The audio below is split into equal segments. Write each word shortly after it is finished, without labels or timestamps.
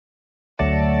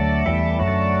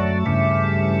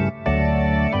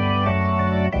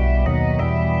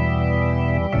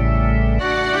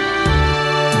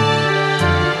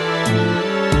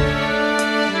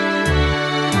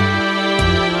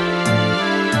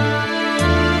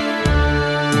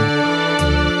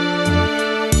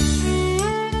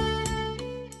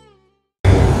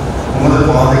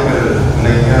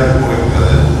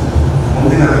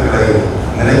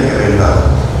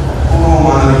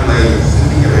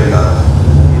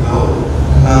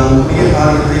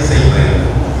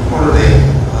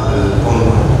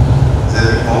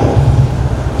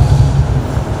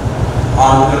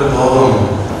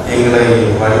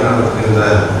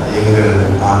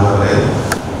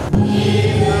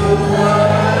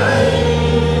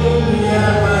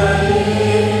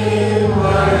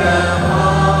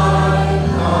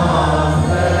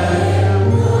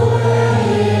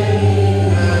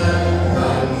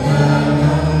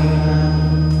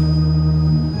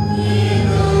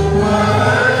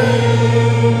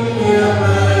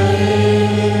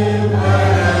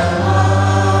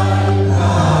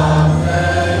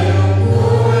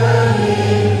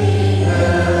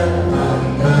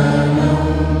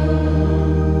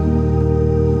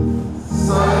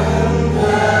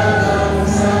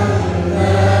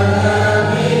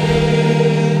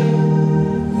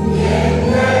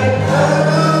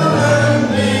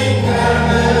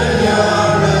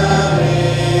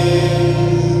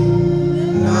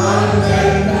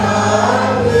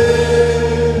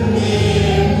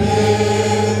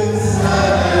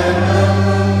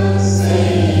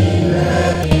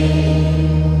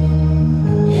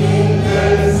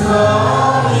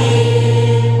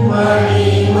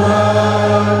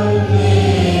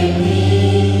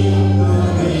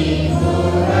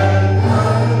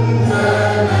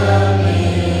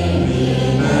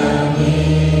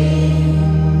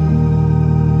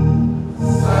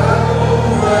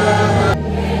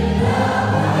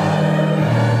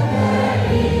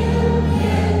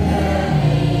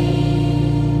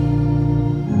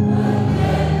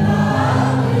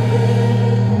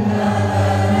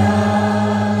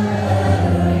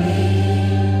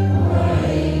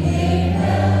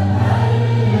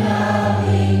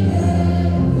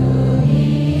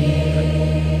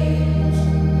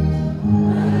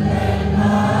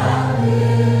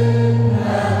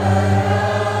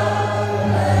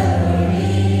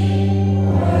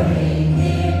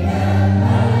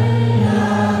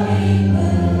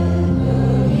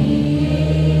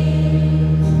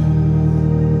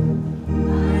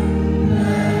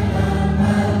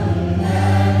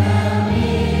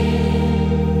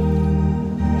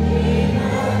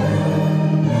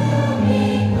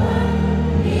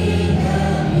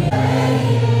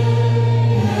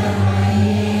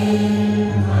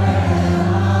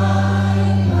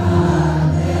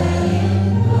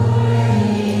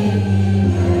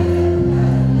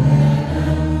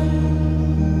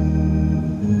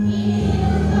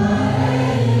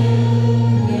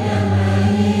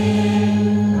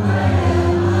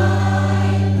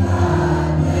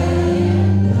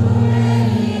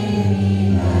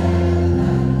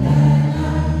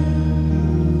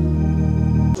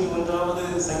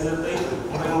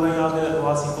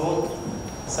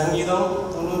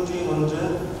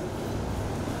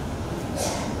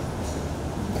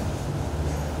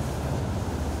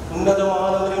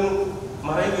உன்னதமானவரின்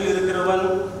மறைவில் இருக்கிறவன்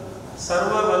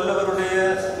சர்வ வல்லவருடைய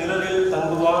நிழலில்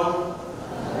தங்குவான்.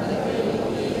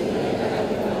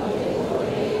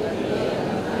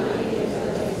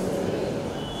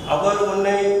 அவர்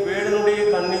உன்னை வேடனுடைய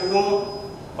கண்ணிக்கும்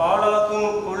பாழாக்கும்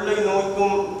கொள்ளை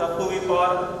நோய்க்கும்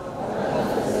தப்புவிப்பார்.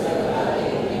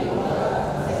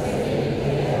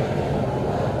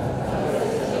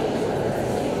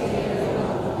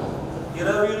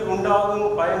 இரவில் உண்டாகும்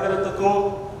பயங்கரத்துக்கும்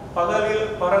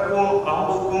பகலில் பறக்கும்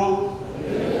அம்புக்கும்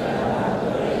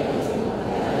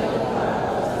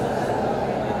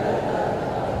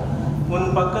உன்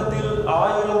பக்கத்தில்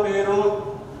 1000 பேரும்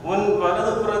உன்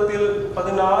வலதுபுறத்தில்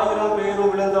 10,000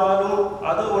 பேரும் விழுந்தாலும்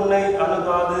அது உன்னை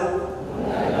அணுகாது.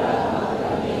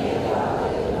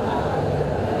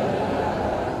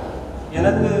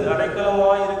 எனக்கு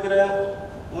அடைக்கலமாயிருக்கிற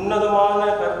உன்னதமான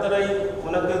கர்த்தரை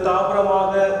உனக்கு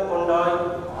தாபரமாக கொண்டாய்.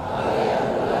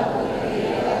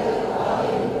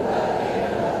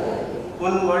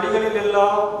 உன் வழிகளில்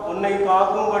எல்லாம் உன்னை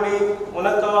காக்கும்படி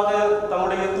உனக்காக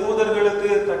தம்முடைய தூதர்களுக்கு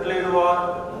கட்டளையிடுவார்.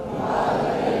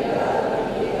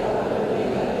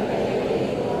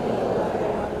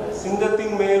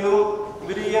 சிங்கத்தின் மேலும்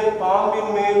விரியன்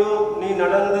பாம்பின் மேலும் நீ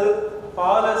நடந்து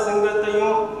பால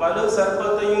சிங்கத்தையும் வலு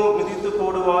சர்ப்பத்தையும் மிதித்து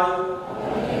போடுவாய்.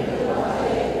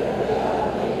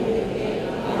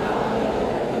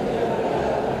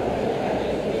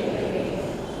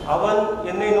 அவன்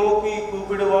என்னை நோக்கி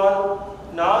கூப்பிடுவான்,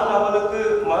 நான் அவனுக்கு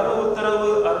மறு உத்தரவு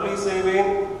அருளி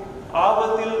செய்வேன்.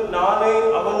 ஆபத்தில் நானே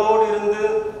அவனோடு இருந்து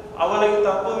அவனை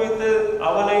தப்புவித்து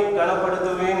அவனை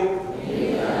கனப்படுத்துவேன்.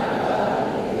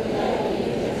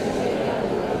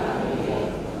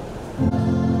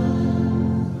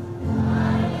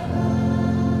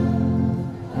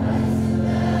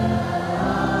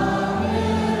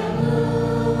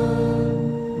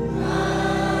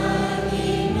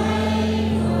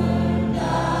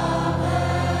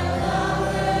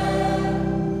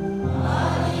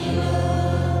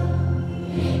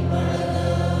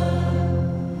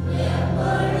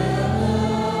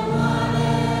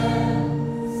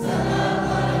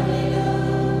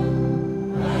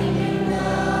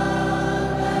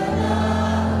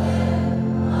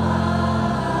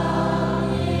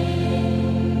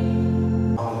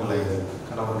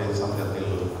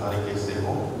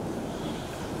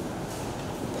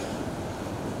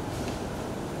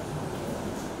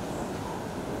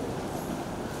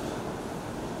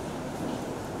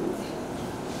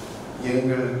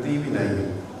 எங்கள் தீவினை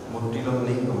முற்றிலும்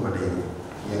நீக்கும்படி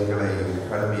எங்களை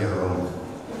கழுவியறவும்,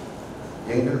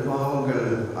 எங்கள் பாவங்கள்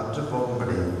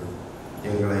அற்றுப்போகும்படி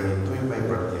எங்களை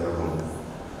தூய்மைப்படுத்தியறவும்.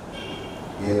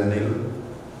 ஏனெனில்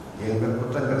எங்கள்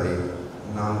குற்றங்களை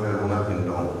நாங்கள்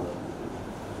உணர்கின்றோம்.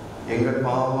 எங்கள்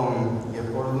பாவம்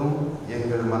எப்பொழுதும்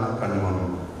எங்கள் மனக்கண்முன்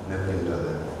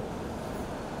நிற்கின்றது.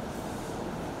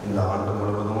 இந்த ஆண்டு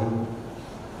முழுவதும்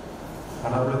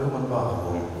கடவுளுக்கு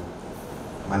முன்பாகவும்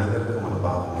மனிதருக்கு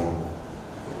முன்பாகவும்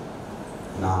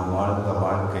நாம் வாழ்ந்த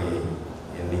வாழ்க்கையை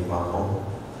எண்ணி பார்ப்போம்.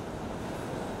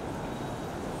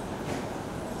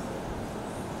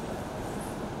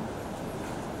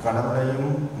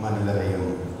 கடவுளையும் மனிதரையும்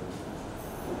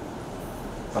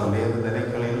பல்வேறு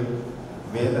நிலைகளில்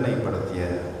வேதனைப்படுத்திய,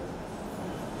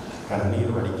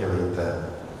 கண்ணீர் வடிக்க வைத்த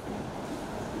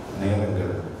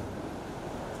நேரங்கள்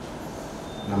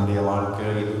நம்முடைய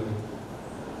வாழ்க்கையில்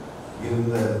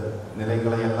இருந்த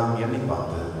நிலைகளை எல்லாம் எண்ணி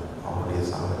பார்த்து அவருடைய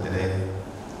சமூகத்திலே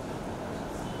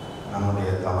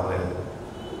நம்முடைய தவறை,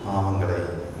 பாவங்களை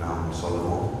நாம்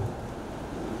சொல்லுவோம்.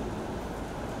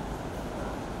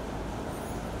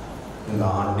 இந்த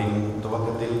ஆண்டின்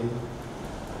துவக்கத்தில்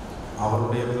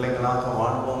அவருடைய பிள்ளைகளாக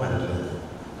வாழ்வோம் என்று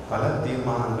பல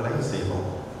தீர்மானங்களை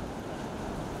செய்வோம்.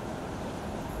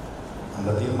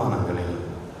 அந்த தீர்மானங்களில்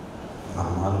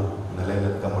நம்மால்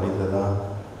நிலைநிற்க முடிந்ததா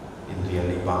என்று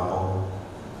எண்ணி பார்ப்போம்.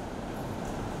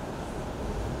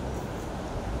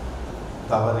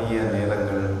 தவறிய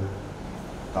நேரங்கள்,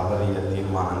 தவறிய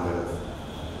தீர்மானங்கள்,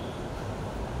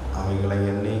 அவைகளை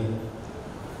எண்ணி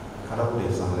கடவுளுடைய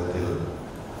சமூகத்தில்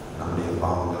நம்முடைய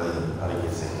பாவங்களை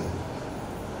அறிக்கை செய்வோம்.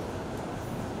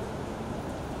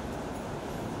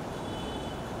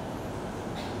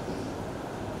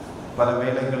 பல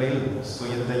வேளைகளில்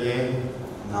சுயத்தையே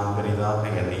நாம் பெரிதாக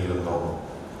எண்ணியிருந்தோம்.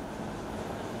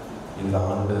 இந்த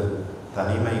ஆண்டு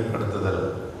தனிமைப்படுத்துதல்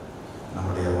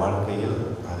நம்முடைய வாழ்க்கையில்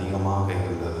அதிகமாக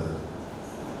இருந்தது.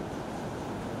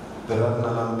 பிறர்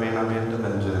நலம் பேண வேண்டும்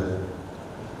என்று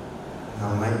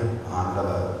நம்மை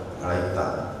ஆண்டவர்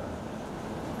அழைத்தார்.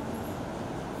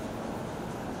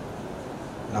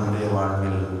 நம்முடைய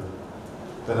வாழ்வில்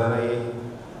பிறரை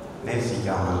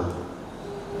நேசிக்காமல்,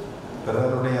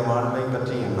 பிறருடைய வாழ்வை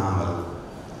பற்றி எண்ணாமல்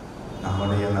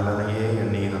நம்முடைய நலனையே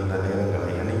எண்ணி இருந்த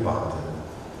நேரங்களை எண்ணி பார்த்து,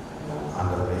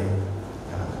 ஆண்டவரே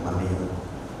எனக்கு மன்னியும்,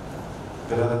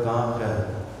 பிறருக்காக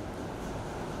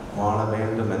வாழ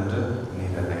வேண்டும் என்று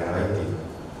நீர் என்னை அழைத்தீர்.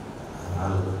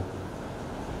 ஆனால்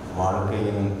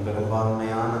வாழ்க்கையின்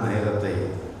பெரும்பான்மையான நேரத்தை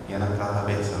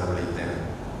எனக்காகவே செலவழித்தேன்.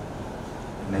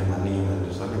 என்னை மன்னியும்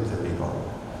என்று சொல்லி செல்லிப்போம்.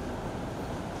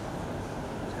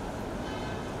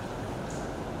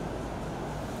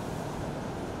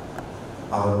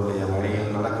 அவருடைய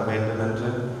வழியில் நடக்க வேண்டும் என்று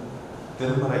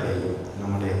திருமறையை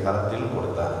நம்முடைய கரத்தில்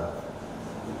கொடுத்தார்.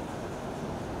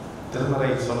 திருமறை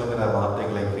சொல்லுகிற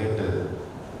வார்த்தைகளை கேட்டு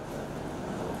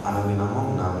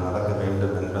அனுதினமும் நாம் நடக்க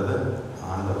வேண்டும் என்பது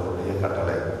ஆண்டவருடைய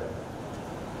கட்டளை.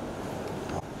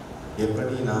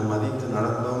 எப்படி நாம் மதித்து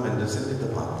நடந்தோம் என்று சிந்தித்து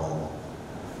பார்ப்போம்.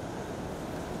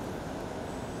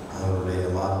 அவருடைய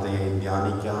வார்த்தையை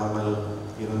தியானிக்காமல்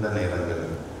இருந்த நேரங்கள்,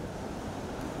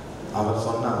 அவர்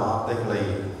சொன்ன வார்த்தைகளை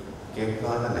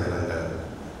கேட்காத நேரங்கள்,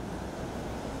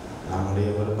 நம்முடைய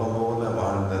விருப்பம் போல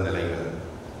வாழ்ந்த நிலைகள்,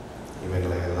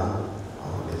 இவைகளை எல்லாம்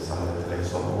அவருடைய சமூகத்திலே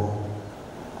சொல்லுவோம்.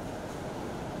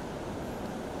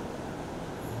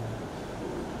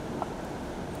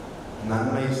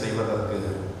 நன்மை செய்வதற்கு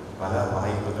பல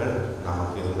வாய்ப்புகள்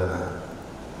நமக்கு இருந்தன.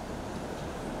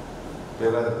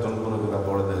 பிறர் துன்புறுகிற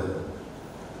பொழுது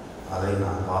அதை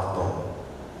நாம் பார்த்தோம்.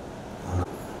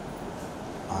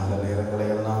 அந்த நேரங்களை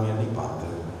எல்லாம் எண்ணி பார்த்து,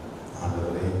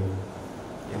 ஆண்டவரே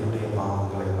என்னுடைய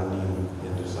பாவங்களை மன்னியும்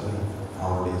என்று சொல்லி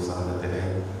அவருடைய சமூகத்திலே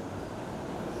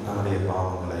நம்முடைய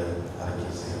பாவங்களை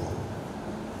அறிக்கை செய்வோம்.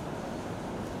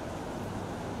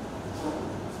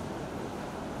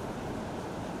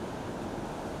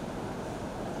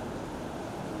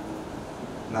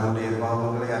 நம்முடைய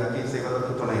பாவங்களை அறிக்கை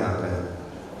செய்வதற்கு துணையாக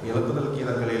எழுப்புதல்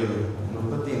கீதங்களில்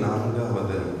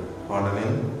 34வது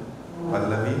பாடலின்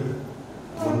பல்லவி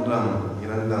 1,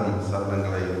 2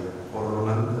 சரணங்களை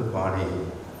பொருளுணர்ந்து பாடி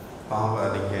பாவ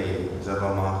அறிக்கை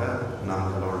ஜபமாக நாம்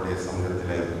கடவுளுடைய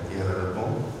சமூகத்திலே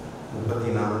ஏறெடுப்போம்.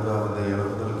 34வது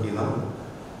எழுப்புதல் கீதம்,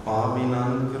 பாவி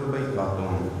நான் கிருபை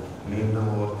காட்டும்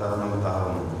மீண்டும் ஓர் தருணம்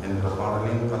தாரும் என்ற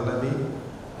பாடலின் பல்லவி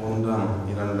 1,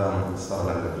 2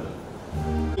 சரணங்கள்.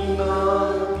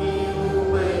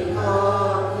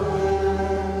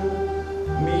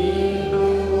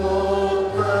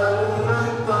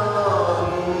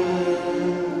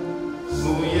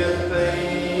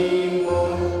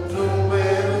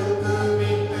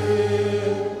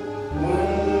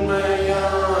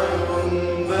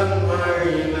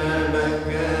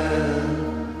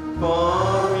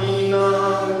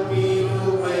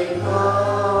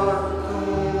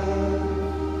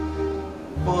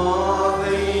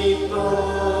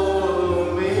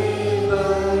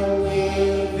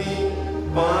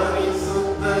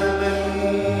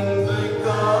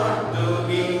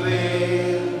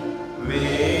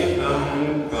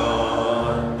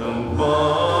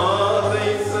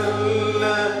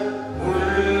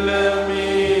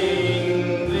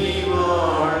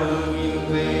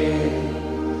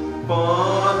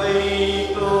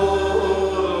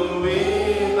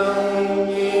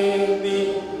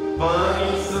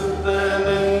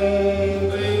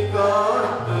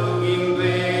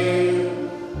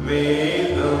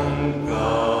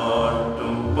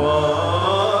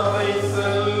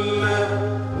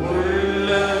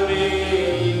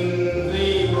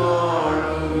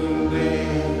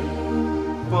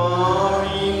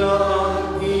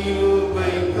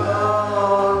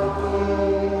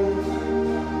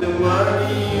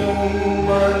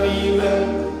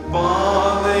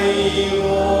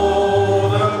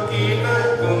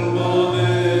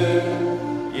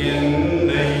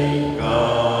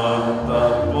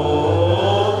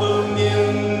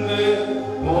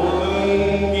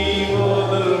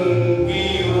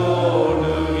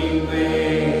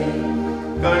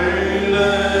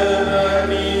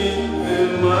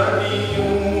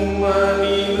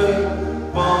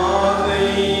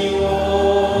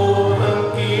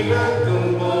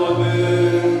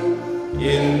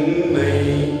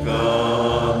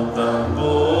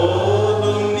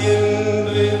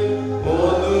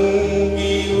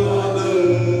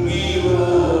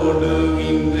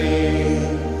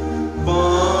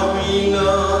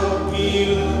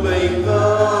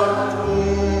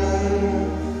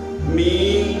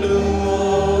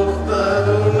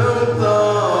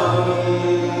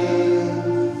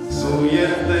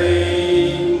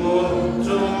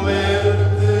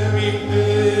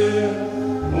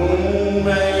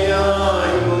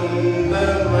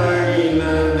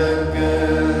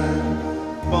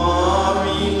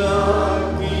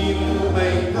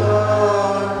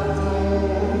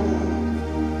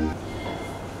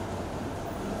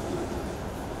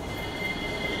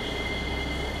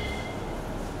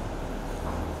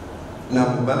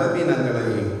 நம் பலவீனங்களை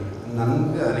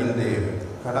நன்கு அறிந்தே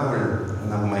கடவுள்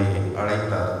நம்மை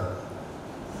அழைத்தார்.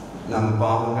 நம்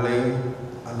பாவங்களை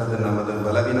அல்லது நமது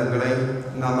பலவீனங்களை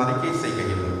நாம் அறிக்கை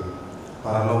செய்கையில்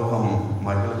பரலோகம்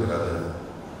மகிழ்கிறது.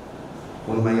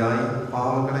 உண்மையாய்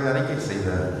பாவங்களை அறிக்கை செய்த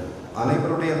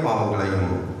அனைவருடைய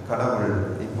பாவங்களையும் கடவுள்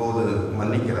இப்போது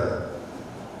மன்னிக்கிறார்.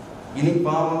 இனி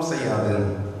பாவம் செய்யாது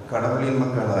கடவுளின்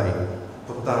மக்களாய்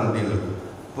புத்தாண்டில்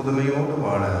புதுமையோடு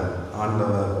வாழ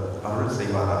ஆண்டவர் அருள்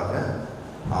செய்வாராக.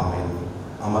 ஆமென்.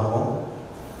 அமர்வோம்.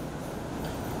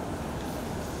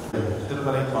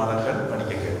 திருமறை பாடல்கள்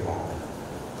படிக்க கேட்போம்.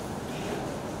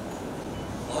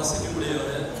 வாசிக்கும்படியாக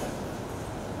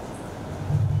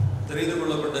தெரிந்து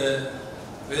கொள்ளப்பட்ட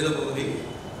வேத பகுதி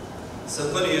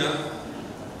செப்பனியா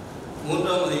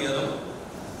 3ஆம் அதிகாரம்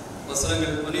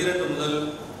வசனங்கள் 12 முதல்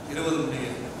 20 முடிய.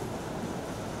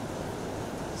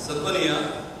 செப்பனியா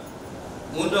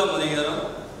 3ஆம் அதிகாரம்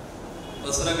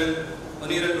வசனங்கள்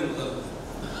 12 முதல்.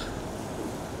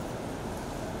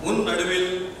 உன்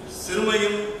நடுவில்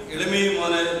சிறுமையும்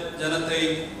எளிமையுமான ஜனத்தை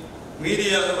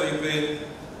மீதியாக வைப்பேன்.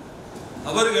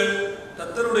 அவர்கள்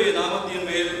கர்த்தருடைய நாமத்தின்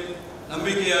மேல்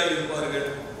நம்பிக்கையாய் இருப்பார்கள்.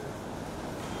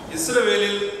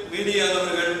 இஸ்ரவேலில்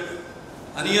மீதியானவர்கள்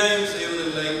அநியாயம்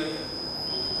செய்வதில்லை,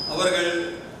 அவர்கள்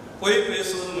பொய்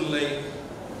பேசுவதும் இல்லை.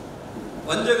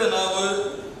 வஞ்சக நாவு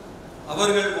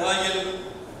அவர்கள் வாயில்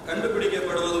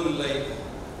கண்டுபிடிக்கப்படுவதும் இல்லை.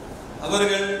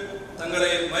 அவர்கள்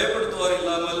தங்களை பயப்படுத்துவார்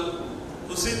இல்லாமல்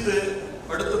புசித்து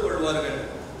படுத்துக் கொள்வார்கள்.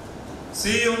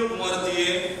 சீயோன் குமாரத்தியே,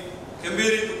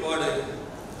 கெம்பீரித்து பாடு.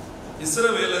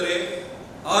 இஸ்ரவேலரே,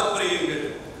 ஆர்ப்பரியுங்கள்.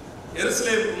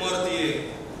 எருசலேம் குமாரத்தியே,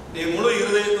 நீ முழு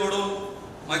இருதயத்தோடும்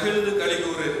மகிழ்ந்து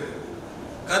களிகூறு.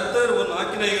 கர்த்தர் உன்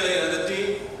ஆக்கினைகளை அகற்றி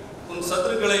உன்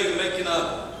சத்துருக்களை விலக்கினார்.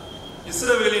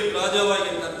 இஸ்ரவேலின்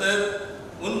ராஜாவாகிய கர்த்தர்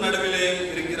உன் நடுவிலே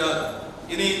இருக்கிறார்.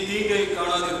 இனி தீங்கை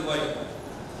காணாதிருப்பாய்.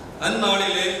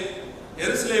 அந்நாளிலே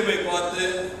எருசலேமை பார்த்து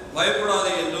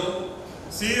பயப்படாதே என்றும்,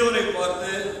 சீயோனை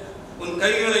பார்த்து உன்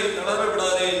கைகளை தளர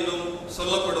விடாதே என்றும்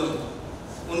சொல்லப்படும்.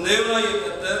 உன் தேவனாகிய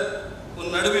கர்த்தர்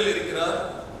உன் நடுவில் இருக்கிறார்.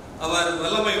 அவர்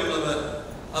வல்லமை உள்ளவர்,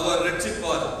 அவர்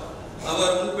ரட்சிப்பார்.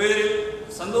 அவர் உன் பேரில்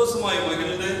சந்தோஷமாய்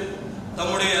மகிழ்ந்து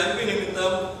தம்முடைய அன்பு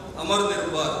நிமித்தம்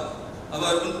அமர்ந்திருப்பார்.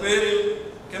 அவர் உன் பேரில்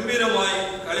கம்பீரமாய்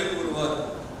களி கூறுவார்.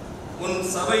 உன்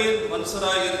சபையின்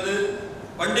மனுஷராயிருந்து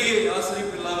பண்டிகை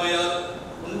ஆசரிப்பில்லாமையால்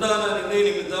உண்டான நிந்தை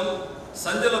நிமித்தம்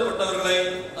சஞ்சலப்பட்டவர்களை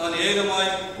நான்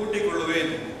ஏகமாய் கூட்டிக்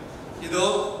கொள்ளுவேன். இதோ,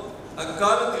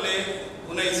 அக்காலத்திலே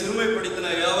உன்னை சிறுமைப்படுத்தின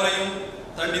யாவரையும்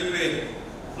தண்டிப்பேன்.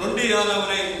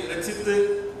 நொண்டியானவனை ரட்சித்து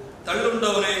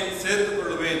தள்ளுண்டவனை சேர்த்துக்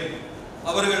கொள்ளுவேன்.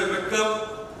 அவர்கள் வெட்கம்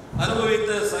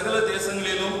அனுபவித்த சகல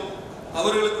தேசங்களிலும்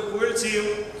அவர்களுக்கு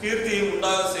புகழ்ச்சியும் கீர்த்தியும்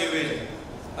உண்டாக செய்வேன்.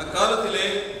 அக்காலத்திலே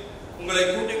உங்களை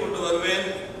கூட்டிக் கொண்டு வருவேன்.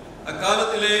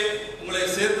 அக்காலத்திலே உங்களை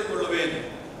சேர்த்துக் கொள்ளுவேன்.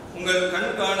 உங்கள்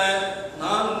கண் காண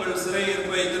நான் உங்கள்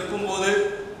சிறையிருப்பை திருப்பும் போது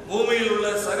பூமியில் உள்ள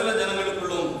சகல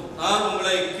ஜனங்களுக்குள்ளும் நான்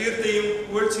உங்களை கீர்த்தியும்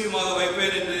புகழ்ச்சியுமாக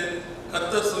வைப்பேன் என்று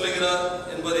கர்த்தர் சொல்லுகிறார்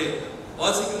என்பதை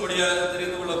வாசிக்கும்படியாக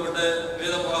தெரிந்து கொள்ளப்பட்ட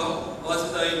வேதபாகம்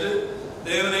வாசித்தாயிற்று.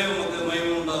 தேவனே உமக்கு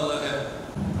மகிமை உண்டாவதாக.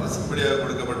 வாசிக்கும்படியாக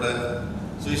கொடுக்கப்பட்ட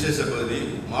சுவிசேஷ பகுதி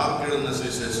மார்க் எழுதின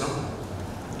சுவிசேஷம்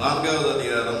 4வது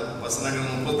அதிகாரம் வசனங்கள்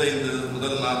 35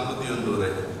 முதல் 41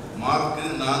 வரை. மார்க்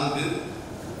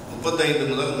 4:35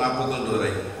 முதல் 41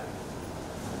 வரை.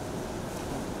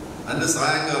 அன்று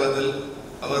சாயங்காலத்தில்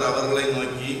அவர் அவர்களை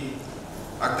நோக்கி,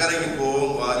 அக்கறைக்கு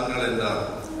போவோம் வாருங்கள் என்றார்.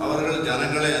 அவர்கள்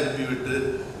ஜனங்களை அனுப்பிவிட்டு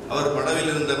அவர் படவில்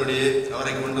இருந்தபடியே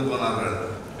அவரை கொண்டு போனார்கள்.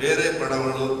 வேறே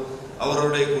படவளோ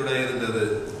அவருடைய கூட இருந்தது.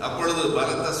 அப்பொழுது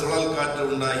பலத்த சுழல் காற்று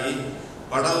உண்டாகி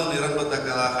படவு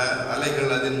நிரம்பத்தக்கதாக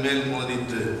அலைகள் அதன் மேல்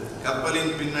மோதிற்று.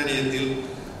 கப்பலின் பின்னணியத்தில்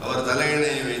அவர்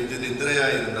தலையணையை வைத்து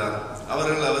நித்திரையாயிருந்தார்.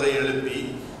 அவர்கள் அவரை எழுப்பி,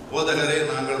 போதகரே,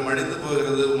 நாங்கள் மடிந்து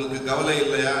போகிறது, உமக்கு கவலை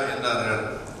இல்லையா என்றார்கள்.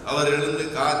 அவர் எழுந்து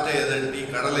காற்றை அதட்டி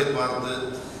கடலை பார்த்து,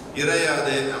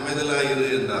 இறையாதே, அமைதலாயிரு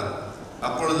என்றார்.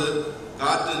 அப்பொழுது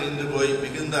காற்று நின்று போய்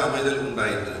மிகுந்த அமைதல்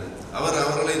உண்டாயிற்று. அவர்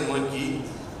அவர்களை நோக்கி,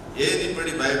 ஏன்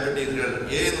இப்படி பயப்பட்டீர்கள்?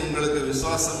 ஏன் உங்களுக்கு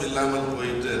விசுவாசம் இல்லாமல்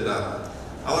போயிற்று என்றார்.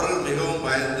 அவர்கள் மிகவும்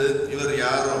பயந்து, இவர்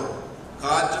யாரோ,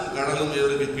 காற்றும் கடலும்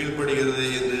இவருக்கு கீழ்ப்படுகிறது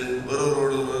என்று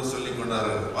ஒருவரோடு ஒருவர் சொல்லிக்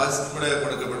கொண்டார்கள். வாசிப்படையாக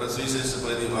கொடுக்கப்பட்ட சுவிசேஷ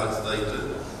பகுதி வாசித்தாயிற்று.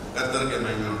 கர்த்தருக்கு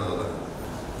மகிமை உண்டாவதாக.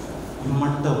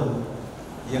 இம்மட்டும்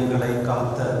எங்களை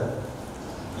காத்த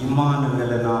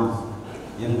இம்மானுவேலனாம்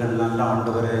எங்கள் நல்ல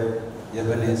ஆண்டவரே,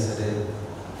 எபனேசரே,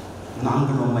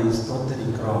 நாங்கள் உம்மை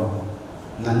ஸ்தோத்திரிக்கிறோம்,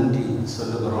 நன்றி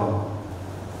சொல்லுகிறோம்.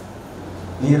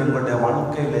 நீர் எங்களுடைய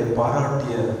வாழ்க்கையிலே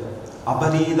பாராட்டிய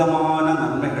அபரீதமான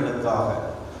நன்மைகளுக்காக,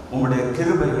 உம்முடைய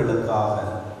கிருபைகளுக்காக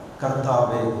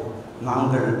கர்த்தாவே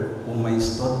நாங்கள் உம்மை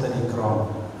ஸ்தோத்தரிக்கிறோம்,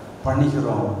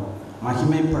 பணிகிறோம்,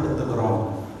 மகிமைப்படுத்துகிறோம்.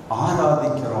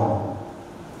 ஆராதிக்கிறோம்.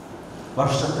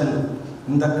 வருஷத்தின்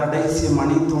இந்த கடைசி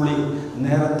மணித்துளி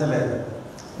நேரத்தில்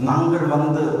நாங்கள்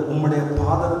வந்து உம்முடைய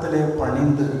பாதத்திலே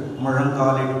பணிந்து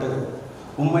முழங்காலிட்டு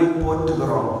உம்மை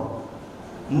போற்றுகிறோம்.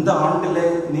 இந்த ஆண்டிலே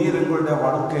நீர் எங்களுடைய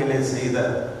வாழ்க்கையிலே செய்த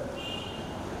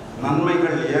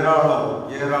நன்மைகள் ஏராளம்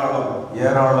ஏராளம்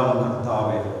ஏராளம்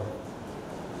கர்த்தாவே.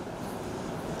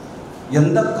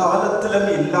 எந்த காலத்திலும்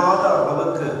இல்லாத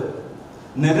அளவுக்கு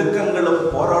நெருக்கங்களும்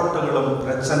போராட்டங்களும்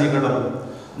பிரச்சனைகளும்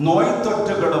நோய்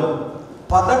தொற்றுகளும்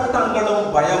பதட்டங்களும்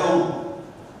பயமும்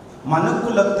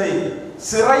மனுக்குலத்தை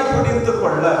சிறை பிடித்து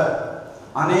கொள்ள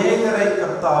அநேகரை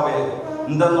கர்த்தாவே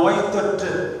இந்த நோய்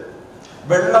தொற்று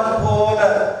வெள்ளம் போல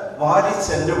வாரி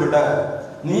சென்றுவிட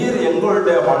நீர்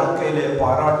எங்களுடைய வாழ்க்கையிலே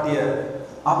பாராட்டிய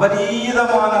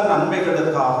அபரீதமான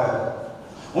நன்மைகளுக்காக,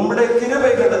 உம்முடைய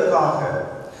கிருபைகளுக்காக,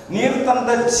 நீர்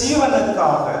தந்த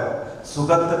ஜீவனுக்காக,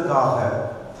 சுகத்துக்காக,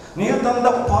 நீர் தந்த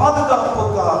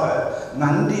பாதுகாப்புக்காக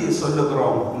நன்றி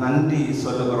சொல்லுகிறோம், நன்றி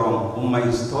சொல்லுகிறோம். உம்மை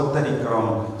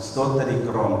ஸ்தோத்தரிக்கிறோம்,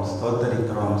 ஸ்தோத்தரிக்கிறோம்,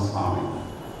 ஸ்தோத்தரிக்கிறோம் சுவாமி.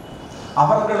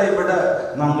 அவர்களை விட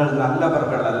நாங்கள்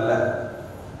நல்லவர்கள் அல்ல,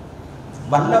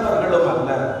 வல்லவர்களும்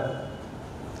அல்ல,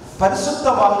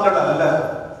 பரிசுத்தவான்கள் அல்ல,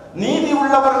 நீதி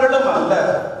உள்ளவர்களும் அல்ல.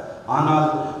 ஆனால்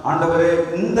ஆண்டவரே,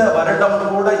 இந்த வருடம்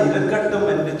கூட இருக்கட்டும்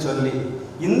என்று சொல்லி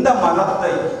இந்த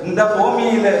மனத்தை இந்த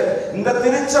பூமியில இந்த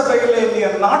திருச்சபையிலே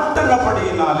நீர்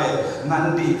நாட்டினபடியினாலே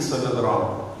நன்றி சொல்லுகிறோம்,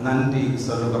 நன்றி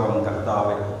சொல்லுகிறோம்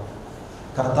கர்த்தாவே.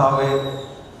 கர்த்தாவே,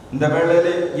 இந்த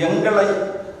வேளையிலே எங்களை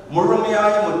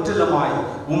முழுமையாய் முற்றிலுமாய்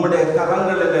உம்முடைய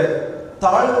கரங்களிலே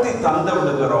தாழ்த்தி தந்து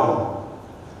விடுகிறோம்.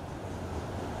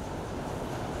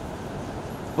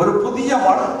 ஒரு புதிய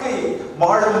வாழ்க்கை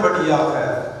வாழும்படியாக,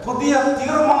 புதிய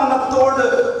தீர்மானத்தோடு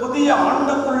புதிய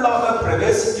ஆண்டுக்குள்ளாக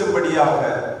பிரவேசிக்கும்படியாக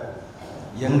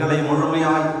எங்களை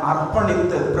முழுமையாய்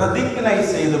அர்ப்பணித்து பிரதிஜ்ஞை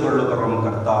செய்து கொள்ளுகிறோம்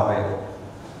கர்த்தாவே.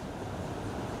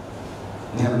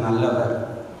 நீர் நல்லவர்.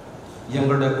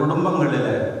 எங்களுடைய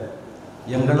குடும்பங்களிலே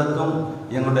எங்களுக்கும்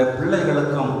எங்களுடைய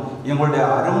பிள்ளைகளுக்கும் எங்களுடைய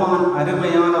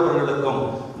அருமையானவர்களுக்கும்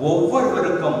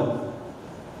ஒவ்வொருவருக்கும்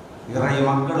இறை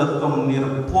மக்களுக்கும்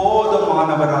நீர்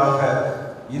போதுமானவராக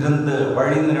இருந்து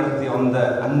வழி நடத்தி வந்த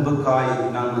அன்புக்காய்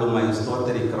நாங்கள் உம்மை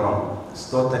ஸ்தோத்தரிக்கிறோம்,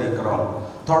 ஸ்தோத்தரிக்கிறோம்.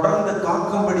 தொடர்ந்து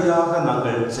காக்கும்படியாக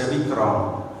நாங்கள் செபிக்கிறோம்.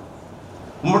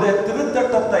 உம்முடைய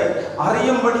திருத்தட்டத்தை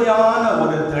அறியும்படியான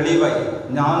ஒரு தெளிவை,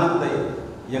 ஞானத்தை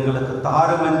எங்களுக்கு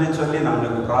தாரும் என்று சொல்லி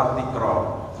நாங்கள் பிரார்த்திக்கிறோம்.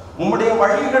 உம்முடைய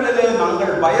வழிகளிலே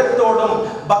நாங்கள் பயத்தோடும்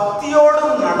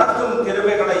பக்தியோடும் நடக்கும்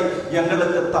கிருபைகளை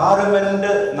எங்களுக்கு தாரும்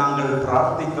என்று நாங்கள்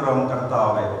பிரார்த்திக்கிறோம்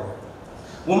கர்த்தாவே.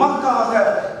 உமக்காக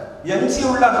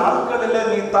எஞ்சியுள்ள நாட்களிலே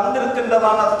நீ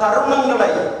தந்திருக்கின்றதான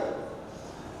தருணங்களை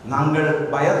நாங்கள்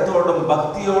பயத்தோடும்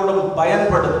பக்தியோடும்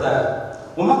பயன்படுத்த,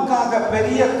 உமக்காக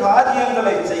பெரிய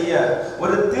காரியங்களை செய்ய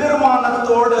ஒரு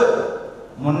தீர்மானத்தோடு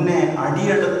முன்னே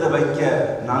அடியெடுத்து வைக்க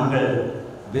நாங்கள்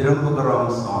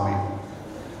விரும்புகிறோம் சுவாமி.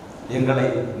 எங்களை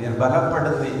நீர்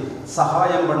பலப்படுத்தி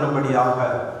சகாயம் பண்ணும்படியாக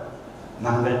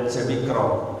நாங்கள்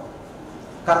செபிக்கிறோம்.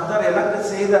 கர்த்தர் எனக்கு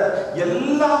செய்த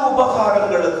எல்லா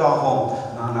உபகாரங்களுக்காகவும்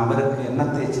நான் அவருக்கு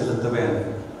எண்ணத்தை செலுத்துவேன்.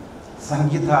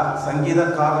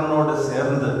 சங்கீதக்காரனோடு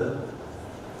சேர்ந்து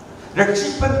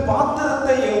ரட்சிப்பின்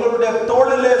பாத்திரத்தை எங்களுடைய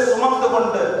தோளிலே சுமந்து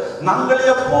கொண்டு நாங்கள்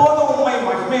எப்போதும் உம்மை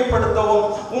மகிமைப்படுத்தவும்,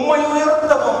 உம்மை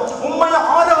உயர்த்தவும், உம்மை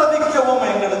ஆராதிக்கவும்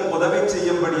எங்களுக்கு உதவி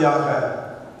செய்யும்படியாக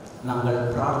நாங்கள்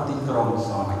பிரார்த்திக்கிறோம்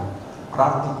சுவாமி,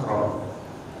 பிரார்த்திக்கிறோம்.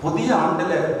 புதிய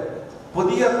ஆண்டில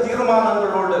புதிய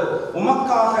தீர்மானங்களோடு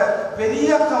உமக்காக பெரிய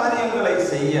காரியங்களை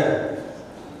செய்ய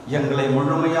எங்களை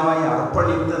முழுமையாய்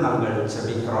அர்ப்பணித்து நாங்கள்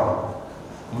செபிக்கிறோம்.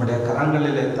 உம்முடைய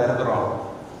கரங்களிலே தருகிறோம்.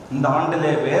 இந்த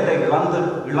ஆண்டிலே வேலை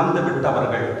இழந்து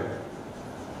விட்டவர்கள்,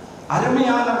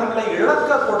 அருமையானவர்களை இழக்க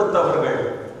கொடுத்தவர்கள்,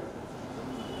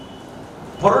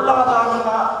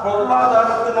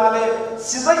 பொருளாதாரத்தினாலே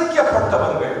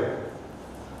சிதைக்கப்பட்டவர்கள்,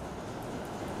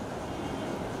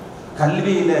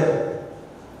 கல்வியில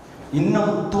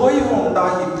இன்னும் தோய்வு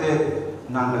உண்டாகிட்டு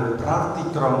நாங்கள்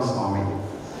பிரார்த்திக்கிறோம் சுவாமி.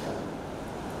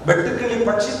 வெட்டுக்கிளி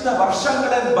பட்சித்த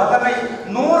வருஷங்களின் பலனை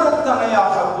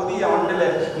நூறத்தனையாக புதிய ஆண்டிலே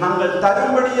நாங்கள்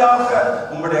தரும்படியாக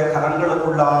உம்முடைய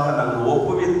கரங்களுக்குள்ளாக நாங்கள்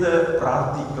ஒப்புவித்து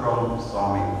பிரார்த்திக்கிறோம்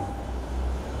சுவாமி.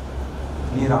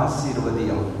 நீர்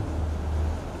ஆசீர்வதியும்,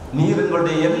 நீர்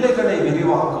எங்களுடைய எல்லைகளை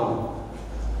விரிவாக்கும்.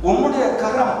 உம்முடைய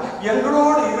கரம்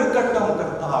எங்களோடு இருக்கட்டும்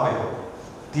கர்த்தாவே.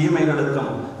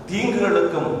 தீமைகளுக்கும்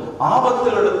தீங்குகளுக்கும்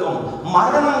ஆபத்துகளுக்கும்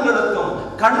மரணங்களுக்கும்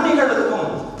கண்ணிகளுக்கும்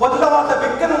பொல்லாத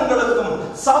விக்கனங்களுக்கும்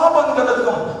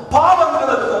சாபங்களுக்கும்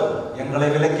பாவங்களுக்கும் எங்களை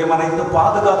விலக்கி மறைத்து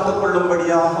பாதுகாத்துக்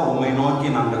கொள்ளும்படியாக உம்மை நோக்கி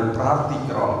நாங்கள்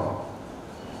பிரார்த்திக்கிறோம்.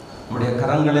 உம்முடைய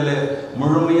கரங்களிலே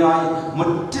முழுமையாய்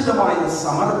முற்றிலுமாய்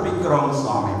சமர்ப்பிக்கிறோம்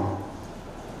சுவாமி.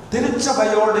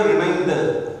 திருச்சபையோடு இணைந்து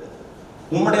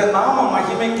உம்முடைய நாம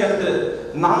மகிமைக்கென்று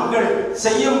நாங்கள்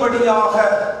செய்யும்படியாக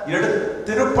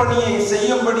திருப்பணியை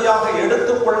செய்யும்படியாக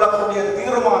எடுத்துக்கொள்ளக்கூடிய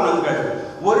தீர்மானங்கள்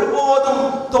ஒருபோதும்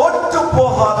தோற்று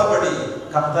போகாதபடி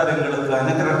கர்த்தர் எங்களுக்கு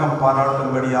அனுகிரகம்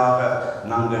பாராட்டும்படியாக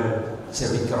நாங்கள்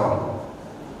செபிக்கிறோம்.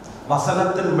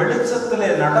 வசனத்தின் வெளிச்சத்திலே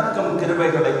நடக்கும்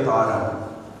கிருபைகளை தாரும்.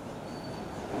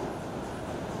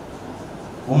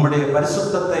 உம்முடைய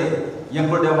பரிசுத்தத்தை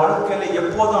எங்களுடைய வாழ்க்கையில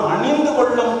எப்போதும் அணிந்து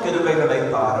கொள்ளும் கிருபைகளை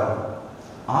தாரும்.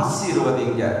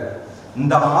 ஆசீர்வதிங்க.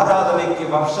 இந்த ஆராதனைக்கு,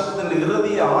 வருஷத்தின்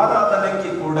இறுதி ஆராதனைக்கு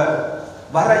கூட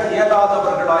வர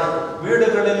இயலாதவர்களாய்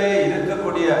வீடுகளிலே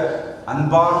இருக்கக்கூடிய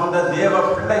அன்பார்ந்த தேவ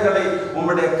பிள்ளைகளை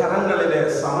உம்முடைய கரங்களிலே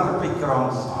சமர்ப்பிக்கிறோம்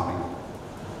சுவாமி.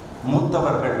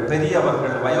 மூத்தவர்கள்,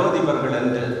 பெரியவர்கள், வயோதிபர்கள்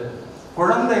என்று,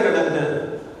 குழந்தைகள் என்று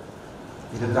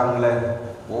இருக்காங்களே,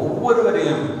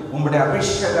 ஒவ்வொருவரையும் உம்முடைய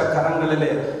அபிஷேக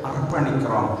கரங்களிலே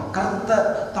அர்ப்பணிக்கிறோம். கர்த்தர்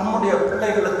தம்முடைய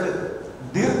பிள்ளைகளுக்கு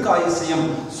தீர்க்காயுசையும்,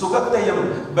 சுகத்தையும்,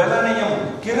 பலனையும்,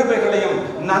 கிருபைகளையும்,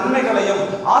 நன்மைகளையும்,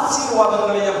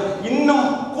 ஆசீர்வாதங்களையும் இன்னும்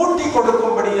கூட்டி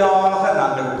கொடுக்கும்படியாக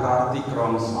நாங்கள்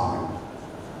பிரார்த்திக்கிறோம் சுவாமி.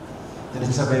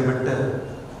 திருச்சபை விட்டு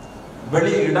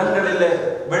வெளி இடங்களிலே,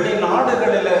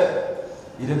 வெளிநாடுகளிலே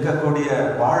இருக்கக்கூடிய,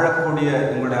 வாழக்கூடிய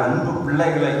எங்களுடைய அன்பு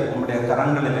பிள்ளைகளை உங்களுடைய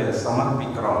கரங்களிலே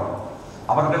சமர்ப்பிக்கிறோம்.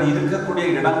 அவர்கள் இருக்கக்கூடிய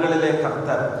இடங்களிலே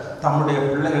கர்த்தர் தம்முடைய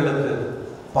பிள்ளைகளுக்கு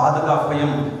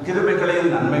பாதுகாப்பையும்,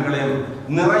 கிருபைகளையும், நன்மைகளையும்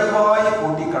நிறைவாய்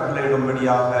கூட்டி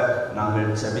கட்டளையிடும்படியாக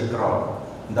நாங்கள் செபிக்கிறோம்.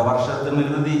 இந்த வருஷத்தின்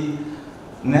இறுதி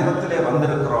நேரத்திலே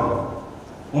வந்திருக்கிறோம்.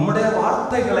 உம்முடைய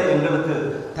வார்த்தைகளை எங்களுக்கு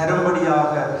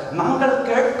தரும்படியாக, நாங்கள்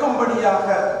கேட்கும்படியாக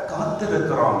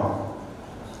காத்திருக்கிறோம்.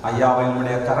 ஐயாவை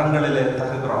உம்முடைய கரங்களிலே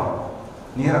தருகிறோம்.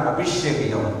 நீர்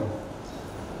அபிஷேகம்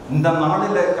இந்த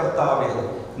நாளிலே கர்த்தாவே,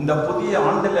 இந்த புதிய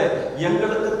ஆண்டுல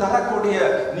எங்களுக்கு தரக்கூடிய,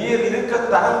 நீர் இருக்க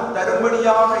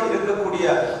தரும்படியாக இருக்கக்கூடிய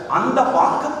அந்த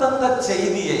வாக்குத்தத்த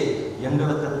செய்தியை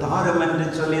எங்களுக்கு தாரும் என்று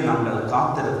சொல்லி நாங்கள்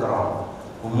காத்திருக்கிறோம்.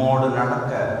 உம்மோடு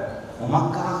நடக்க,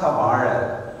 உமக்காக வாழ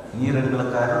நீர்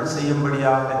எங்களுக்கு அருள்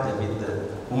செய்யும்படியாக ஜெபித்து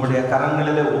உம்முடைய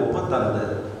கரங்களிலே ஒப்பு தந்து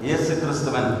இயேசு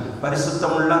கிறிஸ்துவன்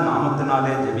பரிசுத்தமுள்ள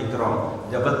நாமத்தினாலே ஜெபிக்கிறோம்.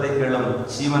 ஜெபத்தை கேளும்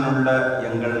ஜீவனுள்ள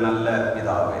எங்கள் நல்ல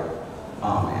பிதாவே,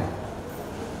 ஆமென்.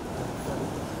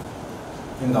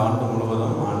 இந்த ஆண்டு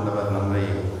முழுவதும் ஆண்டவர் நம்மை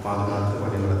பாதுகாத்து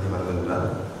வழிநடத்தி வருகின்றார்.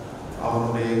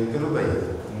 அவருடைய கிருபை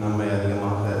நம்மை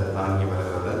அதிகமாக தாங்கி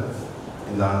வருகிறது.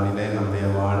 இந்த ஆண்டிலே நம்முடைய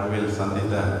வாழ்வில்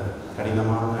சந்தித்த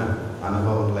கடினமான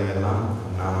அனுபவங்களை எல்லாம்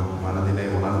நாம் மனதிலே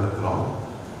உணர்ந்திருக்கிறோம்.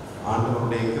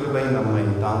 ஆண்டவருடைய கிருபை நம்மை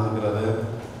தாங்குகிறது,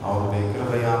 அவருடைய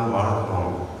கிருபையால்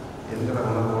வாழ்கிறோம் என்கிற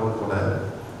உணர்வோடு கூட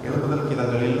எழுப்புதல்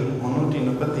கீதங்களில்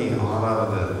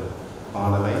 336வது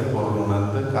பாடலை பொருள்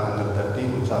உணர்ந்து கரங்கள் தட்டி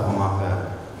உற்சாகமாக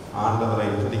ஆண்டவரை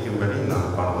துதிக்கும்படி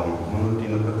நாம் பாடுவோம்.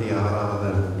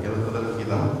 336வது எழுப்புதல்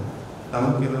கீதம்.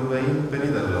 தம் கிருபை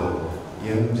பெரிதல்லோ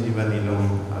என் ஜீவனிலும்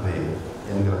அதே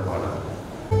என்கிற பாடல்.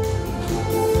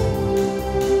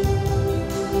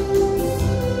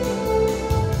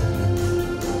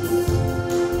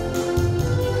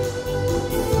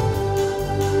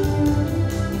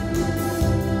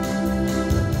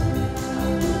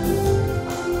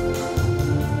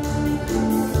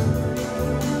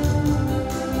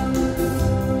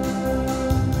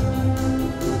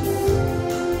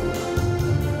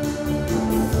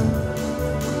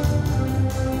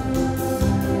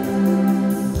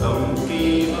 The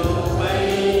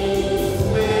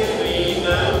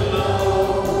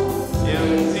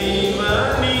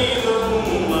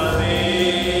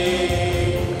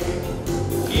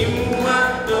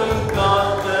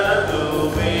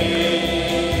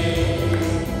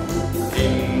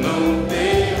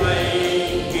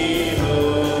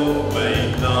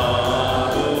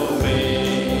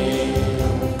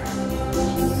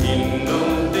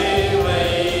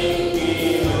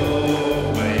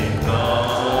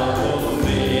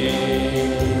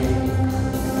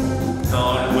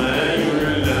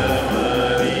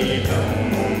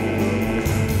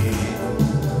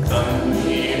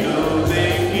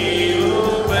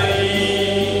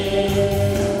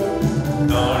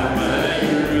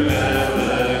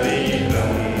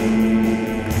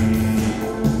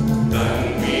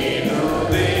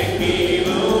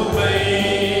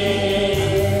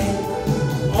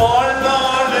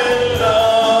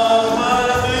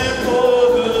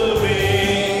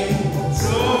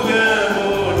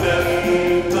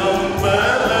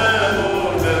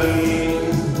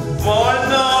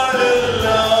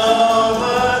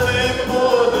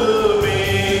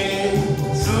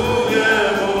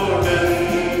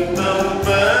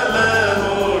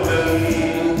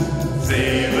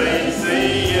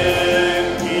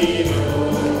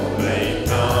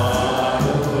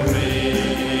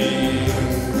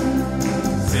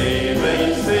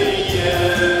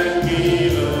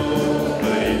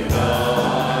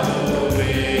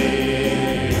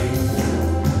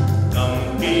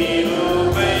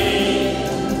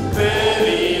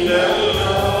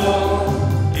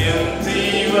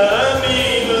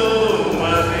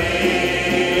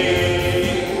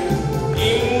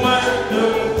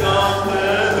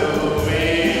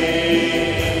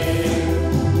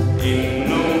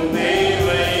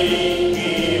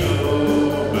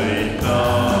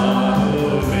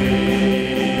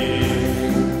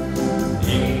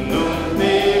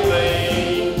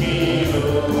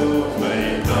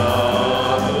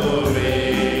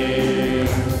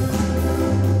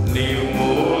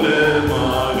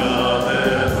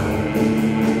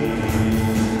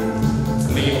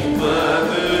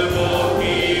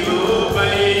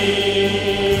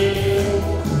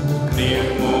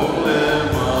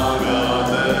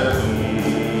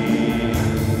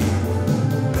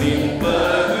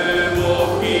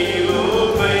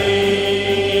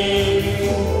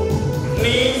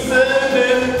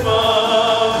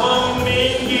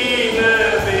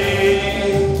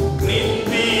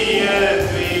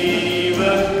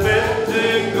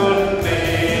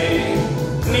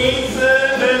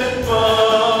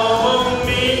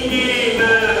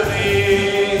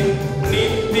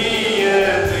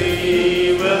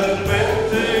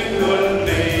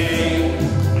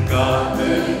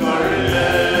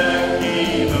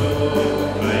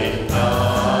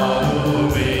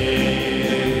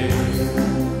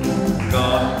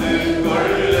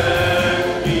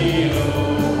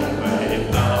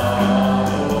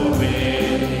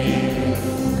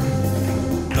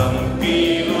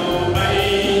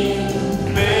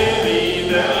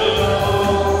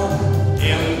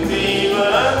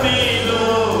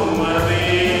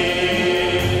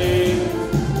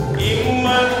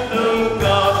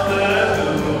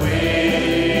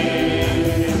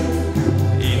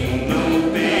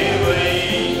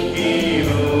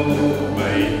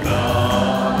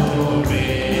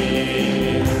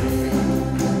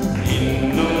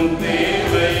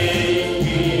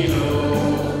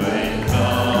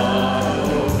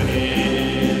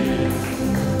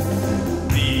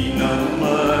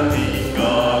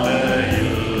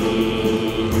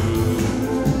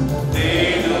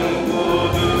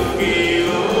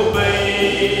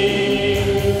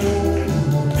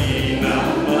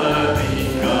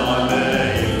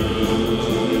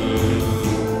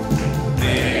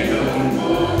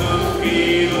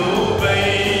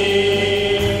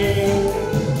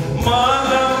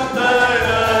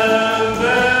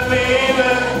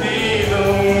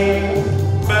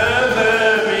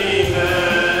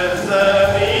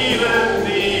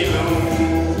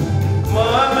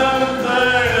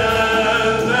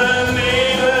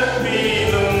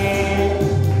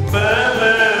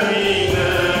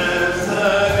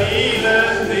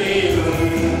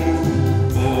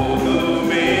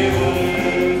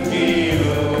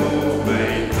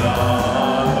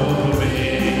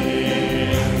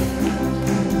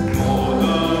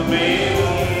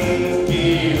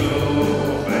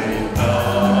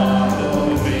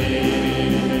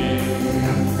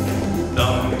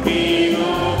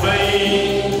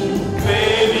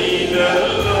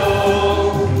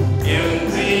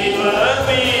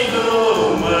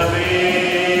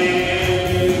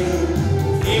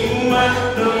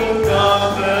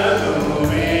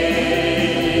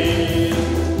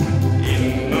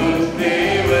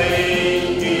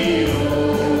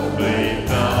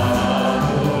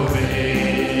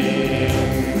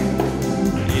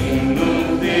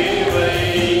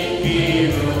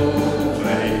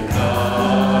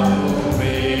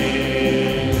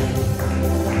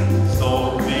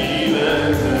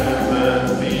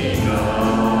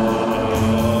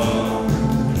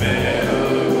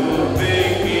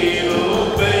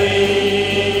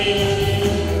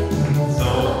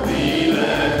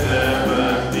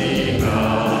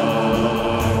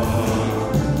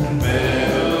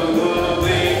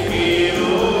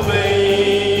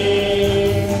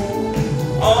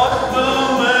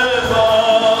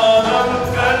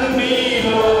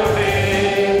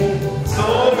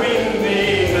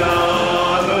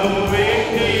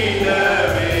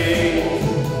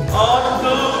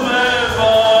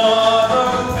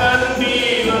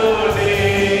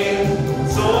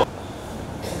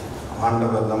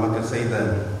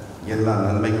எல்லா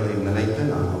நன்மைகளையும் நினைத்து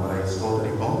நாம் அவரை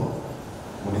ஸ்தோத்திரிப்போம்.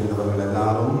 முடிந்தவர்கள்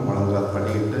எல்லாரும் முழங்கால்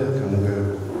படியிட்டு கண்கள்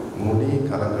மூடி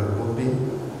கரங்கள் கூப்பி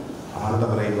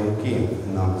ஆண்டவரை நோக்கி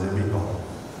நாம் ஜெபிப்போம்.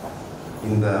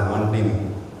 இந்த ஆண்டின்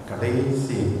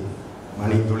கடைசி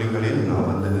மணித்துளிகளில் நாம்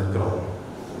வந்து நிற்கிறோம்.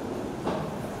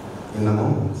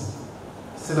 இன்னமும்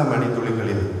சில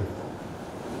மணித்துளிகளில்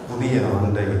புதிய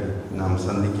ஆண்டை நாம்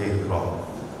சந்திக்க இருக்கிறோம்.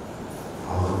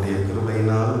 அவருடைய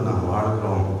கிருபையினால் நாம்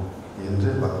வாழ்கிறோம் என்று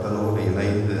பக்தனோடு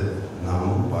இணைந்து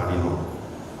நாமும் பாடினோம்.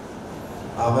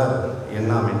 அவர்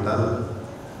எண்ணாவிட்டால்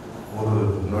ஒரு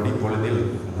நொடி பொழுதில்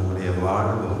நம்முடைய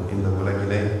வாழ்வு இந்த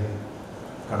உலகிலே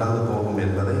கடந்து போகும்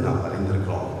என்பதை நாம்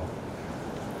அறிந்திருக்கிறோம்.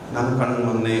 நம் கண்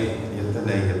முன்னே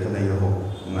எத்தனையோ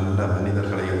நல்ல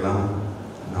மனிதர்களை எல்லாம்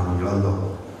நாம் இழந்தோம்.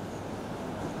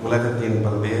 உலகத்தின்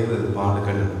பல்வேறு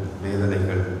பாடுகள்,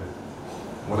 வேதனைகள்,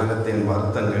 உலகத்தின்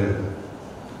வருத்தங்கள்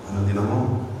அனுதினமும்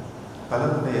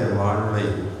பலருடைய வாழ்வை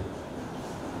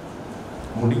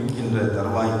முடிக்கின்ற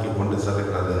தருவாய்க்கு கொண்டு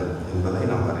செல்கிறது என்பதை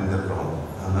நாம் அறிந்திருக்கிறோம்.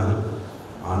 ஆனால்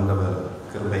ஆண்டவர்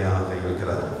கிருபையாக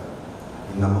இருக்கிறார்.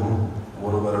 இன்னமும்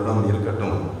ஒரு வருடம்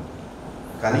இருக்கட்டும்,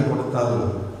 கனி கொடுத்தால்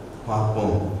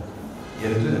பார்ப்போம்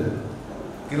என்று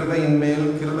கிருபையின் மேல்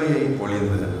கிருபையை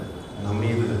பொழிந்து நம்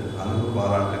மீது அன்பு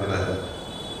பாராட்டுகிற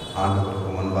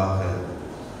ஆண்டவருக்கு முன்பாக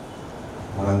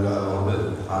முழங்காலோடு,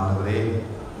 ஆண்டவரே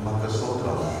உமக்கு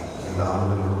ஸ்தோத்திரம், இந்த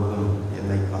ஆண்டு முழுவதும்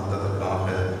என்னை காத்ததற்காக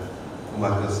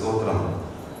உமக்கு ஸ்தோத்திரம்.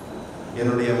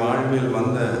 என்னுடைய வாழ்வில்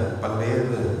வந்த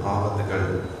பல்வேறு ஆபத்துகள்,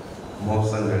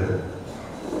 மோசங்கள்,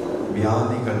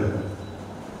 வியாதிகள்,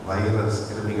 வைரஸ்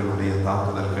கிருமிகளுடைய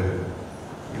தாக்குதல்கள்,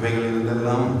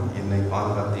 இவைகளிலிருந்தெல்லாம் என்னை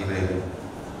பாதுகாத்தீரேன்,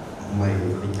 உம்மை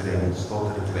துதிக்கிறேன்,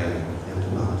 ஸ்தோத்திரிக்கிறேன் என்று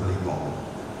நாம் துதிப்போம்.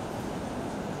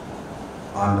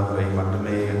 ஆண்டவரை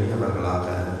மட்டுமே எண்ணியவர்களாக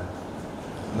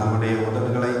நம்முடைய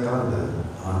உதடுகளை திறந்து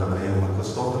ஆண்டவரே உமக்கு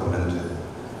ஸ்தோத்திரம் என்று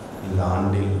இந்த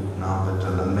ஆண்டில் நாம் பெற்ற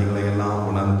நன்மைகளை எல்லாம்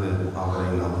உணர்ந்து அவரை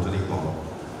நாம் துதிப்போம்.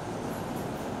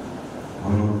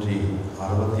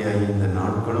 365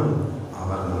 நாட்களும்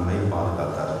அவர் நம்மை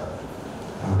பாதுகாத்தார்.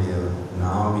 நம்முடைய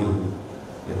நாவில்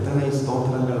எத்தனை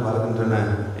ஸ்தோத்திரங்கள் வருகின்றன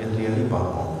என்று எண்ணி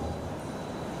பார்ப்போம்.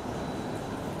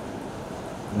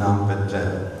 நாம் பெற்ற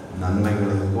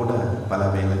நன்மைகளை கூட பல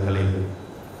வேளைகளில்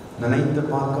நினைத்து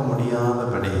பார்க்க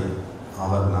முடியாதபடி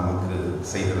அவர் நமக்கு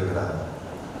செய்திருக்கிறார்.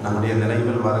 நம்முடைய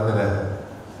நினைவில் வருகிற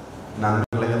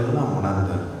நன்மைகளை எல்லாம்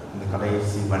உணர்ந்து இந்த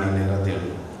கடைசி பணி நேரத்தில்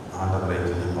ஆண்டவரை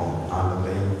துதிப்போம்.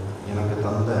 ஆண்டவரை எனக்கு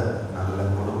தந்த நல்ல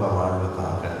குடும்ப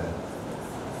வாழ்வுக்காக,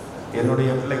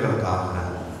 என்னுடைய பிள்ளைகளுக்காக,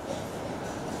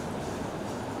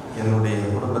 என்னுடைய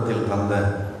குடும்பத்தில் தந்த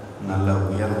நல்ல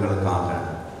உயர்வுகளுக்காக,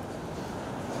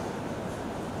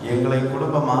 எங்களை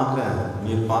குடும்பமாக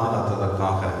நீர்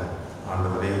பாதுகாத்ததற்காக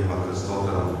ஆண்டவரே உமக்கு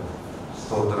ஸ்தோத்திரம்,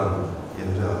 ஸ்தோத்திரம்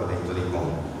என்று அவரை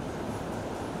துதிப்போம்.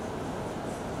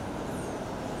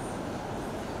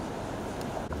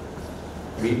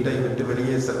 வீட்டை விட்டு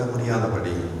வெளியே செல்ல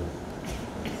முடியாதபடி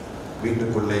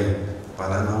வீட்டுக்குள்ளே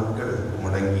பல நாட்கள்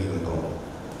முடங்கி இருந்தோம்.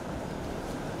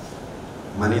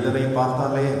 மனிதரை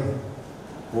பார்த்தாலே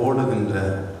ஓடுகின்ற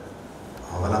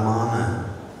அவலமான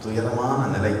துயரமான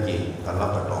நிலைக்கு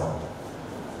தள்ளப்பட்டோம்.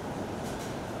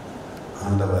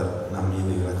 ஆண்டவர் நம்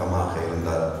மீது இரக்கமாக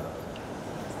இருந்தார்,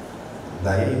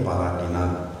 தயை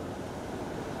பாராட்டினார்.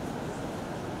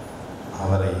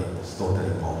 அவரை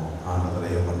ஸ்தோத்தரிப்போம்.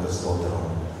 ஆண்டவரே உமக்கு ஸ்தோத்திரம்,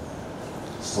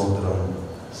 ஸ்தோத்திரம்,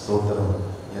 ஸ்தோத்திரம்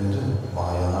என்று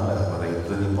வாயால் அவரை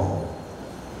துதிப்போம்.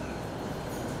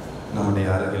 நம்முடைய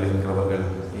அருகில் இருக்கிறவர்கள்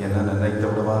என்ன நினைத்து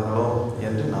விடுவார்களோ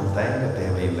என்று நாம் தயங்க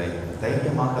தேவையில்லை.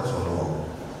 தைரியமாக சொல்லுவோம்,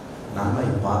 நம்மை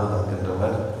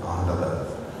பாதுகாக்கின்றவர் ஆண்டவர்.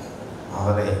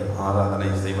 அவரை ஆராதனை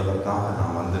செய்வதற்காக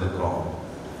நாம் வந்திருக்கிறோம்.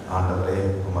 ஆண்டவரே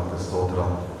உமக்கு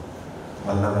ஸ்தோத்திரம்,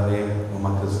 வல்லவரே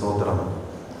உமக்கு ஸ்தோத்திரம்,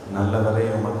 நல்லவரே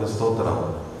உமக்கு ஸ்தோத்திரம்,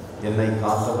 என்னை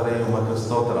காத்தவரே உமக்கு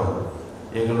ஸ்தோத்திரம்,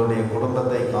 எங்களுடைய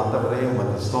குடும்பத்தை காத்தவரே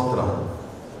உமக்கு ஸ்தோத்திரம்,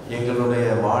 எங்களுடைய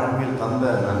வாழ்வில் தந்த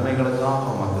நன்மைகளுக்காக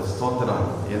உமக்கு ஸ்தோத்திரம்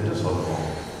என்று சொல்வோம்.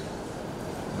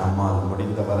 நம்மால்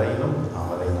முடிந்த வரையிலும்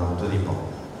அவரை நாம் துதிப்போம்.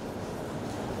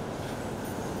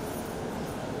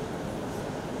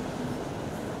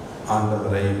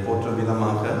 ஆண்டவரை போற்றும்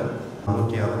விதமாக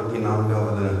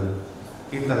 164வது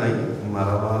கீர்த்தனை,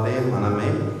 மறவாதே மனமே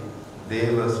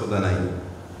தேவசுதனை,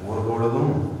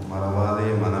 ஒருபொழுதும் மறவாதே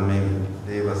மனமே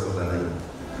தேவசுதனை.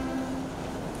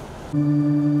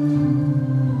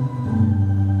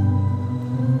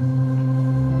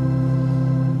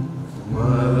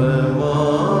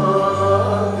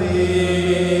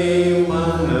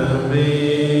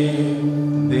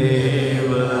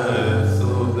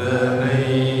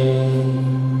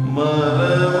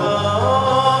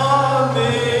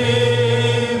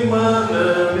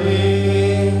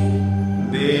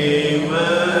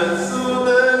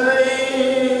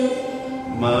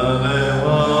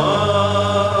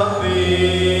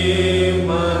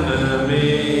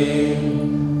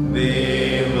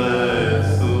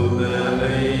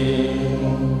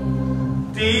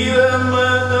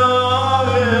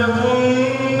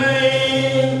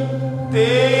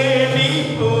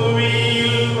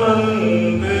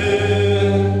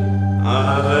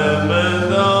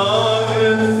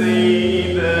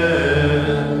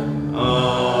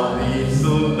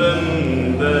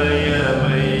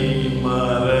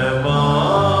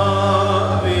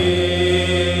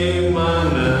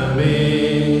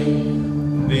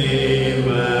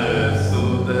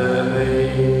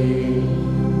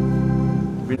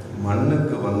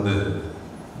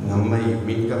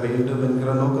 வேண்டும் என்கிற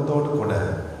நோக்கத்தோடு கூட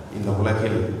இந்த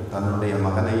உலகில் தன்னுடைய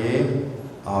மகனையே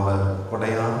அவர்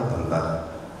கொடையாக தந்தார்.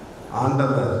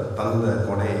 ஆண்டவர் தந்த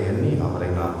கொடையை எண்ணி அவரை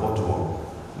நாம் போற்றுவோம்.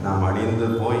 நாம் அழிந்து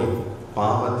போய்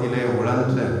பாவத்திலே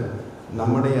உழன்று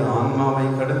நம்முடைய ஆன்மாவை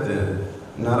கடுத்து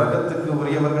நரகத்துக்கு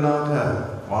உரியவர்களாக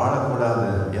வாழக்கூடாது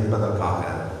என்பதற்காக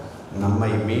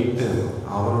நம்மை மீட்டு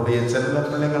அவருடைய செல்ல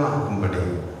பிள்ளைகளாக்கும்படி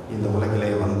இந்த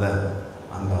உலகிலே வந்த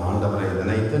அந்த ஆண்டவரை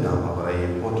நினைத்து நாம் அவரை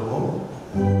போற்றுவோம்.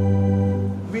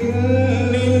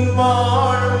 விண்ணின்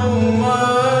வாழும்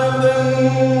மாதன்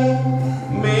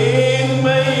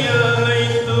மேன்மை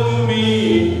அனைத்தும்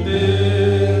மீட்டு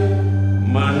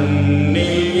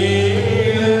மண்ணில்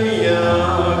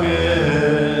ஏழையாக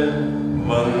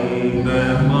வந்த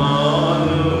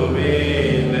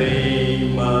மானுவேலை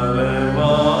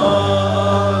மறவாதே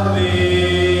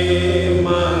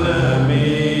மனமே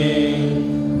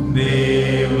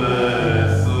தேவ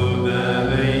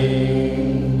சுதனை.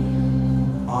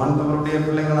 ஆண்டவருடைய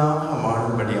பிள்ளைகளாக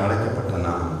வாழும்படி அழைக்கப்பட்ட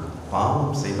நாம்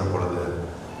பாவம் செய்த பொழுது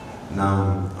நாம்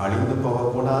அழிந்து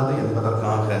போகக்கூடாது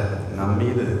என்பதற்காக நம்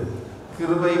மீது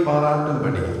கிருபை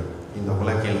பாராட்டும்படி இந்த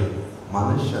உலகில்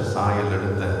மனுஷ சாயல்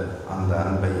எடுத்த அந்த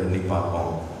அன்பை எண்ணி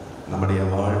பார்ப்போம். நம்முடைய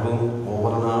வாழ்வும்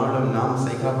ஒவ்வொரு நாளும் நாம்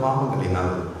செய்கிற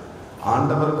பாவங்களினால்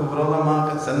ஆண்டவருக்கு விரோதமாக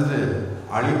சென்று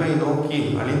அழிவை நோக்கி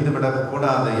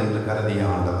அழிந்துவிடக்கூடாது என்று கருதிய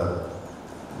ஆண்டவர்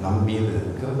நம் மீது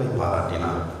கிருபை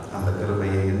பாராட்டினார். அந்த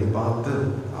கிருபையை எண்ணி பார்த்து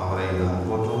அவரை நாம்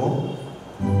போற்றுவோம்.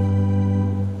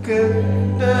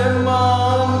 கெட்ட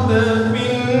மாந்த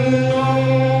பின்னும்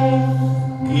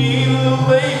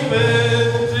கிருபை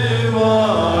பெற்று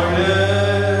வாழ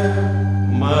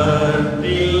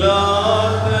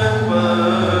மட்டில்லாத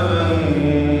பரன்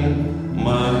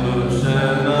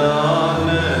மனுஷனான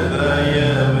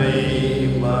தயவை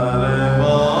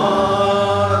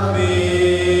மறவாதே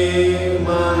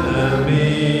மனமே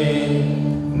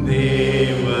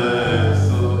தேவ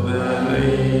சுதனை.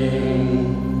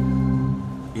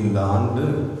 இந்த ஆண்டு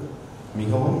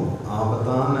மிகவும்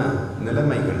ஆபத்தான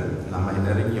நிலைமைகள் நம்மை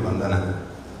நெருங்கி வந்தன.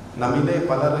 நம்மிலே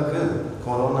பலருக்கு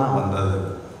கொரோனா வந்தது.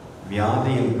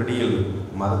 வியாதியின் பிடியில்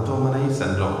மருத்துவமனை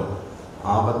சென்றோம்.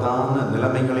 ஆபத்தான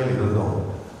நிலைமைகளில் இருந்தோம்.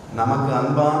 நமக்கு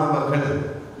அன்பானவர்கள்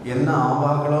என்ன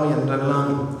ஆவார்களோ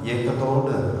என்றெல்லாம்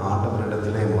ஏக்கத்தோடு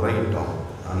ஆண்டவரிடத்திலே முறையிட்டோம்.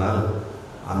 ஆனால்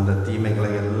அந்த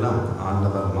தீமைகளை எல்லாம்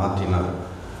ஆண்டவர் மாற்றினார்.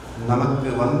 நமக்கு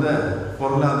வந்த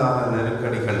பொருளாதார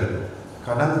நெருக்கடிகள்,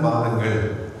 கடன் பாரங்கள்,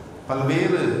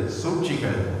 பல்வேறு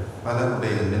சூழ்ச்சிகள்,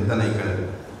 பலருடைய நிந்தனைகள்,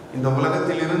 இந்த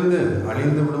உலகத்தில் இருந்து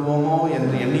அழிந்து விடுவோமோ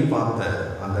என்று எண்ணி பார்த்த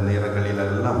அந்த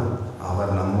நேரங்களிலெல்லாம்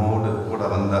அவர் நம்மோடு கூட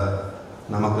வந்தார்,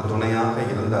 நமக்கு துணையாக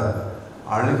இருந்தார்.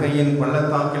 அழுகையின்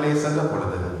பள்ளத்தாக்கிலே சென்ற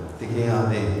பொழுது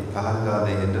திகையாதே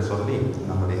கலங்காதே என்று சொல்லி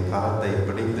நம்முடைய கரத்தை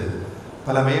பிடித்து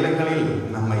பல வேளைகளில்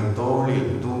நம்மை தோளில்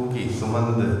தூக்கி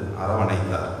சுமந்து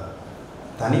அரவணைத்தார்.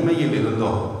 தனிமையில்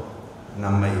இருந்தோம்,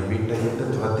 நம்மை வீட்டை விட்டு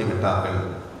துரத்தி விட்டார்கள்.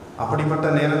 அப்படிப்பட்ட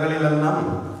நேரங்களிலெல்லாம்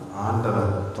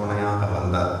ஆண்டவர் துணையாக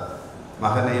வந்தார்.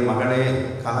 மகனே மகளே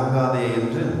கலங்காதே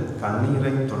என்று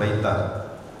கண்ணீரை துடைத்தார்.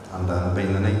 அந்த அன்பை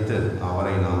நினைத்து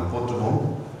அவரை நாம் போற்றுவோம்.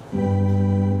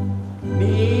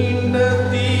 நீண்ட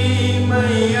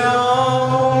தீமையாவும்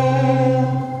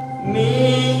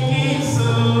நீக்கி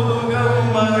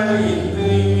சுகம்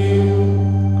அளித்து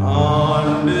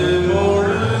ஆண்டு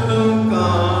முழுதும்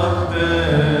காத்த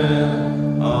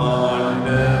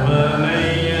ஆண்டவனை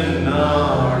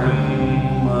எந்நாளும்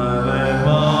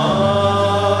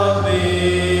மறவாதே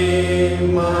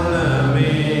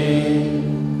மனமே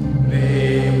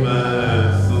தேவ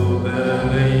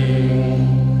சுதனை.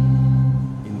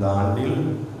 இந்த ஆண்டில்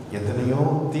எத்தனையோ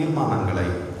தீர்மானங்களை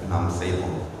நாம்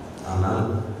செய்வோம். ஆனால்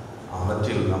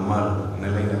அவற்றில் நம்மால்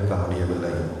நிலைநிற்க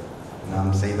முடியவில்லை. நாம்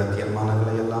செய்த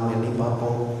தீர்மானங்களை எல்லாம் எண்ணி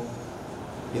பார்ப்போம்.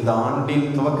 இந்த ஆண்டின்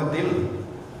துவக்கத்தில்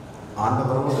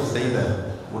ஆண்டவரோடு செய்த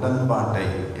உடன்பாட்டை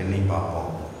எண்ணி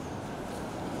பார்ப்போம்.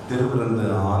 திருவிருந்து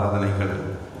ஆராதனைகள்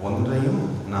ஒன்றையும்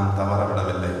நாம்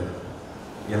தவறவிடவில்லை.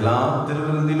 எல்லா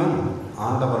திருவிருந்திலும்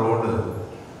ஆண்டவரோடு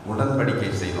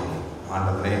உடன்படிக்கை செய்தோம்.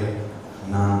 ஆண்டவரே,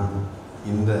 நான்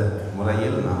இந்த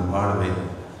முறையில் நான் வாழ்வேன்.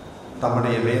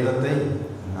 தம்முடைய வேதத்தை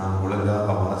நான் ஒழுங்காக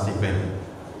வாசிப்பேன்.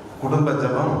 குடும்ப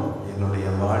ஜெபம் என்னுடைய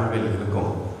வாழ்வில்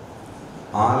இருக்கும்.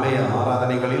 ஆலய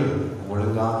ஆராதனைகளில்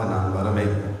ஒழுங்காக நான்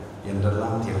வருவேன்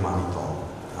என்றெல்லாம் தீர்மானித்தோம்.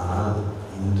 ஆனால்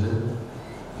இன்று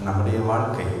நம்முடைய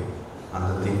வாழ்க்கை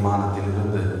அந்த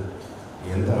தீர்மானத்திலிருந்து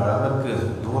எந்த அளவிற்கு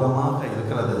தூரமாக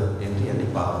இருக்கிறது என்று எண்ணி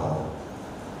பார்ப்போம்.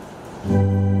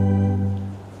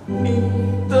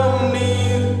 நித்தம்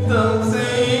நித்தம்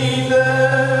செய்த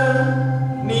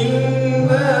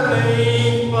நிந்தனை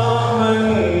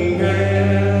பாவங்கள்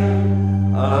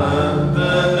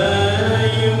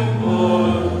அத்தனையும்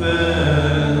பொறுத்து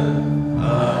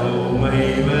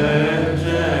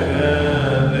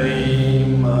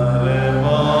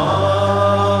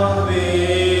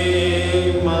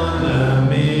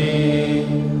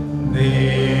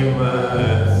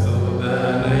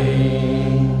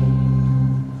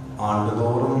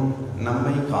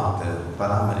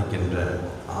பராமரிக்கின்ற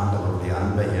ஆண்டவருடைய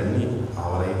அன்பை எண்ணி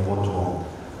அவரை போற்றுவோம்.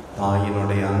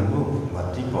 தாயினுடைய அன்பு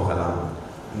வற்றி போகலாம்,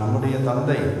 நம்முடைய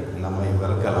தந்தை நம்மை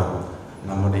வெறுக்கலாம்,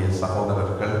 நம்முடைய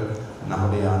சகோதரர்கள்,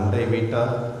 நம்முடைய அண்டை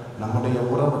வீட்டார், நம்முடைய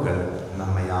உறவுகள்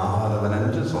நம்மை ஆகாதவன்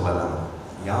என்று சொல்லலாம்.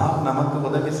 யார் நமக்கு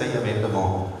உதவி செய்ய வேண்டுமோ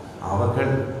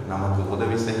அவர்கள் நமக்கு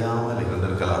உதவி செய்யாமல்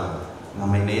இருந்திருக்கலாம்.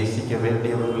 நம்மை நேசிக்க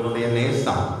வேண்டியவர்களுடைய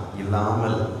நேசம்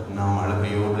இல்லாமல் நாம்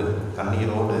அழுகையோடு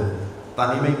கண்ணீரோடு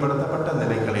தனிமைப்படுத்தப்பட்ட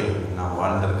நிலைகளில் நாம்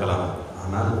வாழ்ந்திருக்கலாம்.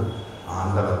 ஆனால்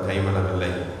ஆண்டவர்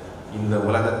கைவிடவில்லை. இந்த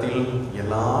உலகத்தில்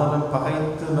எல்லாரும்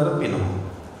பகைத்து வெறுப்பினும்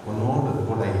உன்னோடு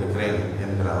கூட இருக்கிறேன்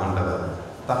என்கிற ஆண்டவர்.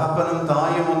 தகப்பனும்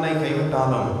தாயும் உன்னை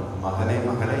கைவிட்டாலும் மகனே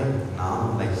மகளே நான்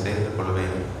உன்னை சேர்த்துக்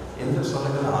கொள்வேன் என்று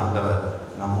சொல்லுகிற ஆண்டவர்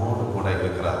நம்மோடு கூட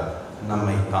இருக்கிறார்,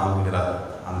 நம்மை தாங்குகிறார்.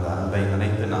 அந்த அன்பை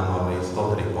நினைத்து நாம் அவரை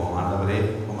ஸ்தோத்திரிப்போம். ஆண்டவரே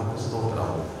உமக்கு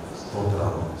ஸ்தோத்திரம்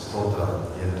ஸ்தோத்திரம் ஸ்தோத்திரம்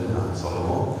என்று நாம்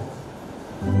சொல்லுவோம்.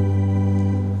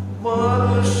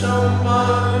 வருஷம்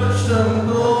வருஷம்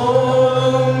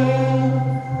தோறும்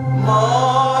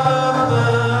மாறாத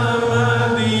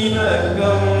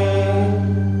மதிரகம்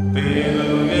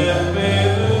பெருக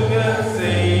பெருக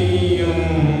செய்யும்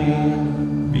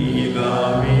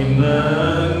பிதாவின்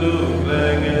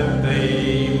அனுக்கிரகத்தை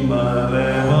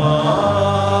மறவாதே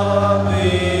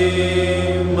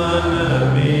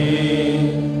மனமே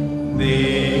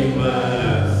தேவ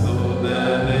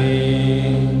சுதனை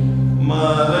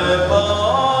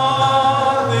மறவாதே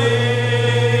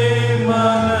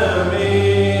மனமே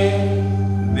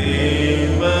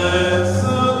தேவ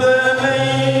சுதனை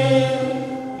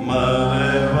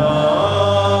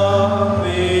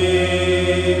மறவாதே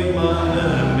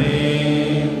மனமே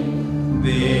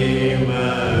தேவ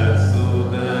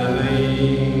சுதனை.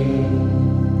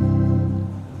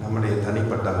 நம்முடைய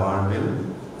தனிப்பட்ட வாழ்வில்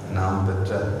நாம்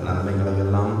பெற்ற நன்மைகளை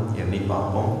எல்லாம் எண்ணி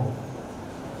பார்ப்போம்.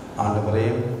 ஆண்டவரே,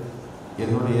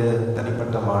 என்னுடைய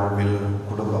தனிப்பட்ட வாழ்வில்,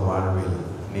 குடும்ப வாழ்வில்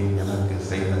நீ எனக்கு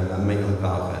செய்த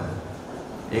நன்மைகளுக்காக,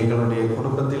 எங்களுடைய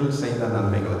குடும்பத்தில் செய்த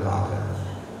நன்மைகளுக்காக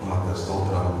உமக்கு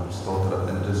ஸ்தோத்திரம் ஸ்தோத்திரம்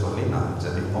என்று சொல்லி நாம்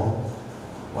ஜெபிப்போம்.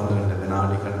 1-2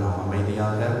 வினாடிகள் நாம்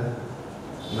அமைதியாக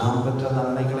நாம் பெற்ற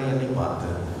நன்மைகளை எண்ணி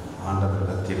பார்த்து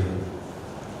ஆண்டவரிடத்தில்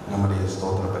நம்முடைய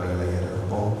ஸ்தோத்திர பலிகளை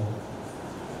ஏறெடுப்போம்.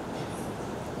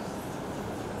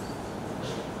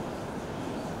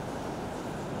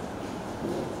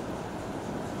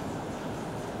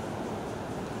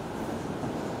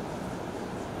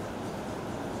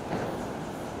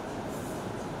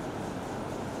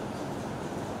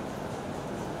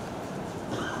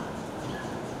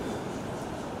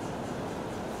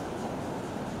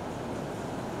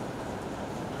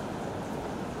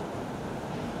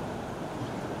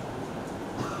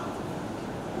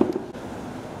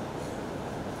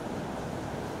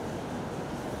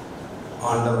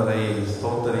 ஆண்டவரை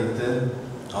ஸ்தோத்தரித்து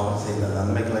அவர் செய்த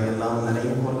நன்மைகளை எல்லாம்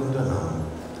நினைவு கொள்கின்ற நாம்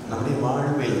நம்முடைய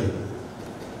வாழ்வில்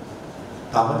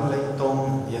தவறிழைத்தோம்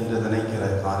என்று நினைக்கிற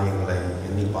காரியங்களை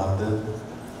எண்ணி பார்த்து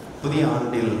புதிய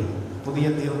ஆண்டில் புதிய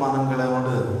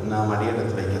தீர்மானங்களோடு நாம்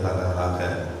அடியெடுத்து வைக்க தயாராக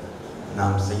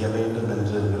நாம் செய்ய வேண்டும்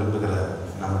என்று விரும்புகிற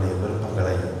நம்முடைய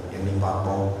விருப்பங்களை எண்ணி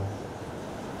பார்ப்போம்.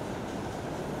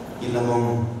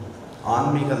 இன்னமும்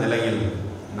ஆன்மீக நிலையில்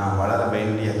நாம் வளர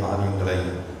வேண்டிய காரியங்களை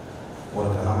ஒரு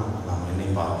கணம் நாம் எண்ணி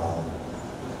பார்ப்போம்.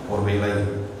 ஒருவேளை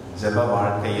ஜெப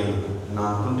வாழ்க்கையில்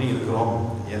நாம் குன்றியிருக்கிறோம்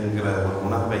என்கிற ஒரு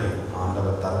உணர்வை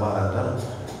ஆண்டவர் தருவார் என்றால்,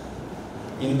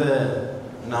 இந்த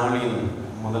நாளில்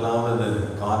முதலாவது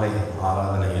காலை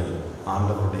ஆராதனையில்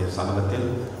ஆண்டவருடைய சமூகத்தில்,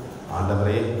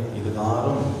 ஆண்டவரே,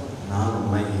 இதுகாரும் நான்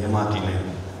உம்மை ஏமாற்றினேன்,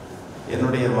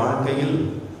 என்னுடைய வாழ்க்கையில்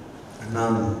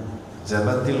நான்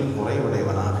ஜெபத்தில்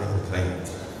குறைவுடையவனாக இருக்கிறேன்,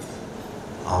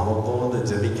 அவ்வப்போது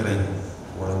ஜெபிக்கிறேன்,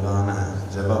 ஒழுங்கான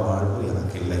ஜெப வாழ்வு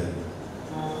எனக்கு இல்லை,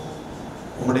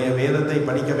 உம்முடைய வேதத்தை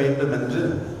படிக்க வேண்டும் என்று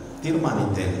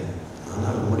தீர்மானித்தேன்,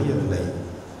 ஆனால் முடியவில்லை,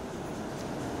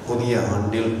 புதிய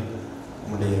ஆண்டில்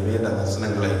உம்முடைய வேத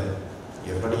வசனங்களை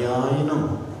எப்படியாயினும்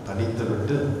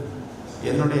படித்துவிட்டு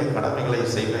என்னுடைய கடமைகளை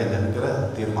செய்வேன் என்கிற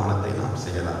தீர்மானத்தை நாம்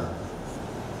செய்யலாம்.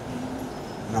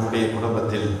 நம்முடைய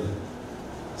குடும்பத்தில்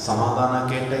சமாதான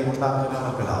கேட்டை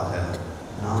உண்டாக்குகிறவர்களாக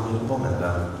நாம் இருப்போம்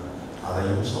என்றால்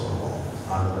அதையும் சொல்லுவோம்.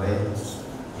 ஆண்டவரே,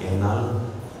 என்னால்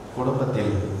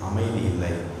குடும்பத்தில் அமைதி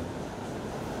இல்லை,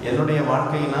 என்னுடைய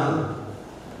வாழ்க்கையினால்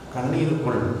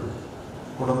கண்ணீருக்குள்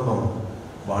குடும்பம்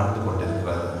வாழ்ந்து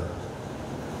கொண்டிருக்கிறது.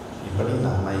 இப்படி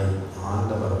நம்மை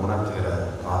ஆண்டவர் உணர்த்துகிற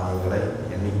காரியங்களை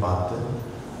எண்ணி பார்த்து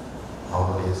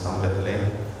அவருடைய சமூகத்திலே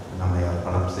நம்மை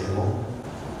அர்ப்பணம் செய்வோம்.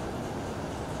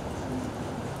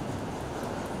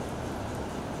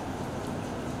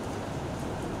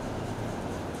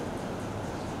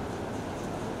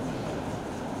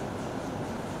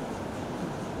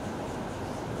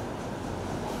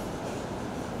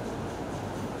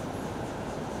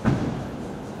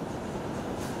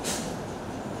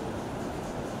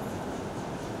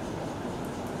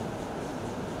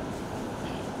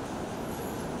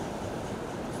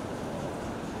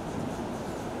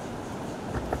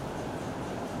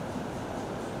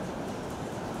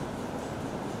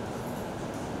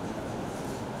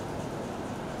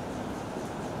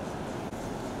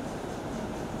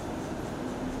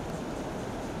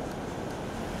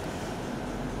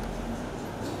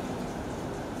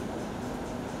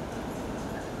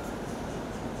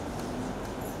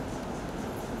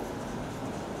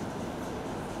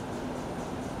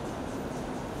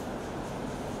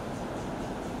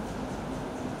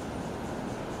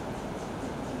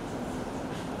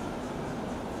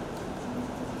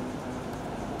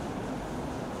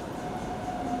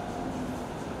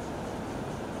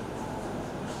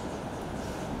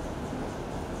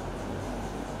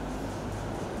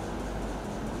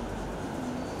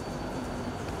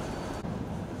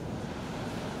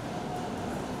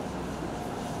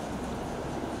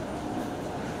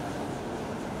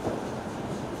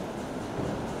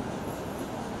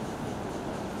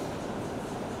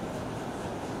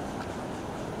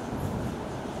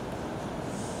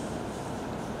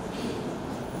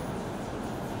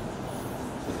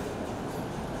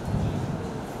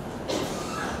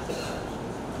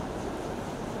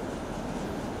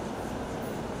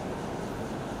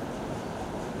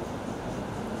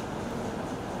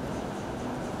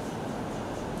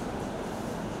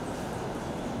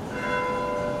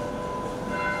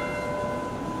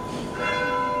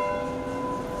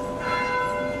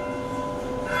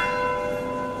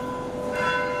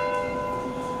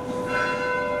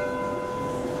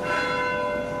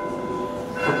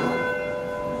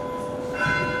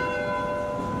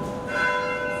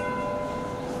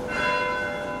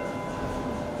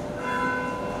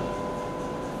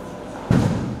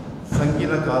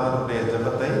 சங்கீதக்காரருடைய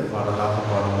ஜெபத்தை பாடலாக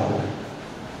பாடுவோம்.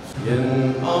 என்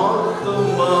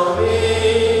ஆத்துமாவே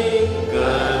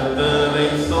கர்த்தரை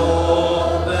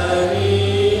ஸ்தோத்தரி,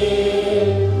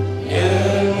 என்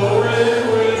முழு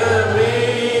உள்ளமே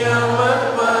அவர்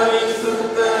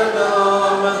பரிசுத்த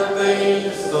நாமத்தை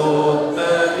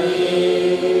ஸ்தோத்தரி.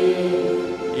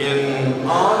 என்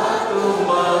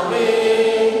ஆத்துமாவே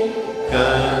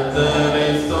கர்த்தரை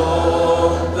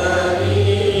ஸ்தோத்தரி,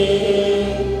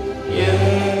 என்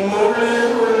முழு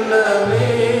உள்ளமே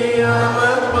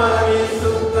அவர்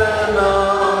பரிசுத்த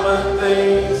நாமத்தை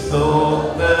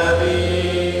ஸ்தோத்தரி.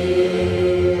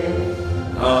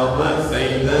 அவர்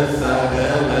செய்த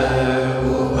சகல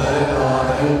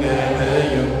உபகாரங்களையும்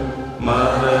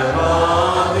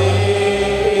மறவாதே,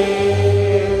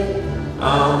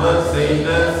 அவர் செய்த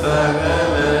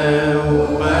சகல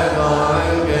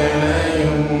உபகாரங்களையும்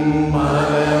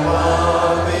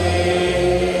மறவாதே.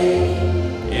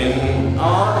 என்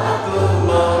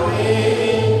ஆத்துமாவே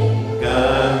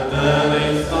கர்த்தரை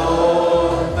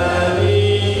ஸ்தோத்தரி,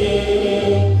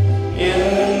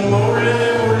 என் முழு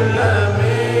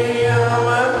உள்ளமே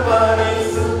அவர்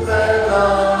பரிசுத்த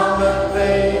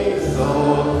நாமத்தை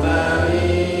ஸ்தோத்தரி.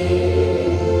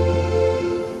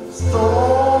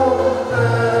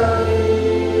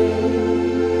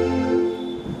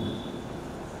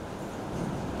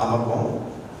 அமர்வோம்.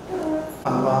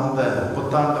 அன்பார்ந்த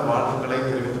புத்தாண்டு வாழ்த்துக்களை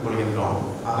தெரிவித்துக் கொள்கின்றோம்.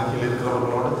 அருகில்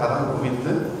இருக்கிறவர்களோடு கரம்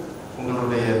குவித்து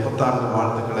உங்களுடைய புத்தாண்டு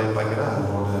வாழ்த்துக்களை பகிர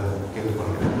அன்போடு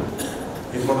கேட்டுக்கொள்கிறேன்.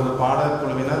 இப்பொழுது பாடல்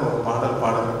குழுவினர் ஒரு பாடல்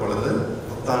பாடுகிற பொழுது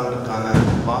புத்தாண்டுக்கான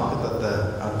வாக்குத்தத்த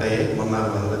அட்டையை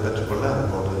முன்னால் வந்து பெற்றுக்கொள்ள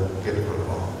அன்போடு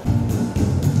கேட்டுக்கொள்கிறோம்.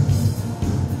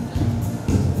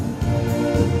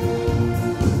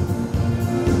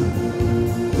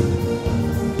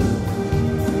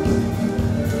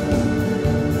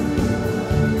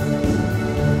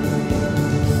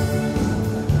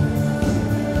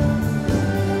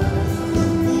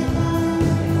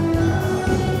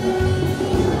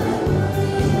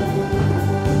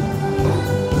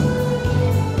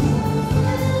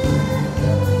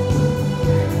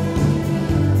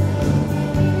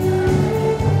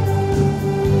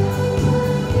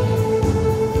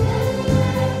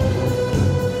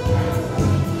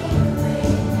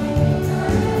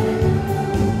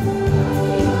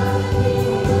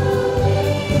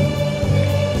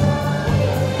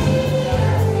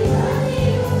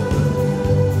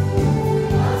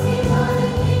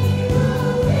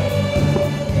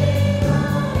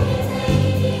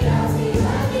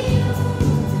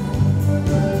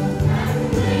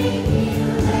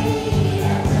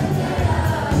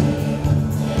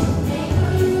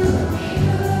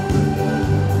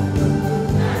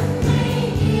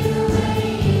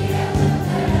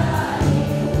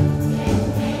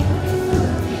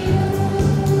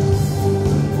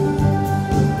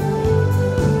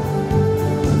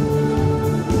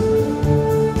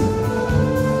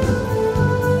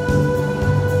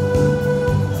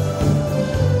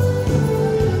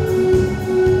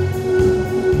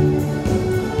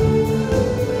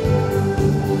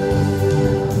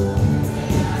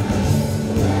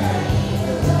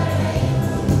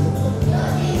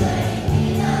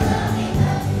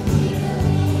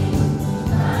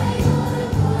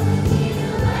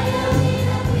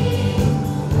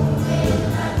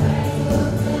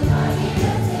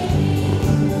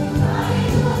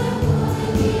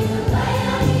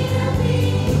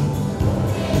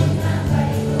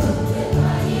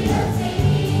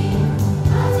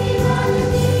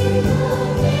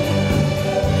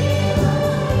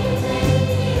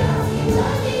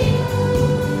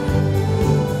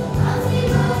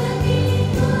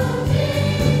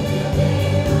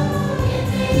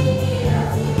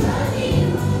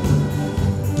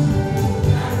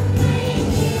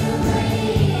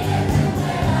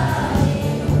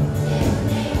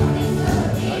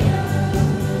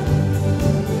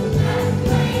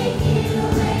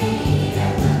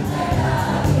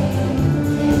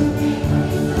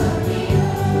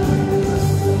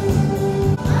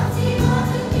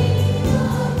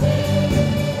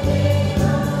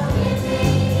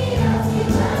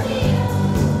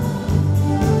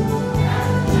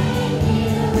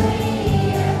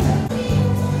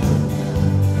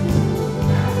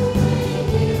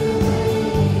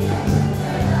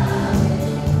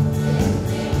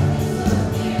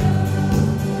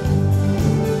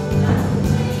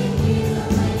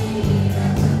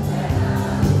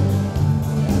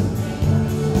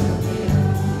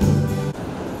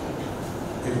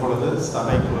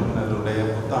 சபை குழுவினருடைய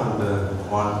புத்தாண்டு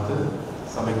வாழ்த்து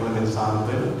சபை குழுவின்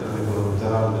சார்பில் திரு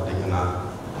ஜெரால்டினார்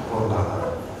போன்றார்.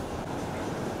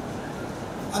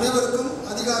 அனைவருக்கும்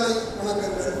அதிகாலை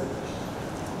வணக்கங்கள்.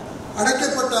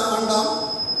 எப்படிப்பட்ட ஆண்டாம்?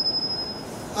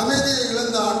 அமைதியை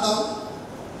இழந்த ஆண்டாம்,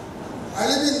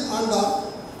 அழிவின் ஆண்டாம்,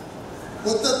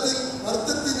 மொத்தத்தில்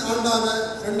வருத்தத்தின் ஆண்டான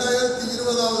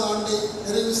 2020 ஆண்டை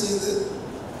நிறைவு செய்து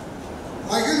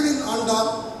மகிழ்வின்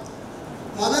ஆண்டாம்,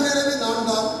 மனநிறைவின்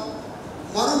ஆண்டாம்,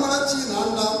 மறுமலர்ச்சியின்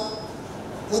ஆண்டாம்,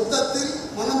 மொத்தத்தில்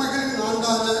மனமகிழ்வின்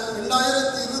ஆண்டான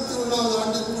 2021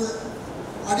 ஆண்டிற்குள்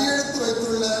அடியெடுத்து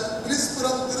வைத்துள்ள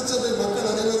பிலிப்ஸ்புரம் திருச்சபை மக்கள்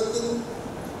அனைவருக்கும்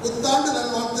புத்தாண்டு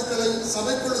நல்வாழ்த்துக்களை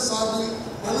சபைக்குழு சார்பில்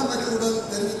மனமகிழ்வுடன்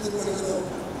தெரிவித்துக் கொள்கிறோம்.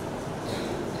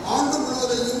 ஆண்டு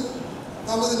முழுவதையும்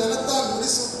தமது நிலத்தால்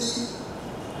முடிசூட்டி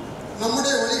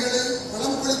நம்முடைய வழிகளை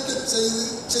வளம் கொளிக்க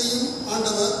செய்யும்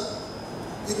ஆண்டவர்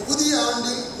இப்புதிய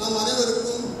ஆண்டில் நம்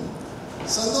அனைவருக்கும்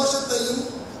சந்தோஷத்தையும்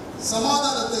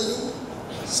சமாதானத்தையும்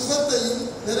சுகத்தையும்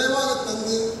நிறைவாக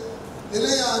தந்து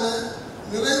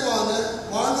நிறைவான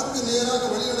வாழ்வுக்கு நேராக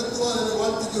வழிநடத்துவார் என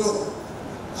வாழ்த்துகிறோம்.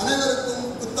 அனைவருக்கும்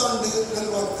புத்தாண்டு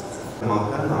நல்வாழ்த்துக்கள்.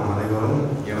 நாம் அனைவரும்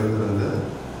எழுந்திருந்து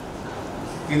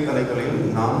கீர்த்தனைகளில்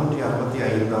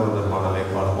 465வது பாடலை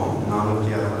பாடுவோம்.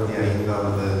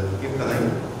 465வது கீர்த்தனை,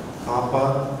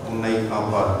 காப்பார் உன்னை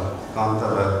காப்பார்,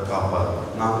 காத்தவர் காப்பார்.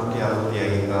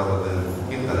 465வது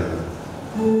கீர்த்தனை.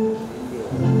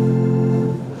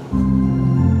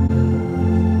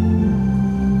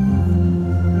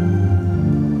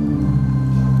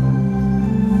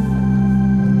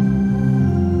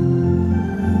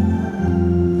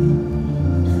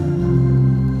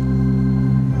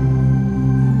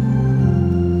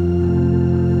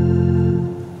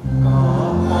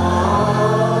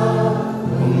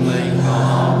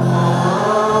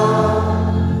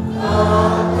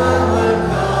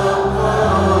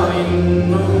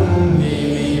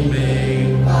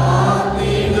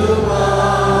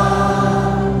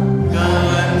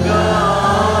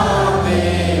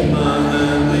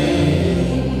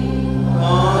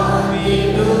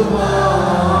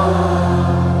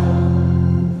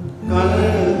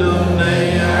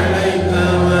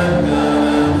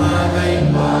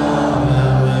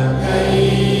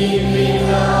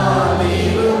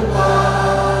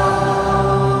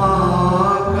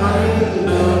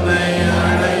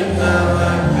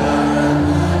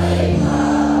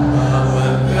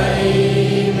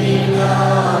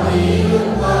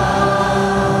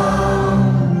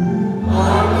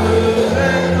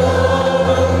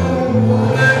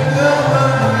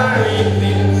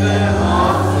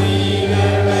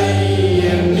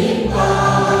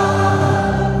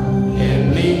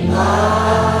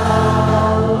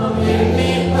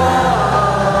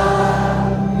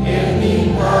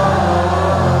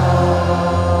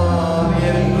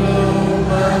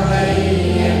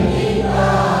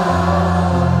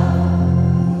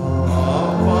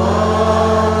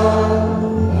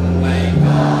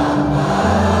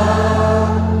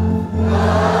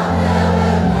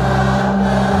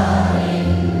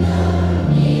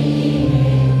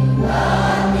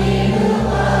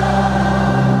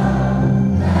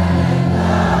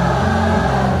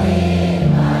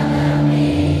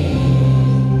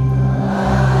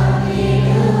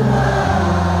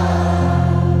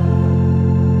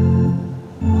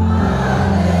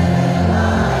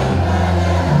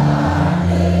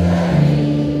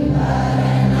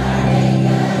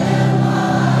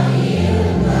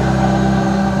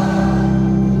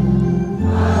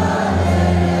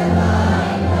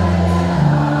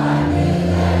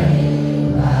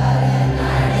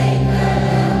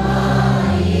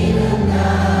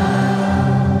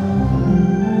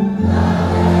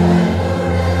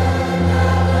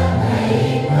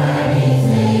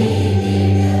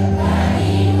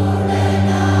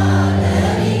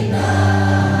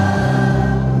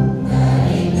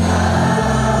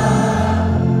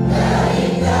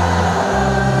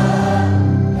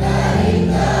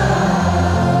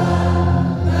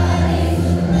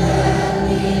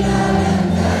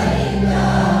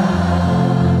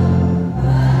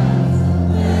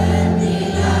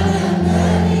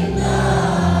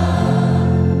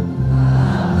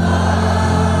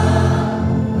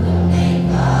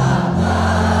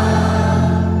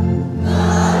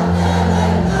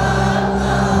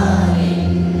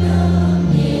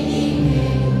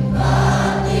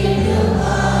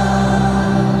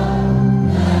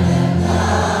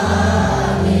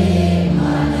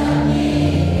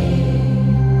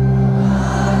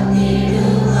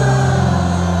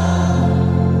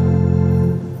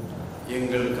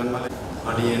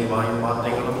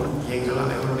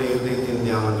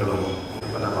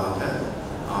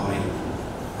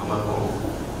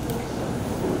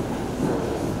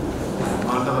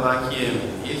 ஆண்டவராகிய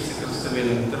இயேசு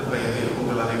கிறிஸ்துவின் திருப்பெயரில்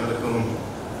உங்கள் அனைவருக்கும்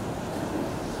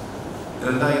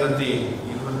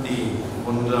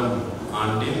 2021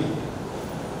 ஆண்டில்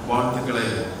வாழ்த்துக்களை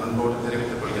அன்போடு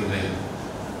தெரிவித்துக் கொள்கின்றேன்.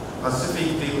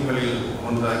 பசிபிக் தீவுகளில்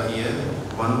ஒன்றாகிய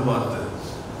வன்வாத்து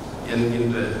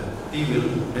என்கின்ற தீவில்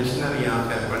மிஷனரியாக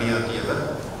பணியாற்றியவர்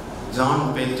ஜான்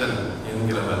பேட்டன்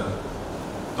என்கிறவர்.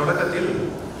 தொடக்கத்தில்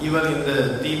இவர் இந்த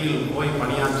தீவில் போய்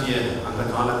பணியாற்றிய அந்த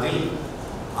காலத்தில்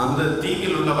அந்த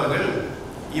தீவில் உள்ளவர்கள்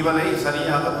இவரை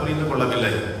சரியாக புரிந்து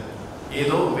கொள்ளவில்லை.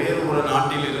 ஏதோ வேறு ஒரு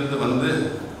நாட்டில் இருந்து வந்து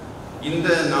இந்த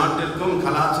நாட்டிற்கும்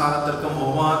கலாச்சாரத்திற்கும்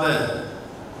ஒவ்வாத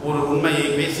ஒரு உண்மையை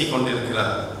பேசிக்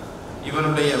கொண்டிருக்கிறார்.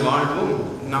 இவருடைய வாழ்வும்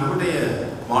நம்முடைய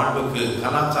வாழ்வுக்கு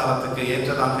கலாச்சாரத்துக்கு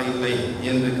ஏற்றதாக இல்லை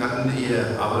என்று கருதிய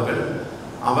அவர்கள்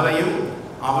அவரையும்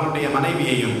அவருடைய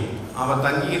மனைவியையும் அவர்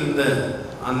தங்கியிருந்த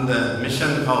அந்த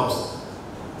மிஷன் ஹவுஸ்,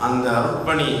 அந்த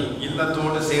அர்ப்பணி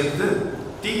இல்லத்தோடு சேர்த்து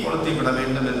தீ கொளுத்தி விட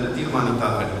வேண்டும் என்று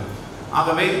தீர்மானித்தார்கள்.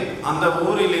 ஆகவே அந்த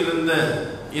ஊரில் இருந்த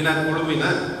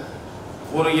இனக்குழுவினர்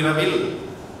ஒரு இரவில்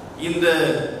இந்த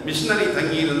மிஷனரி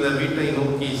தங்கியிருந்த வீட்டை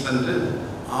நோக்கி சென்று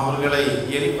அவர்களை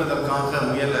எரிப்பதற்காக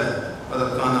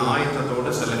முயலுவதற்கான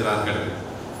ஆயத்தத்தோடு செல்கிறார்கள்.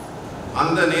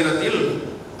 அந்த நேரத்தில்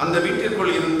அந்த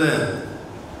வீட்டிற்குள் இருந்த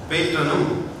பேட்ரனும்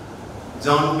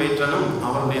ஜான் பேட்ரனும்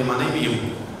அவருடைய மனைவியும்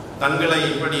தங்களை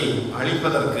இப்படி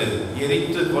அழிப்பதற்கு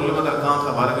எரித்து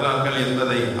கொல்லுவதற்காக வருகிறார்கள்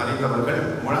என்பதை அறிந்தவர்கள்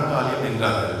முழங்காலில்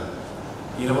நின்றார்கள்.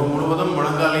 இரவு முழுவதும்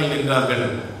முழங்காலில் நின்றார்கள்.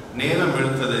 நேரம்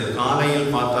இழுத்தது.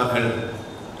 காலையில் பார்த்தார்கள்.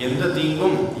 எந்த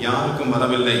தீங்கும் யாருக்கும்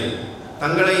வரவில்லை.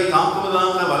 தங்களை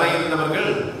தாக்குவதாக வர இருந்தவர்கள்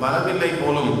வரவில்லை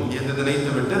போலும் என்று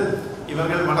நினைத்துவிட்டு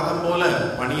இவர்கள் வழக்கம் போல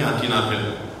பணியாற்றினார்கள்.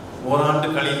 ஓராண்டு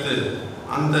கழித்து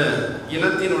அந்த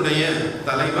இனத்தினுடைய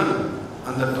தலைவன்,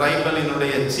 அந்த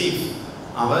டிரைபலினுடைய சீஃப்,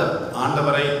 அவர்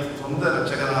ஆண்டவரை சொந்த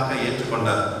இரட்சகராக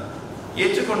ஏற்றுக்கொண்டார்.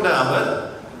 ஏற்றுக்கொண்ட அவர்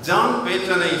ஜான்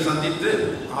பேட்ரனை சந்தித்து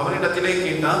அவரிடத்திலே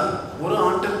கேட்டார், ஒரு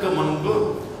ஆண்டிற்கு முன்பு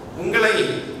உங்களை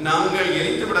நாங்கள்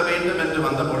எரித்துவிட வேண்டும் என்று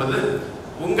வந்த பொழுது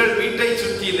உங்கள் வீட்டை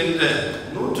சுற்றி நின்ற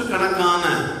நூற்றுக்கணக்கான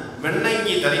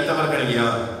வெண்ணங்கி தரித்தவர்கள்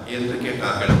யார் என்று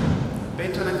கேட்டார்கள்.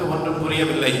 பேட்ரனுக்கு ஒன்றும்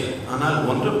புரியவில்லை. ஆனால்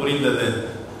ஒன்று புரிந்தது.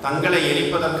 தங்களை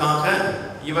எரிப்பதற்காக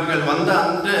இவர்கள் வந்த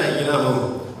அந்த இரவு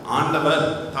ஆண்டவர்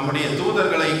தம்முடைய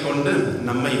தூதர்களை கொண்டு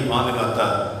நம்மை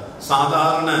பாதுகாத்தார்.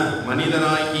 சாதாரண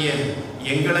மனிதனாகிய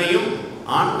எங்களையும்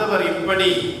ஆண்டவர் இப்படி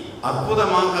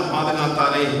அற்புதமாக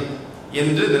பாதுகாத்தாரே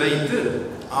என்று நினைத்து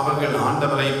அவர்கள்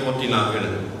ஆண்டவரை போற்றினார்கள்.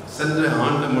 சென்ற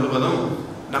ஆண்டு முழுவதும்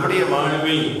நம்முடைய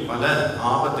வாழ்வில் பல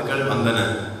ஆபத்துகள் வந்தன.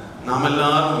 நாம்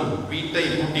எல்லாரும் வீட்டை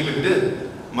பூட்டிவிட்டு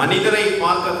மனிதரை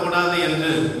பார்க்க கூடாது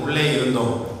என்று உள்ளே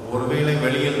இருந்தோம். ஒருவேளை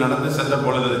வெளியில் நடந்து சென்ற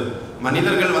பொழுது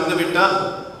மனிதர்கள் வந்துவிட்டால்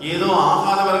ஏதோ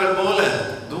ஆகாதவர்கள் போல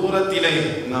தூரத்திலே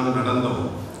நாம் நடந்தோம்.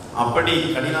 அப்படி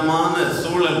கடினமான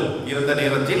சூழல் இருந்த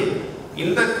நேரத்தில்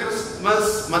இந்த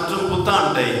கிறிஸ்துமஸ் மற்றும்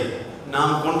புத்தாண்டை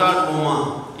நாம் கொண்டாடுவோமா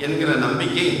என்கிற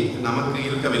நம்பிக்கை நமக்கு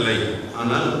இருக்கவில்லை.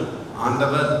 ஆனால்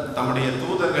ஆண்டவர் தம்முடைய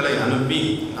தூதர்களை அனுப்பி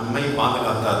நம்மை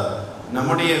பாதுகாத்தார்.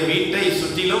 நம்முடைய வீட்டை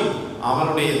சுற்றிலும்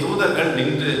அவருடைய தூதர்கள்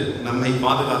நின்று நம்மை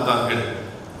பாதுகாத்தார்கள்.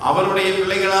 அவருடைய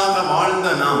பிள்ளைகளாக வாழ்ந்த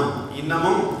நாம்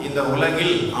இன்னமும் இந்த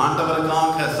உலகில்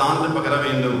ஆண்டவருக்காக சான்று பகர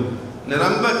வேண்டும்,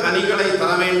 நிரம்ப கனிகளை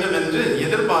தர வேண்டும் என்று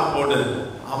எதிர்பார்ப்போடு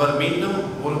அவர் மீண்டும்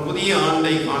ஒரு புதிய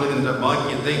ஆண்டை காணுகின்ற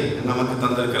பாக்கியத்தை நமக்கு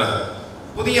தந்திருக்கிறார்.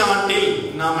 புதிய ஆண்டில்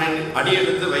நாம்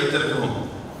அடியெடுத்து வைத்திருக்கிறோம்.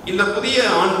 இந்த புதிய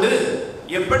ஆண்டு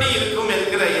எப்படி இருக்கும்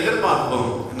என்கிற எதிர்பார்ப்பும்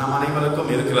நம்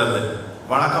அனைவருக்கும் இருக்கிறது.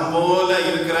 வழக்கம் போல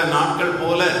இருக்கிற நாட்கள்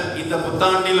போல இந்த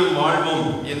புத்தாண்டிலும் வாழ்வோம்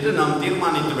என்று நாம்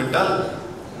தீர்மானித்து விட்டால்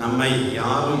நம்மை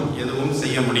யாரும் எதுவும்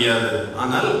செய்ய முடியாது.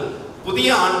 ஆனால் புதிய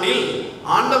ஆண்டில்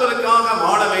ஆண்டவருக்காக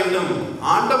வாழ வேண்டும்,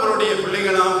 ஆண்டவருடைய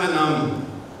பிள்ளைகளாக நாம்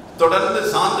தொடர்ந்து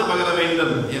சான்று பகர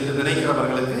வேண்டும் என்று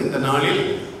நினைக்கிறவர்களுக்கு இந்த நாளில்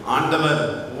ஆண்டவர்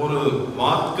ஒரு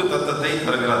வாக்கு தத்தத்தை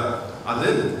தருகிறார். அது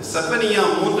செப்பனியா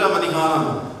 3ஆம் அதிகாரம்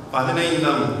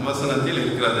 15ஆம் வசனத்தில்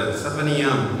இருக்கிறது.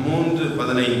 செப்பனியா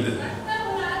 3:15.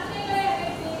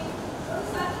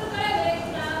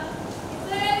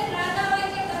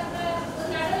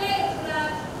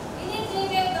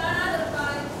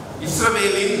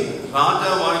 இஸ்ரவேலின்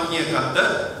ராஜாவாகிய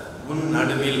கர்த்தர் உன்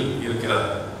நடுவில் இருக்கிறார்,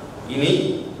 இனி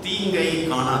தீங்கை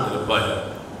காணாதிருப்பாய்.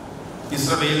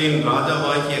 இஸ்ரவேலின்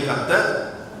ராஜாவாகிய கர்த்தர்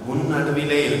உன்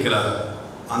நடுவிலே இருக்கிறார்.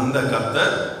 அந்த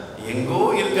கர்த்தர் எங்கோ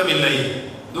இருக்கவில்லை,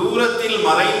 தூரத்தில்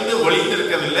மறைந்து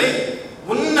ஒளிந்திருக்கவில்லை,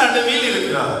 உன் நடுவில்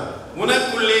இருக்கிறார்,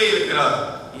 உனக்குள்ளே இருக்கிறார்,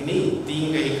 இனி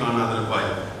தீங்கை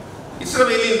காணாதிருப்பாய்.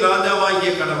 இஸ்ரவேலின்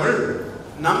ராஜாவாகிய கடவுள்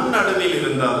நம் நடுவில்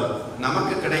இருந்தால்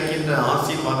நமக்கு கிடைக்கின்ற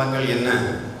ஆசீர்வாதங்கள் என்ன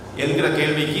என்கிற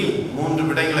கேள்விக்கு 3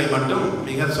 விடைகளை மட்டும்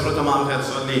மிக சுருக்கமாக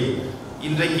சொல்லி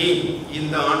இன்றைக்கு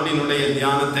இந்த ஆண்டினுடைய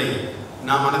தியானத்தை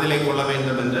நாம் மனதிலே கொள்ள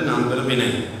வேண்டும் என்று நான்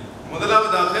விரும்பினேன்.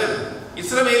 முதலாவதாக,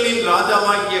 இஸ்ரவேலின்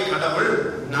ராஜாவாகிய கடவுள்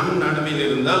நம் நடுவில்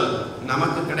இருந்தால்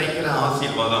நமக்கு கிடைக்கிற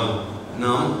ஆசீர்வாதம்,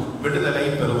 நாம் விடுதலை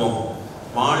பெறுவோம்.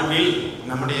 வாழ்வில்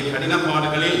நம்முடைய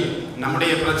கடினப்பாடுகளில்,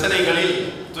 நம்முடைய பிரச்சனைகளில்,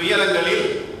 துயரங்களில்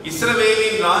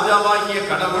இஸ்ரவேலின் ராஜாவாகிய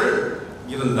கடவுள்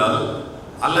இருந்தால்,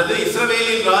 அல்லது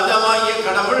இஸ்ரவேலின் ராஜாவாகிய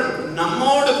கடவுள்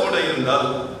நம்மோடு கூட இருந்தால்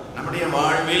நம்முடைய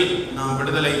வாழ்வில் நாம்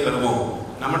விடுதலை பெறுவோம்.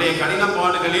 நம்முடைய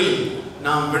கடினப்பாடுகளில்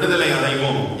நாம் விடுதலை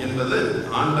அடைவோம் என்பது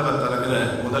ஆண்டவர் தருகிற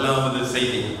முதலாவது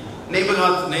செய்தி.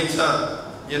 நேபுகாத்நேச்சார்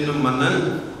என்னும் மன்னன்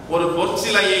ஒரு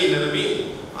பொற்சிலையை நிறுவி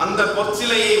அந்த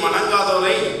பொற்சிலையை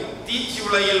வணங்காதோரை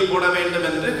தீச்சுளையில் போட வேண்டும்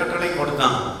என்று கட்டளை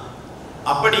கொடுத்தான்.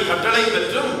 அப்படி கட்டளை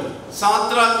பெற்றும்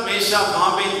சாத்ராக், மேஷாக்,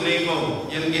 ஆபேத்நேகோ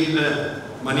என்கின்ற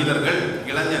மனிதர்கள்,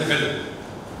 இளைஞர்கள்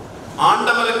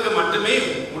ஆண்டவருக்கு மட்டுமே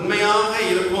உண்மையாக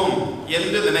இருப்போம்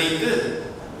என்று நினைத்து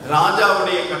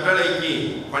ராஜாவுடைய கட்டளைக்கு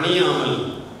பணியாமல்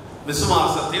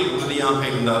விசுவாசத்தில் உறுதியாக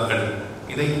இருந்தார்கள்.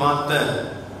 இதை பார்த்த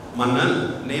மன்னன்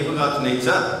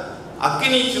நேபுகாத்நேச்சார்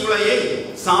அக்கினி சூளையை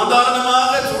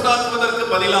சாதாரணமாக சூடாக்குவதற்கு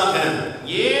பதிலாக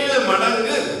 7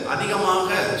 மடங்கு அதிகமாக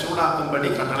சூடாக்கும்படி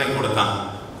கட்டளை கொடுத்தான்.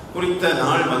 குறித்த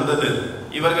நாள் வந்தது.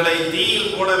 இவர்களை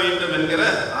தீயில் போட வேண்டும் என்கிற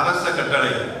அரச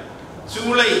கட்டளை.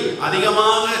 சூளை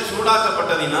அதிகமாக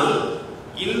சூடாக்கப்பட்டதினால்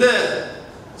இந்த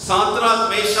சாத்ராக்,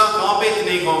 மேஷாக்,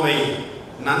 ஆபேத்நேகோவை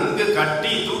நன்கு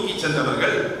கட்டி தூக்கி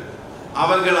சென்றவர்கள்,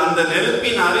 அவர்கள் அந்த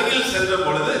நெருப்பின் அருகில் சென்ற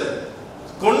பொழுது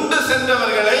கொண்டு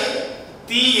சென்றவர்களை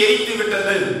தீ எரித்து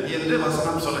விட்டது என்று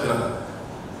வசனம் சொல்லுகிறார்.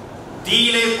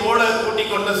 தீயிலே போட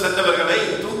கூட்டிக் கொண்டு சென்றவர்களை,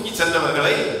 தூக்கி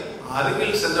சென்றவர்களை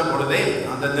அருகில் சென்ற பொழுதே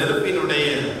அந்த நெருப்பினுடைய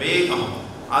வேகம்,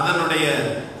 அதனுடைய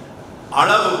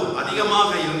அளவு அதிகமாக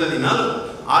இருந்ததினால்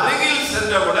அருகில்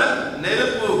சென்றவுடன்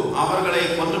நெருப்பு அவர்களை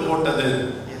கொன்று போட்டது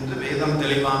என்று வேதம்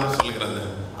தெளிவாக சொல்கிறது.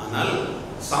 ஆனால்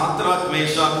சாத்ராக்,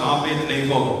 மேஷாக்,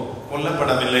 ஆபேத்நேகோ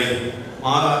கொல்லப்படவில்லை.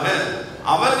 மாறாக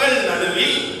அவர்கள்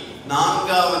நடுவில்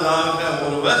 4வதாக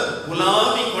ஒருவர்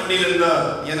உலாவிக் கொண்டிருந்தார்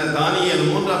என தானியேல்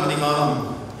 3ஆம் அதிகாரம்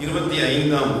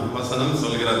 25ஆம் வசனம்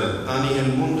சொல்கிறது.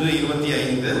 தானியேல்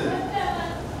 3:25.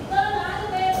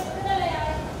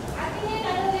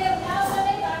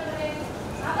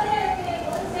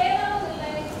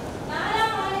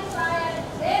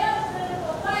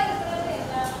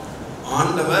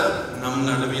 ஆண்டவர் நம்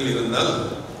நடுவில் இருந்தால்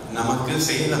நமக்கு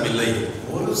சேதமில்லை,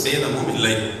 ஒரு சேதமும்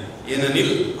இல்லை.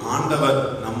 ஏனெனில் ஆண்டவர்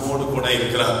நம்மோடு கூட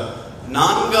இருக்கிறார்.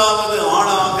 4வது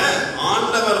ஆளாக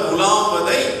ஆண்டவர்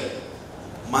உலாவதை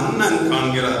மன்னன்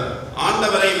காண்கிறார்.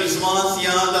 ஆண்டவரை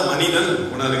விசுவாசியாத மனிதன்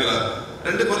உணர்கிறார்.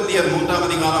 2 கொரிந்தியர் 3ஆம்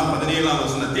அதிகாரம் 17ஆம்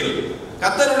வசனத்தில்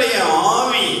கர்த்தருடைய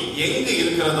ஆவி எங்கு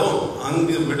இருக்கிறதோ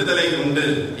அங்கு விடுதலை உண்டு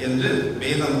என்று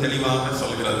வேதம் தெளிவாக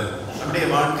சொல்கிறது. நம்முடைய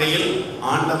வாழ்க்கையில்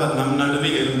ஆண்டவர் நம்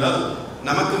நடுவில் இருந்தால்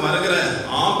நமக்கு வருகிற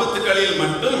ஆபத்துகளில்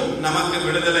மட்டும் நமக்கு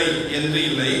விடுதலை என்று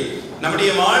இல்லை,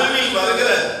 நம்முடைய வாழ்வில் வருகிற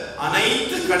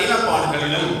அனைத்து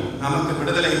கடினப்பாடுகளிலும் நமக்கு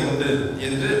விடுதலை உண்டு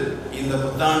என்று இந்த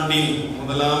புத்தாண்டின்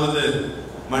முதலாவது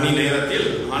மணி நேரத்தில்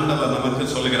ஆண்டவர் நமக்கு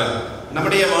சொல்கிறார்.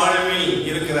 நம்முடைய வாழ்வில்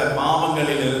இருக்கிற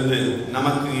பாவங்களில் இருந்து,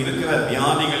 நமக்கு இருக்கிற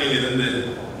வியாதிகளில் இருந்து,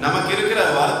 நமக்கு இருக்கிற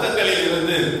வருத்தங்களில்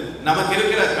இருந்து, நமக்கு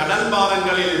இருக்கிற கடன்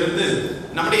பாரங்களில் இருந்து,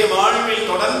 நம்முடைய வாழ்வில்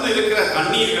தொடர்ந்து இருக்கிற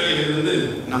கண்ணீர்களில் இருந்து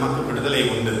நமக்கு விடுதலை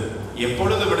உண்டு.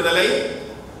 எப்பொழுது விடுதலை?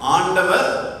 ஆண்டவர்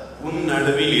உன்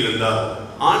நடுவில் இருந்தார்.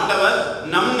 ஆண்டவர்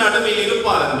நம் நடுவில்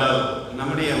இருப்பார் என்றால்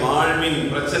நம்முடைய வாழ்வின்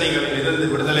பிரச்சனைகளில் இருந்து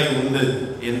விடுதலை உண்டு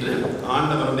என்று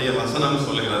ஆண்டவருடைய வசனம்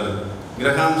சொல்லுகிறது.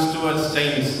 கிரஹாம் ஸ்டூவர்ட்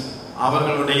ஸ்டைன்ஸ்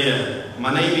அவர்களுடைய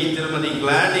மனைவி திருமதி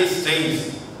கிளாடிஸ் ஸ்டைன்ஸ்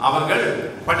அவர்கள்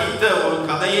படித்த ஒரு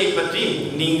கதையை பற்றி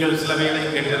நீங்கள் சில வேளை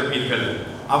கேட்டிருப்பீர்கள்.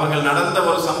 அவர்கள் நடந்த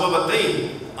ஒரு சம்பவத்தை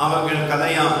அவர்கள்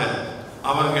கதையாக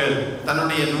அவர்கள்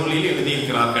தன்னுடைய நூலில்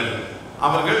எழுதியிருக்கிறார்கள்.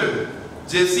 அவர்கள்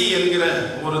ஜெசி என்கிற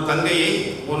ஒரு தங்கையை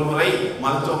ஒரு முறை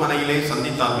மருத்துவமனையிலே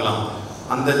சந்தித்தார்களாம்.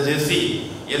 அந்த ஜெசி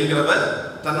என்கிறவர்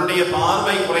தன்னுடைய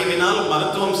பார்வை குறைவினால்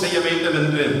மருத்துவம் செய்ய வேண்டும்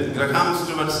என்று கிரஹாம்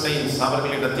ஸ்டூவர்ட் ஸ்டைன்ஸ்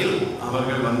அவர்களிடத்தில்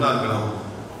அவர்கள் வந்தார்களாம்.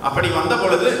 அப்படி வந்த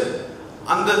பொழுது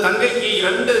அந்த தங்கைக்கு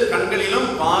 2 கண்களிலும்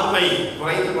பார்வை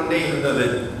குறைந்து கொண்டே இருந்தது.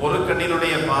 ஒரு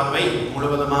கண்ணினுடைய பார்வை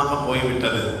முழுவதுமாக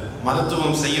போய்விட்டது.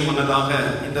 மருத்துவம் செய்யும் முன்னதாக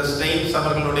இந்த ஸ்டைன்ஸ்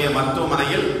அவர்களுடைய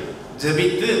மருத்துவமனையில்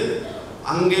ஜெபித்து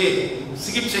அங்கே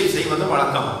சிகிச்சை செய்வது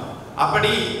வழக்கம்.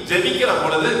 அப்படி ஜெபிக்கிற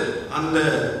பொழுது அந்த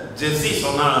ஜெசி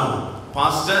சொன்னாலாம்,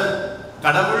 பாஸ்டர்,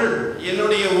 கடவுள்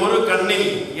என்னுடைய ஒரு கண்ணில்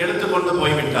எடுத்துக்கொண்டு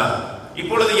போய்விட்டார்,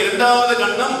 இப்பொழுது 2வது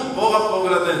கண்ணும் போக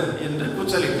போகிறது என்று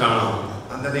கூச்சலிட்டாளாம்.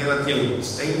 அந்த நேரத்தில்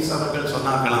ஸ்டைன்ஸ் அவர்கள்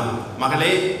சொன்னார்களாம்,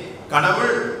 மகளே,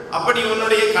 கடவுள் அப்படி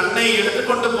உன்னுடைய கண்ணை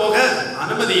எடுத்துக்கொண்டு போக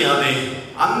அனுமதியாதே.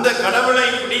 அந்த கடவுளை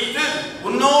பிடித்து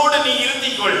உன்னோடு நீ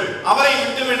இருத்திக்கொள், அவரை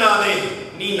விட்டுவிடாதே,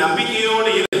 நீ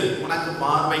நம்பிக்கையோடு இரு, உனக்கு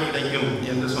பார்வை கிடைக்கும்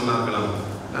என்று சொன்னார்களாம்.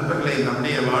 நண்பர்களே,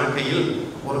 நம்முடைய வாழ்க்கையில்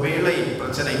ஒருவேளை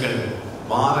பிரச்சனைகள்,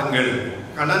 பாரங்கள்,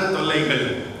 கடன் தொல்லைகள்,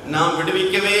 நாம்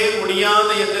விடுவிக்கவே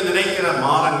முடியாது என்று நினைக்கிற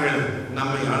பாரங்கள்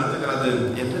நம்மை அழுத்துகிறது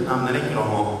என்று நாம்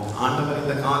நினைக்கிறோமோ, ஆண்டவர்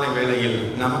இந்த காலை வேளையில்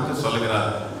நமக்கு சொல்லுகிறார்,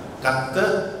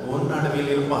 கர்த்தர் உன்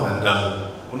நடுவில் இருப்பார் என்றால்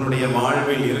உன்னுடைய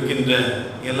வாழ்வில் இருக்கின்ற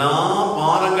எல்லா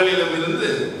பாரங்களிலும் இருந்து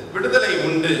விடுதலை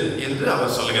உண்டு என்று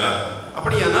அவர் சொல்கிறார்.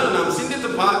 அப்படியானால் நாம் சிந்தித்து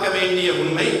பார்க்க வேண்டிய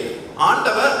உண்மை,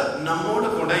 ஆண்டவர் நம்மோடு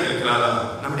கூட இருக்கிறாரா?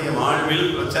 நம்முடைய வாழ்வில்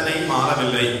பிரச்சனை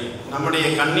மாறவில்லை, நம்முடைய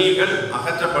கண்ணீர்கள்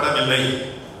அகற்றப்படவில்லை.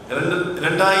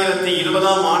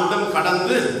 2020 ஆண்டும்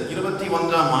கடந்து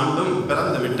 21 ஆண்டும்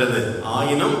பிறந்து விட்டது.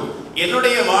 ஆயினும்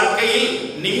என்னுடைய வாழ்க்கையில்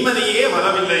நிம்மதியே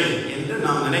வரவில்லை என்று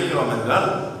நாம் நினைக்கிறோம் என்றால்,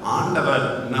 ஆண்டவர்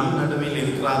நம் நடுவில்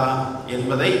இருக்கிறாரா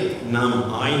என்பதை நாம்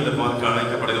ஆய்ந்து பார்க்க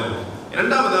அழைக்கப்படுகிறோம்.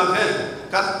 இரண்டாவதாக,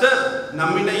 கர்த்தர்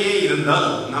நம்மிடையே இருந்தால்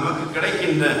நமக்கு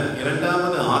கிடைக்கின்ற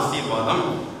இரண்டாவது ஆசீர்வாதம்,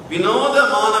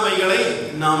 வினோதமானவைகளை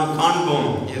நாம் காண்போம்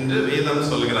என்று வேதம்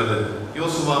சொல்கிறது.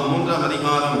 யோசுவா 3:5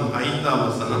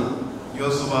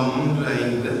 யோசுவா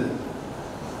 3:5.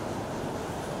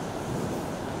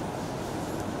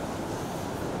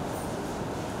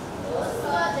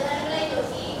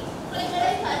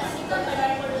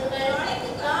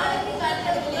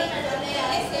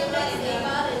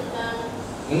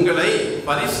 உங்களை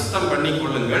பரிசுத்தம் பண்ணிக்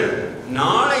கொள்ளுங்கள்,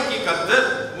 நாளைக்கு கர்த்தர்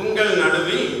உங்கள்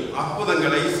நடுவில்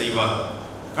அற்புதங்களை செய்வார்.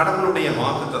 கடவுளுடைய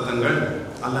வாக்குத்தத்தங்கள்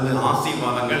அல்லது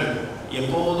ஆசீர்வாதங்கள்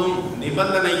எப்போதும்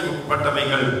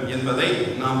நிபந்தனைக்குட்பட்டவைகள் என்பதை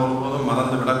நாம் ஒருபோதும்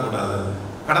மறந்துவிடக்கூடாது.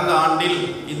 கடந்த ஆண்டில்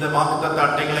இந்த வாக்குத்தத்த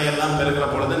அட்டைகளை எல்லாம் பெறுகிற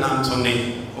பொழுது நான் சொன்னேன்,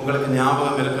 உங்களுக்கு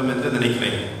ஞாபகம் இருக்கும் என்று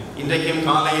நினைக்கிறேன். இன்றைக்கும்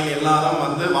காலையில் எல்லாரும்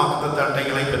வந்து வாக்குத்தத்த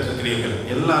அட்டைகளை பெற்றிருக்கிறீர்கள்.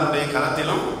 எல்லாருடைய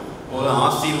கரத்திலும் ஒரு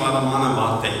ஆசீர்வாதமான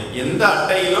வார்த்தை. எந்த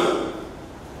அட்டையிலும்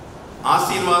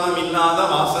ஆசீர்வாதம் இல்லாத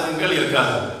வாசகங்கள்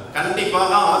இருக்காது,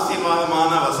 கண்டிப்பாக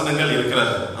ஆசீர்வாதமான வசனங்கள்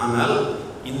இருக்கிறது. ஆனால்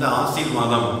இந்த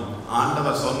ஆசீர்வாதம்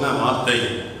ஆண்டவர் சொன்ன வார்த்தை,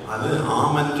 அது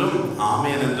ஆம் என்றும்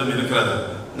ஆமேன் என்றும் இருக்கிறது.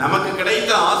 நமக்கு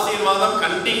கிடைத்த ஆசீர்வாதம்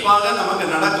கண்டிப்பாக நமக்கு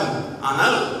நடக்கும்.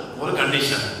 ஆனால் ஒரு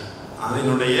கண்டிஷன்,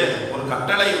 அதனுடைய ஒரு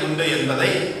கட்டளை உண்டு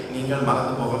என்பதை நீங்கள்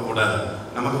மறந்து போகக்கூடாது.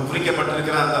 நமக்கு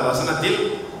குறிக்கப்பட்டிருக்கிற அந்த வசனத்தில்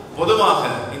பொதுவாக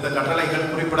இந்த கட்டளைகள்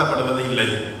குறிப்பிடப்படுவது இல்லை.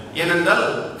 ஏனென்றால்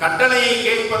கட்டளையை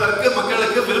கேட்பதற்கு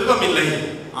மக்களுக்கு விருப்பம் இல்லை,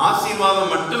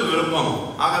 ஆசீர்வாதம் மட்டும் விருப்பம்.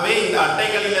 ஆகவே இந்த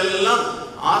அட்டைகளில் எல்லாம்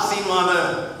ஆசீர்வாத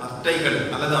அட்டைகள்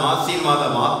அல்லது ஆசீர்வாத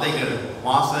வார்த்தைகள்,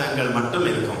 வாசகங்கள் மட்டும்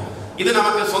இருக்கும். இது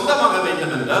நமக்கு சொந்தமாக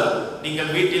வேண்டும் என்றால்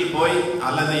நீங்கள் வீட்டில் போய்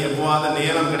அல்லது எவ்வாறு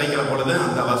நேரம் கிடைக்கிற பொழுது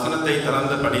அந்த வசனத்தை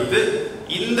திறந்து படித்து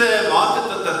இந்த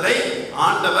வாக்குத்தத்தத்தை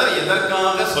ஆண்டவர்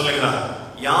எதற்காக சொல்லுகிறார்,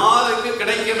 யாருக்கு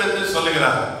கிடைக்கும் என்று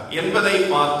சொல்லுகிறார் என்பதை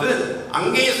பார்த்து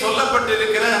அங்கே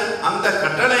சொல்லப்பட்டிருக்கிற அந்த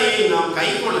கட்டளையை நாம் கை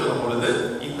கொள்ளுகிற பொழுது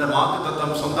இந்த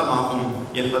வாக்குத்தத்தம் சொந்தமாகும்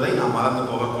என்பதை நாம் மறந்து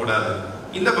போகக்கூடாது.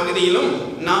 இந்த பகுதியிலும்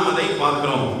நாம் அதை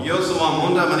பார்க்கிறோம். யோசுவா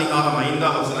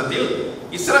 3:5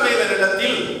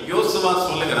 இஸ்ரவேலரிடத்தில் யோசுவா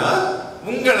சொல்லுகிறார்,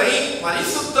 உங்களை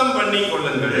பரிசுத்தம் பண்ணிக்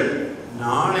கொள்ளுங்கள்,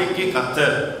 நாளைக்கு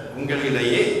கர்த்தர்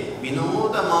உங்களிடையே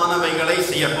வினோதமானவைகளை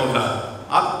செய்ய போகிறார்,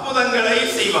 அற்புதங்களை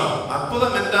செய்வார்.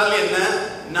 அற்புதம் என்றால் என்ன?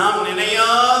 நாம்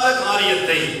நினையாத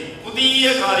காரியத்தை, புதிய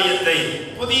காரியத்தை,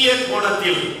 புதிய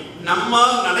கோணத்தில்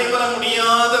நம்மால் நடைபெற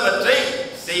முடியாதவற்றை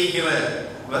செய்கிறவர்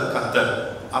கர்த்தர்.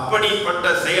 அப்படிப்பட்ட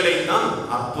செயலை தான்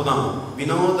அற்புதம்,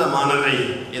 வினோதமானவை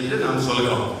என்று நாம்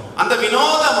சொல்கிறோம். அந்த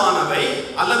வினோதமானவை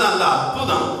அல்லது அந்த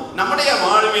அற்புதம் நம்முடைய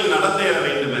வாழ்வில் நடந்தேற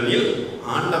வேண்டுமெனில்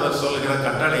ஆண்டவர் சொல்லுகிற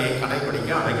கட்டளையை கடைபிடிக்க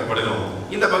அழைக்கப்படுகிறோம்.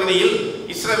 இந்த பகுதியில்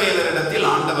இஸ்ரவேலரிடத்தில்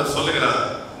ஆண்டவர் சொல்லுகிறார்,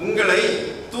 உங்களை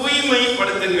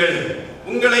தூய்மைப்படுத்துங்கள்,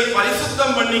 உங்களை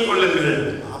பரிசுத்தம் பண்ணிக் கொள்ளுங்கள்.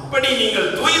 அப்படி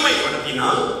நீங்கள்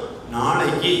தூய்மைப்படுத்தினால்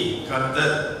நாளைக்கு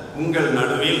கர்த்தர் உங்கள்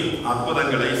நடுவில்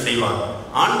அற்புதங்களை செய்வார்.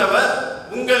 ஆண்டவர்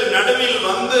உங்கள் நடுவில்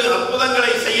வந்து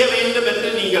அற்புதங்களை செய்ய வேண்டும் என்று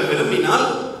நீங்கள் விரும்பினால்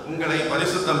உங்களை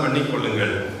பரிசுத்தம் பண்ணிக்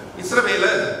கொள்ளுங்கள்.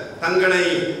 இஸ்ரவேலர் தங்களை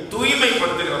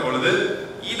தூய்மைப்படுத்துகிற பொழுது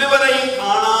இதுவரை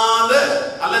காணாத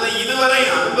அல்லது இதுவரை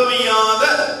அனுபவியாத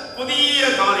புதிய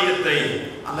காரியத்தை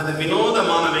அல்லது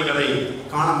வினோதமானவைகளை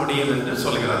காண முடியும் என்று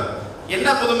சொல்கிறார். என்ன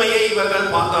புதுமையை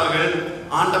இவர்கள் பார்த்தார்கள்?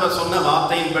 ஆண்டவர் சொன்ன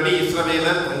வார்த்தையின்படி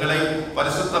இஸ்ரவேலர் தங்களை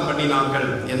பரிசுத்தம் பண்ணினார்கள்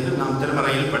என்று நாம்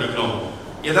திருமறையில் படிக்கிறோம்.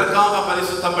 எதற்காக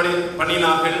பரிசுத்தம்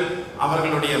பண்ணினார்கள்?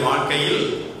 அவர்களுடைய வாழ்க்கையில்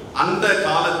அந்த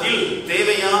காலத்தில்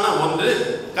தேவையான ஒன்று,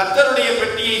 கர்த்தருடைய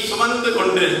பெட்டியை சுமந்து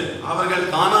கொண்டு அவர்கள்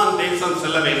கானான் தேசம்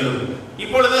செல்ல வேண்டும்.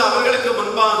 இப்பொழுது அவர்களுக்கு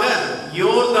முன்பாக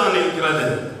யோர்தான் இருக்கிறது.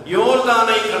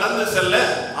 யோர்தானை கடந்து செல்ல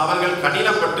அவர்கள்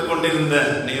கடினப்பட்டு கொண்டிருந்த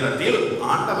நேரத்தில்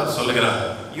ஆண்டவர் சொல்லுகிறார்,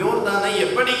 யோர்தானை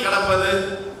எப்படி கடப்பது?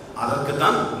 அதற்கு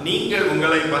தான் நீங்கள்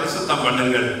உங்களை பரிசுத்தம்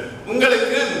பண்ணுங்கள்.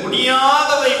 உங்களுக்கு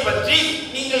முடியாததை பற்றி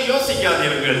நீங்கள்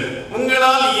யோசிக்காதீர்கள்.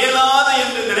 உங்களால் இயலாது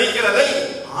என்று நினைக்கிறதை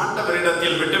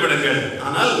ஆண்டவரிடத்தில் விட்டுவிடுங்கள்.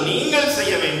 ஆனால் நீங்கள்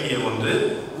செய்ய வேண்டிய ஒன்று,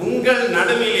 உங்கள்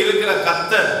நடுவில் இருக்கிற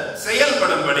கர்த்தர்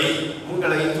செயல்படும்படி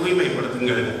உங்களை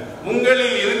தூய்மைப்படுத்துங்கள்.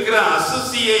 உங்களில் இருக்கிற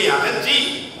அசுசியை அகற்றி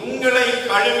உங்களை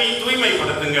கழுவி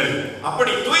தூய்மைப்படுத்துங்கள்.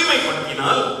 அப்படி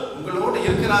தூய்மைப்படுத்தினால் உங்களோடு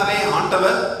இருக்கிறாரே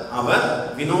ஆண்டவர், அவர்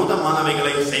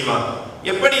வினோதமானவைகளை செய்வார்.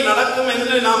 எப்படி நடக்கும்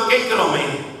என்று நாம் கேட்கிறோமே,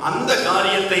 அந்த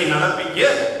காரியத்தை நடப்பிக்க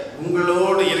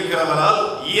உங்களோடு இருக்கிறவரால்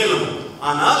இயலும்.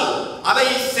 ஆனால் அதை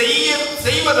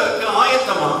செய்வதற்கு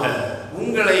ஆயத்தமாக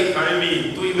உங்களை கழுவி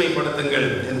தூய்மைப்படுத்துங்கள்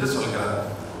என்று சொல்கிறார்.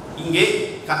 இங்கே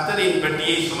கர்த்தரின்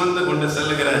பெட்டியை சுமந்து கொண்டு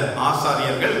செல்லுகிற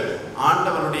ஆசாரியர்கள்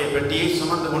ஆண்டவருடைய பெட்டியை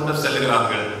சுமந்து கொண்டு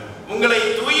செல்லுகிறார்கள். உங்களை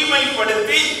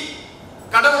தூய்மைப்படுத்தி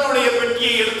கடவுளுடைய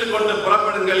பெட்டியை எடுத்துக்கொண்டு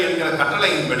புறப்படுங்கள் என்கிற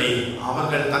கட்டளையின்படி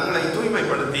அவர்கள் தங்களை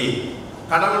தூய்மைப்படுத்தி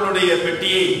கடவுளுடைய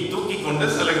பெட்டியை தூக்கி கொண்டு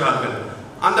செல்லுகிறார்கள்.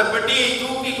 அந்த பெட்டியை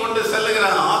தூக்கி கொண்டு செல்லுகிற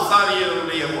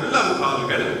ஆசாரியருடைய உள்ளம்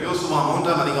கால்கள் யோசுவா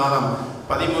 3ஆம் அதிகாரம்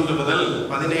 13 முதல்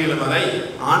 17 வரை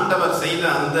ஆண்டவர் செய்த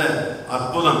அந்த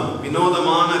அற்புதம்,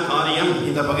 வினோதமான காரியம்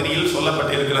இந்த பகுதியில்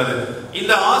சொல்லப்பட்டிருக்கிறது.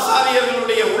 இந்த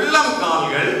ஆசாரியர்களுடைய உள்ளம்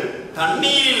கால்கள்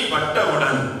தண்ணீரில்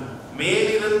பட்டவுடன்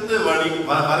மேலிருந்து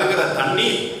வருகிற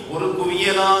தண்ணீர் ஒரு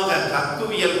குவியலாக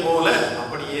கற்குவியல் போல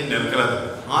அப்படியே நிற்கிறது.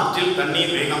 ஆற்றில்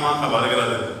தண்ணீர் வேகமாக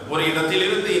வருகிறது. ஒரு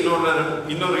இடத்திலிருந்து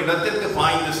இன்னொரு இடத்திற்கு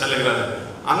பாய்ந்து செல்கிறது.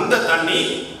 அந்த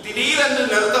தண்ணீர் திடீரென்று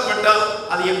நிறுத்தப்பட்டால்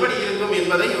அது எப்படி இருக்கும்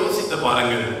என்பதை யோசித்து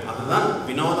பாருங்கள். அதுதான்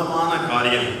வினோதமான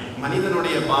காரியம்.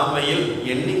 மனிதனுடைய பார்வையில்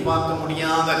எண்ணி பார்க்க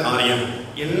முடியாத காரியம்.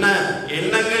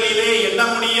 எண்ணங்களிலே எண்ண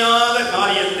முடியாத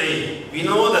காரியத்தை,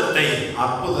 வினோதத்தை,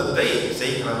 அற்புதத்தை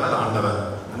செய்கிறவர் ஆண்டவர்.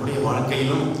 நம்முடைய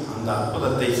வாழ்க்கையிலும் அந்த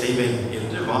அற்புதத்தை செய்வேன்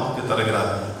என்று வாக்கு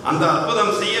தருகிறார். அந்த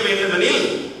அற்புதம் செய்ய வேண்டுமெனில்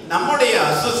நம்முடைய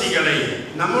அசுசிகளை,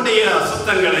 நம்முடைய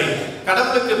அசுத்தங்களை,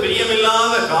 கடவுளுக்கு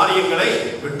பிரியமில்லாத காரியங்களை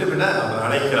விட்டுவிட அவர்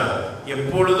அழைக்கிறார்.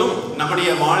 எப்பொழுதும்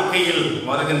நம்முடைய வாழ்க்கையில்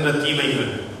வருகின்ற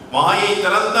தீமைகள், வாயை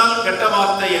திறந்தால் கெட்ட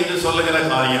வார்த்தை என்று சொல்லுகிற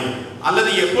காரியம்,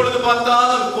 அல்லது எப்பொழுது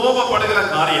பார்த்தாலும் கோபப்படுகிற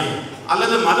காரியம்,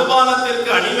 அல்லது மதுபானத்திற்கு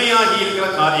அடிமையாகி இருக்கிற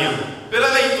காரியம்,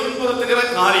 பிறரை துன்புறுத்துகிற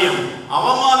காரியம்,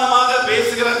 அவமானமாக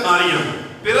பேசுகிற காரியம்,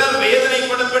 பிறர்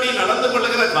வேதனைப்படும்படி நடந்து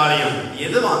கொள்ளுகிற காரியம்,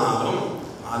 எதுவானாலும்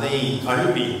அதை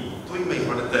கழுவி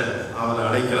தூய்மைப்படுத்த அவர்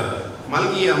அழைக்கிறார்.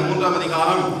 மல்கியா 3ஆம்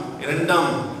அதிகாரம்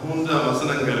 2-3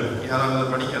 வசனங்கள் யாராவது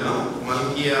படிக்கலாம்.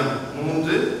 மல்கியா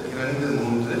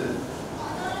 3:2-3.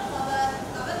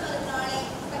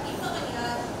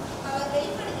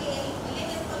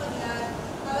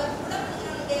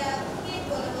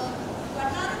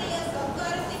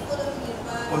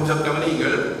 கொஞ்சம்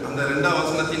கவனிங்கள். அந்த 2ஆம்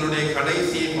வசனத்தினுடைய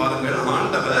கடைசியை பாருங்கள்.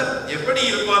 ஆண்டவர் எப்படி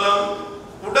இருப்பாராம்?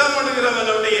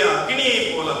 குடமிடுகிறவனுடைய அக்கினியை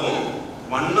போலவும்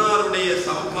மன்னாருடைய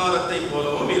சம்காரத்தை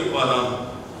போலவும் இருப்பாராம்.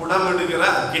 குடமிடுகிற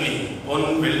அக்கினி, பொன்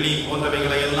வெள்ளி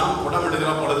போன்றவைகளை எல்லாம்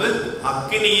குடமிடுகிற பொழுது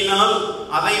அக்கினியினால்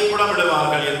அதை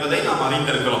குடமிடுவார்கள் என்பதை நாம்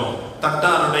அறிந்திருக்கிறோம்.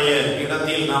 தட்டாருடைய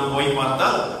இடத்தில் நாம் போய்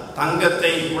பார்த்தால்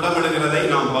தங்கத்தை குடமிடுகிறதை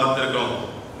நாம் பார்த்திருக்கிறோம்.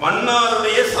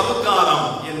 மன்னாருடைய சவுக்காரம்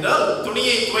என்றால்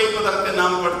துணியை துவைப்பதற்கு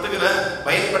நாம்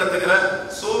பயன்படுத்துகிற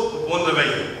சோப் போன்றவை.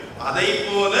 அதை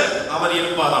போல அவர்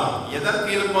இருப்பாராம். எதற்கு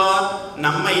இருப்பார்?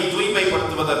 நம்மை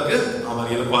தூய்மைப்படுத்துவதற்கு அவர்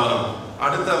இருப்பாராம்.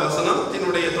 அடுத்த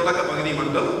வசனத்தினுடைய தொடக்க பகுதி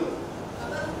மட்டும்,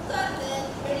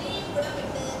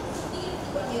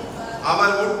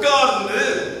 அவர் உட்கார்ந்து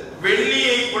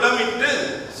வெள்ளியை குடமிட்டு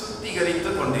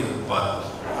சுத்திகரித்துக் கொண்டிருப்பார்.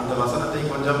 அந்த வசனத்தை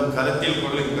கொஞ்சம் கருத்தில்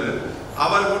கொள்ளுங்கள்.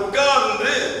 அவர்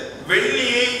உட்கார்ந்து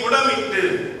வெள்ளியை குடமிட்டு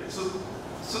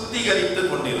சுத்திகரித்துக்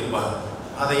கொண்டிருப்பார்.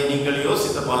 அதை நீங்கள்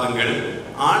யோசித்து பாருங்கள்.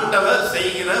 ஆண்டவர்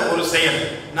செய்கிற ஒரு செயல்,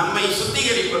 நம்மை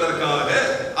சுத்திகரிப்பதற்காக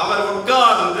அவர்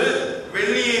உட்கார்ந்து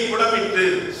வெள்ளியை குடமிட்டு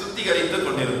சுத்திகரித்துக்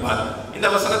கொண்டிருப்பார். இந்த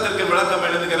வசனத்திற்கு விளக்கம்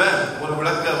எழுதுகிற ஒரு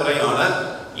விளக்க உரையாளர்,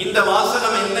 இந்த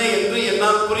வாசகம் என்ன என்று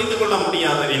என்னால் புரிந்து கொள்ள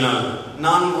முடியாததினால்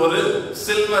நான் ஒரு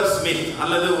சில்வர் ஸ்மித்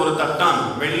அல்லது ஒரு தட்டான்,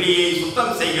 வெள்ளியை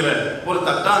சுத்தம் செய்கிற ஒரு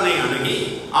தட்டானை அணுகி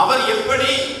அவர் எப்படி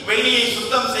வெள்ளியை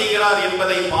சுத்தம் செய்கிறார்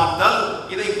என்பதை பார்த்தால்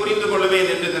இதை புரிந்து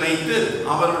கொள்வேன் என்று நினைத்து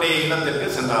அவருடைய இடத்திற்கு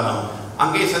சென்றாராம்.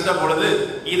 அங்கே சென்ற பொழுது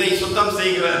இதை சுத்தம்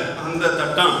செய்கிற அந்த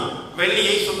தட்டான்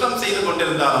வெள்ளியை சுத்தம் செய்து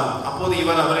கொண்டிருந்தாராம். அப்போது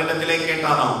இவர் அவரிடத்திலே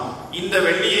கேட்டாராம், இந்த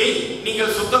வெள்ளியை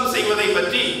நீங்கள் சுத்தம் செய்வதை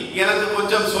பற்றி எனக்கு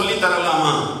கொஞ்சம் சொல்லி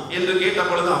தரலாமா என்று கேட்ட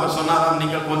பொழுது அவர் சொன்னாராம்,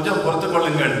 நீங்கள் கொஞ்சம் பொறுத்து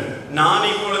கொள்ளுங்கள், நான்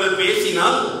இப்பொழுது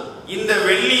பேசினால் இந்த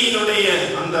வெள்ளியினுடைய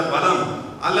அந்த பலம்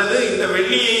அல்லது இந்த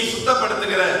வெள்ளியை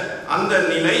சுத்தப்படுத்துகிற அந்த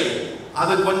நிலை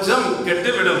அது கொஞ்சம்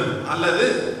கெட்டுவிடும், அல்லது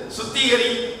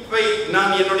சுத்திகரிப்பை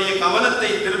நான் என்னுடைய கவனத்தை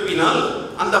திருப்பினால்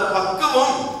அந்த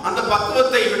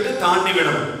பக்குவத்தை விட்டு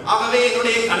தாண்டிவிடும். ஆகவே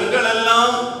என்னுடைய கண்கள்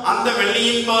எல்லாம் அந்த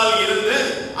வெள்ளியின் பால் இருந்து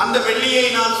அந்த வெள்ளியை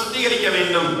நான் சுத்திகரிக்க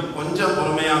வேண்டும், கொஞ்சம்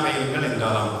பொறுமையாக இருங்கள்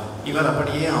என்றாராம். இவர்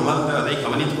அப்படியே அமர்ந்து அதை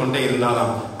கவனித்துக் கொண்டே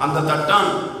இருந்தாராம். அந்த தட்டான்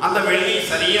அந்த வெள்ளி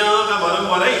சரியாக வரும்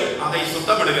வரை அதை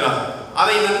சுத்தமிடுகிறார்.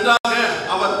 அதை நன்றாக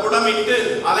அவர் குடமிட்டு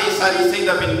அதை சரி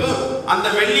செய்த பின்பு அந்த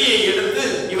வெள்ளியை எடுத்து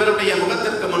இவருடைய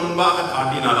முகத்திற்கு முன்பாக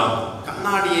காட்டினாராம்.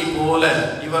 கண்ணாடியை போல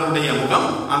இவருடைய முகம்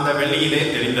அந்த வெள்ளியிலே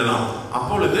தெரிந்ததாம்.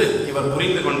 அப்பொழுது இவர்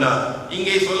புரிந்து கொண்டார்.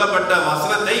 இங்கே சொல்லப்பட்ட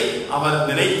வசனத்தை அவர்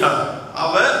நினைத்தார்.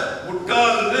 அவர்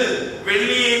உட்கார்ந்து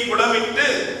வெள்ளியை புடமிட்டு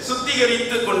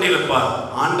சுத்திகரித்து கொண்டிருப்பார்.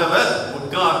 ஆண்டவர்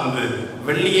உட்கார்ந்து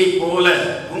வெள்ளியை போல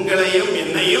உங்களையும்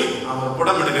என்னையும் அவர்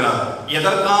புடமிடுகிறார்.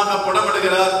 எதற்காக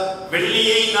புடமிடுகிறார்?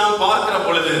 வெள்ளியை நாம் பார்க்கிற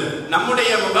பொழுது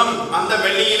நம்முடைய முகம் அந்த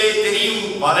வெள்ளியிலே தெரியும்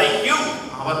வரைக்கும்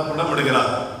அவர்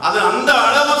புடமிடுகிறார். அது அந்த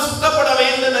அளவு சுத்தப்பட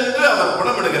வேண்டும் என்று அவர்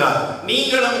புடமிடுகிறார்.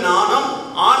 நீங்களும் நானும்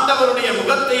ஆண்டவருடைய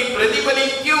முகத்தை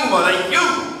பிரதிபலிக்கும்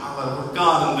வரைக்கும் அவர்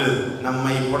உட்கார்ந்து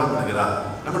நம்மை புடமிடுகிறார்.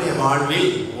 நம்முடைய வாழ்வில்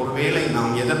ஒருவேளை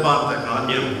நாம் எதிர்பார்த்த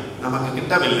காரியம் நமக்கு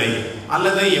கிட்டவில்லை,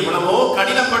 அல்லது எவ்வளவோ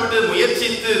கடினப்பட்டு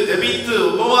முயற்சித்து ஜெபித்து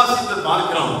உபவாசித்து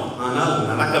பார்க்கிறோம், ஆனால்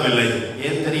நடக்கவில்லை.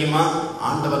 ஏன் தெரியுமா?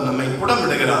 ஆண்டவர் நம்மை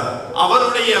புடமிடுகிறார்.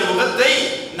 அவருடைய முகத்தை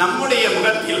நம்முடைய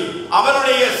முகத்தில்,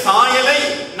 அவருடைய சாயலை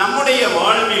நம்முடைய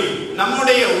வாழ்வில்,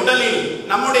 நம்முடைய உடலில்,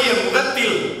 நம்முடைய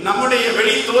முகத்தில், நம்முடைய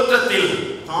வெளி தோற்றத்தில்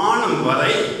காணும்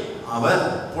வரை அவர்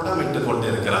புடமிட்டுக்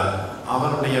கொண்டிருக்கிறார்.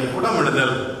 அவருடைய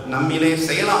புடமிடுதல் நம்மிலே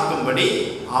செயலாக்கும்படி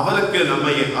அவருக்கு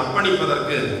நம்மை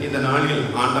அர்ப்பணிப்பதற்கு இந்த நாளில்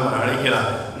ஆண்டவர் அழைக்கிறார்.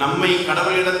 நம்மை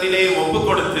கடவுளிடத்திலே ஒப்பு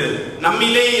கொடுத்து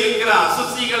நம்மிலே இருக்கிற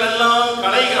அசுசிகள் எல்லாம்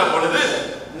களைகிற பொழுது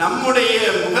நம்முடைய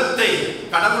முகத்தை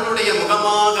கடவுளுடைய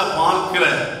முகமாக பார்க்கிற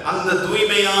அந்த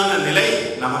தூய்மையான நிலை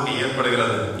நமக்கு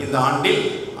ஏற்படுகிறது. இந்த ஆண்டில்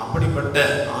அப்படிப்பட்ட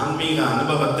ஆன்மீக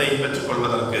அனுபவத்தை பெற்றுக்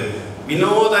கொள்வதற்கு,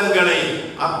 வினோதங்களை,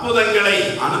 அற்புதங்களை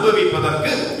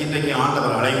அனுபவிப்பதற்கு இன்றைக்கு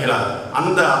ஆண்டவர் அழைக்கிறார்.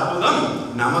 அந்த அற்புதம்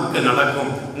நமக்கு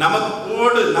நடக்கும்.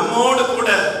 நம்மோடு கூட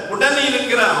உடனே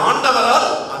இருக்கிற ஆண்டவரால்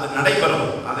அது நடைபெறும்.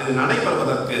 அது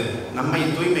நடைபெறுவதற்கு நம்மை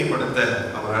தூய்மைப்படுத்த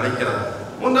அவர் அழைக்கிறார்.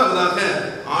 மூன்றாவதாக,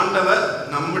 ஆண்டவர்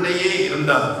நம்மிடையே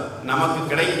இருந்தால் நமக்கு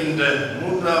கிடைக்கின்ற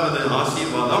மூன்றாவது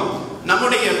ஆசீர்வாதம்,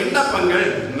 நம்முடைய விண்ணப்பங்கள்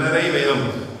நிறைவேறும்.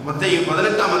 மத்தேயு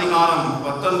 18ஆம் அதிகாரம்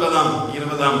 19ஆம்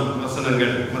 20ஆம்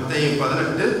வசனங்கள். மத்தேயு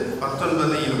 18,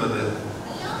 19, 20.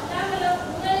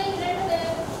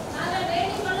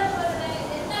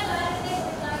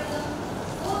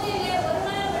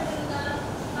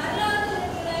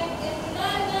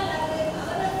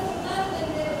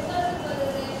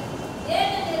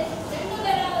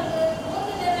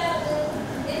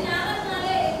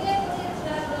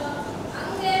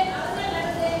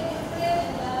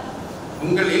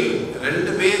 உங்களில்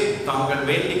 2 பேர் தாங்கள்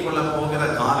வேண்டிக் கொள்ள போகிற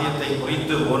காரியத்தை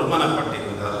குறித்து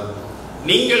ஒருமனப்பட்டிருந்தால்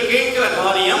நீங்கள் கேட்கிற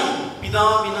காரியம்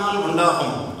பிதாவினால்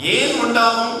உண்டாகும். ஏன்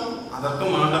உண்டாகும்?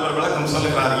 அதற்கும் ஆண்டவர் விளக்கம்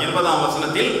சொல்லுகிறார் 20ஆம்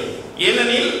வசனத்தில்.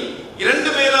 ஏனெனில்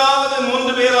 2 பேராவது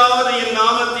 3 பேராவது என்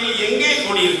நாமத்தில் எங்கே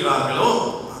கூடியிருக்கிறார்களோ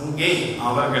அங்கே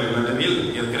அவர்கள் நடுவில்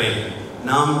இருக்கிறேன்.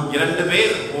 நாம் 2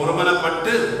 பேர்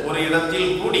ஒருமனப்பட்டு ஒரு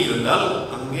இடத்தில் கூடியிருந்தால்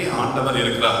அங்கே ஆண்டவர்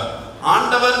இருக்கிறார்.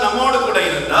 ஆண்டவர் நம்மோடு கூட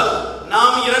இருந்தால்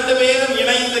நாம் 2 பேரும்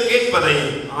இணைந்து கேட்பதை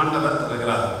ஆண்டவர்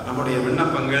தருகிறார். நம்முடைய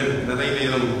விண்ணப்பங்கள்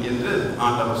நிறைவேறும் என்று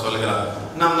ஆண்டவர் சொல்கிறார்.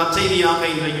 நாம் நற்செய்தியாக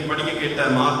இன்றைக்கு படிக்க கேட்ட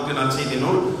மார்க்கு நற்செய்தி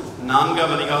நூல்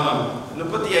 4ஆம் அதிகாரம்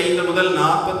 35 முதல்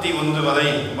 41 வரை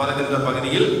வருகின்ற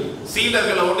பகுதியில்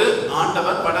சீடர்களோடு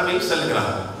ஆண்டவர் படவில்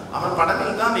செல்கிறார். அவர்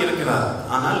படவில் தான் இருக்கிறார்,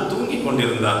 ஆனால் தூங்கிக்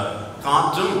கொண்டிருந்தார்.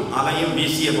 காற்றும் அலையும்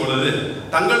வீசிய பொழுது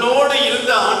தங்களோடு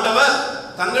இருந்த ஆண்டவர்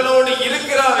தங்களோடு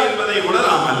இருக்கிறார் என்பதை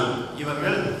உணராமல்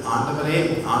இவர்கள் ஆண்டவரே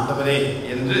ஆண்டவரே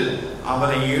என்று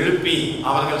அவரை எழுப்பி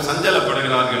அவர்கள்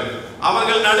சஞ்சலப்படுகிறார்கள்.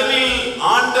 அவர்கள் நடுவில்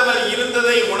ஆண்டவர்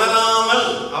இருந்ததை உணராமல்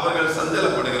அவர்கள்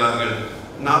சஞ்சலப்படுகிறார்கள்.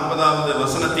 40வது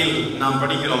வசனத்தில் நாம்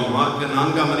படிக்கிறோம். மார்க்கு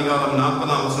 4ஆம் அதிகாரம்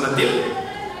 40ஆம் வசனத்தில்,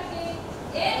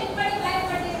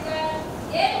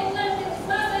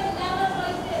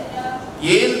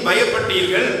 ஏன்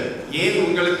பயப்பட்டீர்கள், ஏன்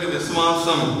உங்களுக்கு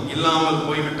விசுவாசம் இல்லாமல்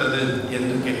போய்விட்டது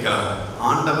என்று கேட்கிறார்.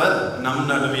 ஆண்டவர் நம்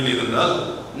நடுவில் இருந்தால்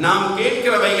நாம்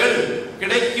கேட்கிறவைகள்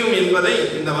கிடைக்கும் என்பதை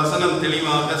இந்த வசனம்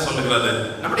தெளிவாக சொல்லுகிறது.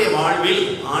 நம்முடைய வாழ்வில்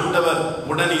ஆண்டவர்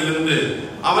உடன் இருந்து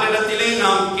அவரிடத்திலே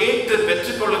நாம் கேட்டு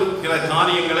பெற்றுக்கொள்கிற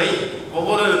காரியங்களை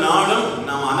ஒவ்வொரு நாளும்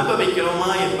நாம்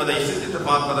அனுபவிக்கிறோமா என்பதை சிந்தித்து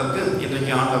பார்ப்பதற்கு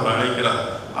இன்றைக்கு ஆண்டவர் அழைக்கிறார்.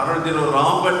 அருள் திரு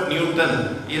ராபர்ட் நியூட்டன்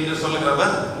என்று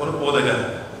சொல்கிறவர் ஒரு போதகர்.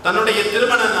 தன்னுடைய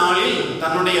திருமண நாளில்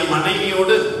தன்னுடைய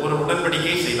மனைவியோடு ஒரு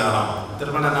உடன்படிக்கை செய்தாராம்.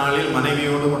 திருமண நாளில்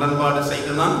மனைவியோடு உடன்பாடு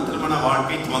செய்துதான் திருமண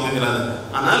வாழ்க்கை துவங்குகிறது.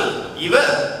 ஆனால்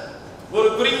இவர் ஒரு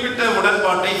குறிப்பிட்ட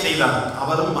உடன்பாட்டை செய்தார்.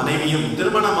 அவரும் மனைவியும்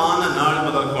திருமணமான நாள்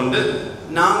முதற்கொண்டு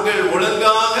நாங்கள்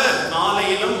ஒழுங்காக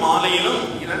காலையிலும் மாலையிலும்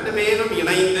 2 பேரும்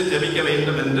இணைந்து ஜெபிக்க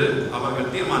வேண்டும் என்று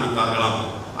அவர்கள் தீர்மானித்தார்களாம்.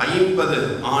 50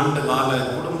 ஆண்டு கால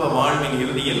குடும்ப வாழ்வின்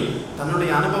இறுதியில்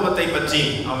தன்னுடைய அனுபவத்தை பற்றி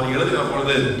அவர் எழுதுகிற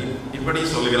பொழுது இப்படி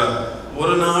சொல்கிறார்.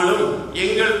 ஒரு நாளும்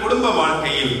எங்கள் குடும்ப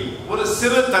வாழ்க்கையில் ஒரு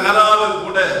சிறு தகராறு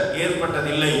கூட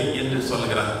ஏற்பட்டதில்லை என்று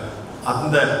சொல்கிறார்.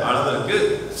 அந்த அளவிற்கு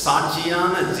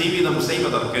சாட்சியான ஜீவிதம்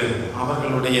செய்வதற்கு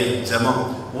அவர்களுடைய ஜெபம்,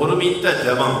 ஒருமித்த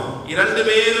ஜெபம், 2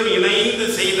 பேரும் இணைந்து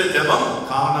செய்த ஜெபம்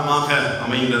காரணமாக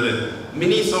அமைந்தது.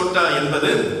 மினிசோட்டா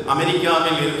என்பது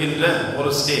அமெரிக்காவில் இருக்கின்ற ஒரு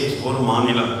ஸ்டேட், ஒரு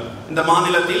மாநிலம். இந்த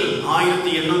மாநிலத்தில்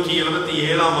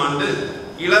 1877ஆம் ஆண்டு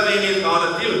இளவேநீர்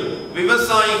காலத்தில்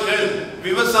விவசாயிகள்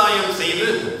விவசாயம் செய்து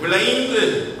விளைந்து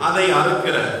அதை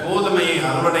அறுக்கிற, கோதுமையை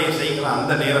அறுவடை செய்கிற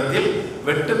அந்த நேரத்தில்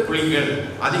வெட்டுப்புலிகள்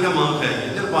அதிகமாக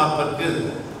எதிர்பார்ப்பதற்கு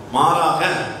மாறாக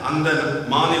அந்த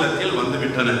மாநிலத்தில்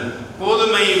வந்துவிட்டன.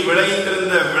 கோதுமை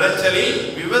விளைந்திருந்த விளைச்சலில்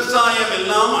விவசாயம்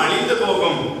எல்லாம் அழிந்து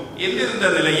போகும் என்றிருந்த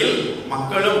நிலையில்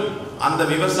மக்களும் அந்த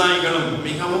விவசாயிகளும்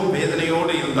மிகவும்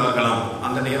வேதனையோடு இருந்தார்களாம்.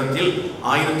 அந்த நேரத்தில்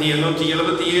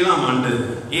 1877ஆம் ஆண்டு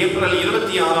ஏப்ரல்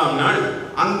 26ஆம் நாள்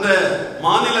அந்த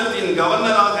மாநிலத்தின்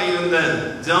கவர்னராக இருந்த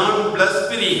ஜான்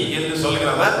பிளஸ்பிரி என்று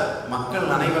சொல்கிறவர் மக்கள்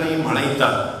அனைவரையும்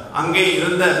அழைத்தார். அங்கே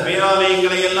இருந்த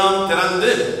பேராலயங்களை எல்லாம்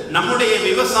திறந்து நம்முடைய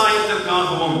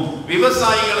விவசாயத்திற்காகவும்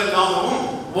விவசாயிகளுக்காகவும்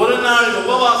ஒரு நாள்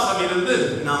உபவாசம் இருந்து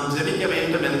நாம் ஜெபிக்க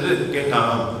வேண்டும் என்று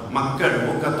கேட்டாராம். மக்கள்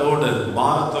ஊக்கத்தோடு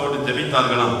பாரத்தோடு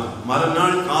ஜெபித்தார்களாம்.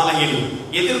 மறுநாள் காலையில்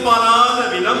எதிர்பாராத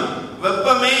விதம்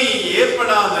வெப்பமே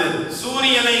ஏற்படாது,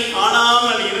 சூரியனை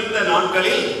காணாமல் இருந்த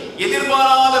நாட்களில்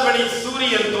எதிர்பாராதபடி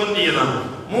சூரியன் தோன்றியதாம்.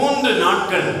 3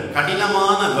 நாட்கள்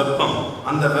கடினமான வெப்பம்.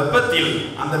 அந்த வெப்பத்தில்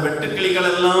அந்த வெட்டுக்கிளிகள்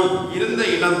எல்லாம் இருந்த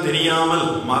இடம் தெரியாமல்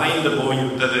மறைந்து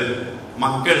போய்விட்டது.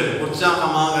 மக்கள்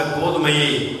உற்சாகமாக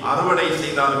கோதுமையை அறுவடை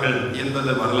செய்தார்கள்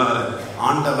என்பது வரலாறு.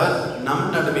 ஆண்டவர் நம்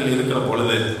நடுவில் இருக்கிற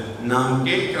பொழுது நாம்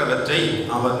கேட்கிறவற்றை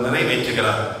அவர்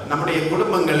நிறைவேற்றுகிறார். நம்முடைய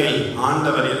குடும்பங்களில்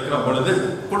ஆண்டவர் இருக்கிற பொழுது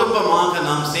குடும்பமாக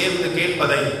நாம் சேர்ந்து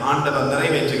கேட்பதை ஆண்டவர்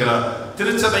நிறைவேற்றுகிறார்.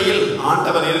 திருச்சபையில்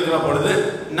ஆண்டவர் இருக்கிற பொழுது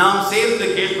நாம் சேர்ந்து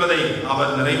கேட்பதை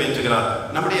அவர் நிறைவேற்றுகிறார்.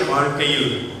 நம்முடைய வாழ்க்கையில்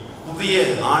புதிய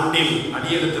ஆண்டில்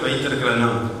அடியெடுத்து வைத்திருக்கிற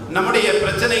நாம் நம்முடைய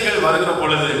பிரச்சனைகள் வருகிற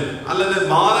பொழுது, அல்லது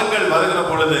பாரங்கள் வருகிற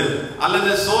பொழுது,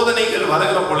 அல்லது சோதனைகள்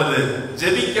வருகிற பொழுது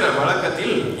ஜெபிக்கிற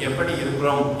வழக்கத்தில் எப்படி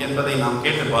இருக்கிறோம் என்பதை நாம்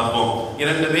கேட்டு பார்ப்போம்.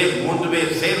 2 பேர் 3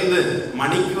 பேர் சேர்ந்து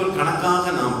மணிக்கூர்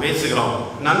கணக்காக நாம் பேசுகிறோம்.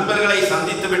 நண்பர்களை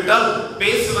சந்தித்து விட்டால்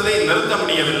பேசுவதை நிறுத்த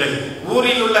முடியவில்லை.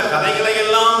 ஊரில் உள்ள கதைகளை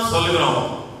எல்லாம் சொல்லுகிறோம்.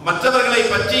 மற்றவர்களை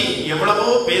பற்றி எவ்வளவோ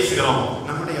பேசுகிறோம்.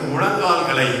 நம்முடைய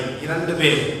முழங்கால்களை 2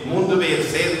 பேர் 3 பேர்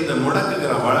சேர்ந்து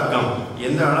முடக்குகிற வழக்கம்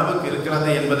எந்த அளவுக்கு இருக்கிறது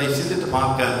என்பதை சிந்தித்து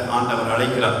பார்க்க ஆண்டவர்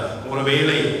அழைக்கிறார்.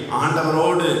 ஒருவேளை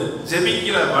ஆண்டவரோடு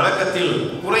ஜெபிக்கிற வழக்கத்தில்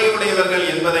குறைவுடையவர்கள்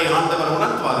என்பதை ஆண்டவர்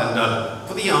உணர்த்துவார் என்றால்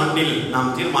புதிய ஆண்டில்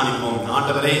நாம் தீர்மானிப்போம்,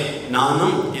 ஆண்டவரே,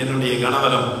 நானும் என்னுடைய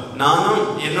கணவரும், நானும்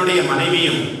என்னுடைய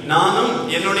மனைவியும், நானும்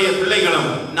என்னுடைய பிள்ளைகளும்,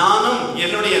 நானும்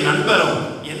என்னுடைய நண்பரும்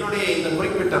என்னுடைய இந்த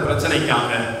குறிப்பிட்ட பிரச்சனைக்காக,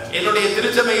 என்னுடைய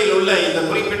திருச்சபையில் உள்ள இந்த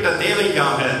குறிப்பிட்ட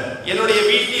தேவைக்காக, என்னுடைய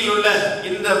வீட்டில் உள்ள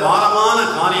இந்த பாரமான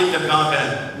காரியத்திற்காக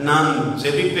நான்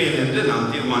ஜெபிப்பேன் என்று நாம்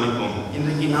தீர்மானிப்போம்.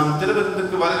 இன்றைக்கு நாம்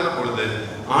திருவிருந்துக்கு வருகிற பொழுது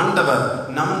ஆண்டவர்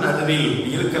நம் நடுவில்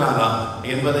இருக்கிறாரா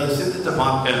என்பதை சிந்தித்து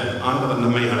பார்க்க ஆண்டவர்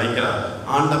நம்மை அழைக்கிறார்.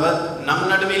 ஆண்டவர் நம்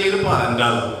நடுவில் இருப்பார்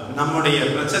என்றால் நம்முடைய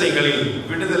பிரச்சனைகளில்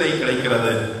விடுதலை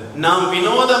கிடைக்கிறது. நாம்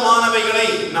வினோதமானவைகளை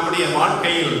நம்முடைய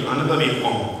வாழ்க்கையில்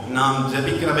அனுபவிப்போம். நாம்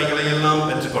ஜெபிக்கிறவைகளை எல்லாம்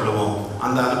பெற்றுக்கொள்வோம்.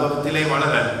 அந்த அனுபவத்திலே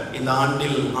வளர இந்த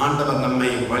ஆண்டில் ஆண்டவர் நம்மை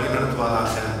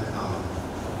வழிநடத்துவாராக.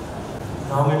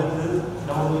 நாம் எடுத்து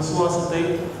நமது விசுவாசத்தை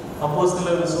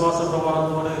அப்போஸ்தலர் விசுவாச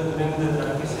பிரமாணத்தோடு இணைந்து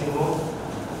அறிக்கை செய்வோம்.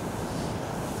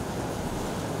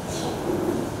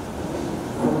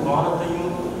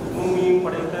 வானத்தையும் பூமியையும்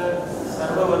படைத்த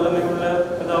சர்வ வல்லமை உள்ள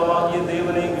பிதாவாகிய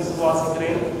தேவனை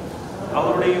விசுவாசிக்கிறேன்.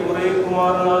 அவருடைய ஒரே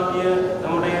குமாரனாகிய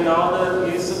நம்முடைய நாதர்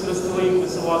இயேசு கிறிஸ்துவை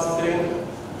விசுவாசிக்கிறேன்.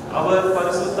 அவர்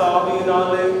பரிசுத்த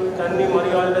ஆவியினாலே கன்னி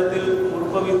மரியாளிடத்தில்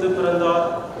உற்பவித்து பிறந்தார்.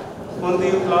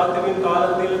 பொந்திய பிலாத்துவின்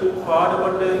காலத்தில்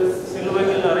பாடுபட்டு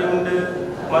சிலுவையில் அறையுண்டு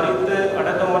மரித்து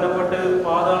அடக்கம் பண்ணப்பட்டு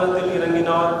பாதாளத்தில்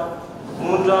இறங்கினார்.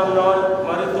 3ஆம் நாள்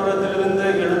மரித்துளத்திலிருந்து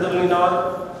எழுந்தருளினார்.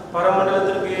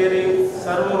 பரமண்டலத்திற்கு ஏறி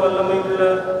சர்வ வல்லமை உள்ள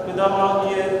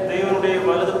பிதாவாகிய தேவனுடைய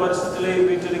வலது பரிசுத்திலே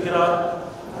வீற்றிருக்கிறார்.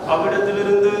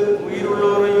 அவ்விடத்திலிருந்து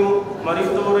உயிருள்ளோரையும்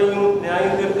மரித்தோரையும்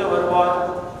நியாயந்தீர்க்க வருவார்.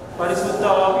 பரிசுத்த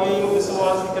ஆவியையும்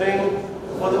விசுவாசிக்கிறேன்.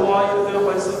 பொதுவாயிருக்கிற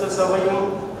பரிசுத்த சபையும்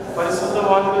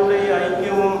பரிசுத்தவான்களுடைய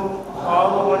ஐக்கியமும்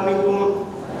பாவ மன்னிப்பும்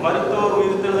மரித்தோர்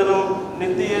உயிர்த்தெழுதலும்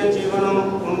நித்திய ஜீவனும்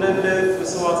உண்டென்று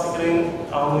விசுவாசிக்கிறேன்.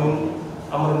 ஆமென்.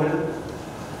 அமருங்கள்.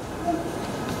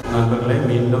 நண்பர்களே,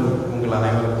 மீண்டும் உங்கள்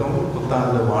அனைவருக்கும்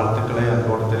புத்தாண்டு வாழ்த்துக்களை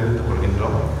அன்போடு தெரிவித்துக்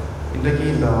கொள்கின்றோம். இன்றைக்கு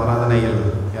இந்த ஆராதனையில்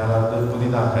யாராவது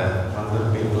புதிதாக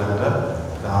வந்திருப்பீர்கள் என்றால்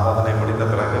இந்த ஆராதனை முடிந்த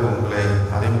பிறகு உங்களை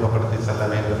அறிமுகப்படுத்தி செல்ல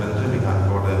வேண்டும் என்று மிக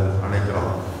அன்போடு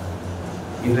அழைக்கிறோம்.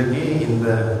 இன்றைக்கு இந்த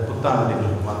புத்தாண்டில்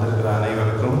வந்திருக்கிற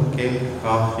அனைவருக்கும் கேக்,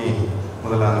 காஃபி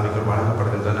முதலானவைகள்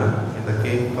வழங்கப்படுகின்றன. இந்த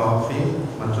கேக், காஃபி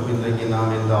மற்றும் இன்றைக்கு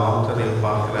நாம் இந்த ஆல்டரில்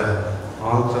பார்க்கிற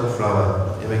ஆல்டர் ஃப்ளவர்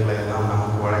இவைகளை எல்லாம்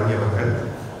நமக்கு வழங்கியவர்கள்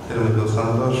திருமிகு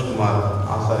சந்தோஷ்குமார்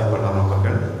ஆசாரிப்பட்டம்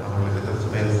அவர்கள். அவர்களுக்கு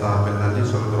திருச்சபையின் சார்பில் நன்றி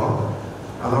சொல்கிறோம்.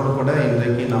 அதோடு கூட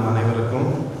இன்றைக்கு நாம் அனைவருக்கும்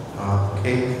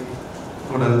கேக்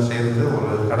உடன் சேர்ந்து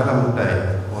ஒரு கடலை மிட்டாய்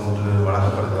ஒன்று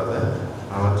வழங்கப்படுகிறது.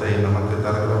 அவற்றை நமக்கு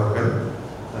தருகிறவர்கள்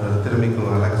திருமிகு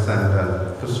அலெக்சாண்டர்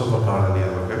கிறிஸ்டோபர் காலனி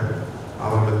அவர்கள்.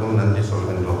 அவர்களுக்கும் நன்றி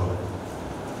சொல்கின்றோம்.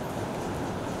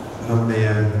 நம்முடைய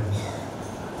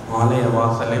ஆலய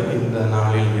வாசலில் இந்த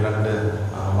நாளில் 2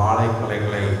 வாழை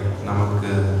கொலைகளை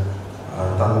நமக்கு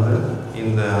தந்து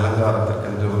இந்த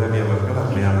அலங்காரத்திற்கென்று உதவியவர்கள்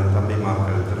அருமையான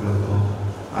தம்பிமார்கள் திருமிகு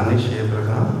அனிஷ்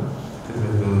ஏப்ரகாம்,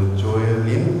 திருமிகு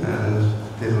ஜோயலின் அண்ட்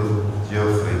திரு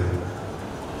ஜியோஃப்ரி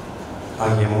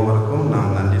ஆகிய மூவருக்கும்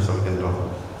நாம் நன்றி சொல்கின்றோம்.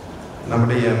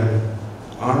 நம்முடைய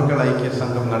ஆண்கள் ஐக்கிய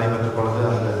சங்கம் நடைபெற்ற பொழுது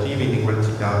அந்த டிவி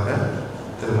நிகழ்ச்சிக்காக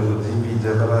திருமிகு ஜிபி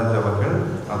ஜெபராஜ் அவர்கள்,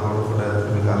 அதோடு கூட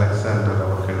திருமிகு அலெக்சாண்டர்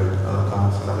அவர்கள் அதற்கான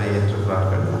செலவை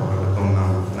ஏற்றுகிறார்கள். அவர்களுக்கும்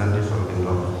நாம் நன்றி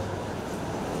சொல்கின்றோம்.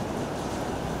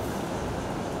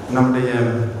 நம்முடைய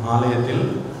ஆலயத்தில்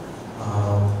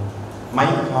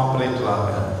மைக் ஆபரேட்டராக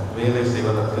வேலை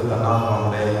செய்வதற்கு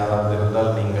தன்னார்வமுடைய யாராவது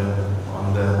இருந்தால் நீங்கள்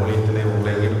அந்த ஊழியத்திலே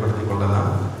உங்களை ஈடுபடுத்திக்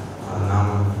கொள்ளலாம்.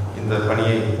 நாம் இந்த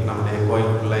பணியை நம்முடைய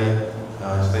கோயிலுக்குள்ளே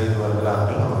செய்து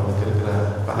வருகிறார்கள். அவர்களுக்கு இருக்கிற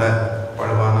பல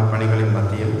பழுவான பணிகளின்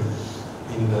மத்தியில்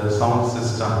இந்த சவுண்ட்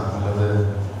சிஸ்டம் அல்லது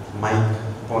மைக்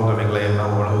போன்றவைகளை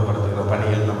எல்லாம் ஒழுங்குபடுத்துகிற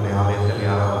பணியில் நம்முடைய ஆலயத்தில்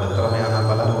யாராவது திறமையான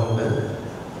பலர் உண்டு.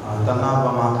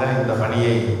 தன்னார்வமாக இந்த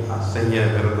பணியை செய்ய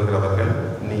விரும்புகிறவர்கள்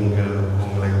நீங்கள்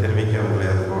உங்களை தெரிவிக்க உங்களை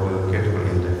அதோடு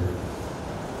கேட்டுக்கொள்கின்றேன்.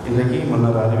 இன்றைக்கு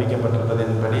முன்னர்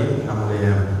அறிவிக்கப்பட்டிருப்பதன்படி நம்முடைய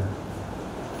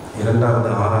 2வது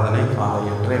ஆராதனை காலை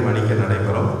 8:30 மணிக்கு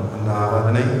நடைபெறும். அந்த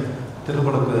ஆராதனை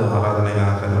திருமுழுக்கு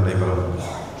ஆராதனையாக நடைபெறும்.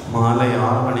 மாலை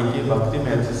 6 மணிக்கு பக்தி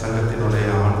முயற்சி சங்கத்தினுடைய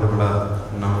ஆண்டு விழா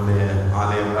நம்முடைய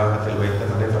ஆலய வளாகத்தில்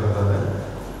வைத்து நடைபெறுகிறது.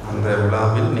 அந்த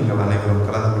விழாவில் நீங்கள் அனைவரும்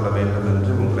கலந்து கொள்ள வேண்டும்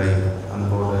என்று உங்களை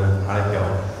அன்போடு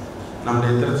அழைக்கிறோம்.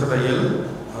 நம்முடைய திருச்சபையில்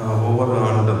ஒவ்வொரு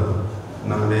ஆண்டும்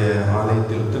நம்முடைய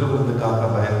ஆலயத்தில் திருவிருந்துக்காக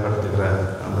பயன்படுத்துகிற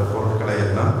அந்த பொருட்களை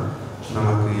எல்லாம்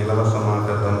நமக்கு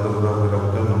இலவசமாக தந்து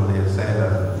உதவுகிறவர்கள் நம்முடைய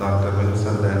செயலர் டாக்டர்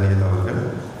வின்சென்ட் டேனியல் அவர்கள்.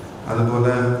 அதுபோல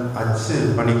அச்சு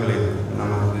பணிகளில்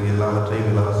நமக்கு எல்லாவற்றையும்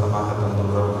இலவசமாக தந்து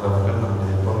உதவுகிறவர்கள்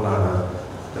நம்முடைய பொருளாளர்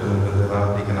திருமிகு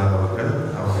ரார்த்திகநாத் அவர்கள்.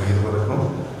 அவர்கள் இருவருக்கும்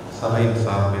சபையின்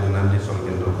சார்பில் நன்றி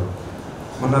சொல்கின்றோம்.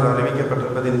 முன்னர்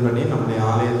அறிவிக்கப்பட்டிருப்பதின்படி நம்முடைய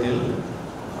ஆலயத்தில்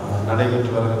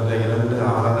நடைபெற்று வருகின்ற 2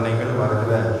 ஆராதனைகள்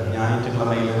வருகிற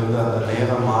ஞாயிற்றுக்கிழமையிலிருந்து அந்த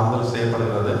நேரம் மாறுதல்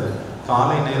செய்யப்படுகிறது.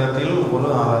 காலை நேரத்தில் ஒரு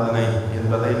ஆராதனை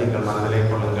என்பதை நீங்கள் மனதிலே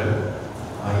கொள்ளுங்கள்.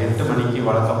 8 மணிக்கு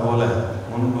வழக்கம் போல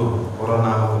முன்பு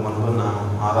கொரோனாவுக்கு முன்பு நாம்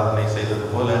ஆராதனை செய்தது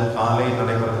போல காலை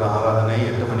நடைபெறுகிற ஆராதனை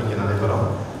 8 மணிக்கு நடைபெறும்.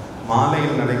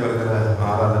 மாலையில் நடைபெறுகிற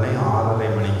ஆராதனை 6:30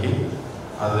 மணிக்கு.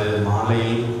 அது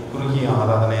மாலையில் குறுகிய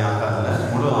ஆராதனையாக அல்ல,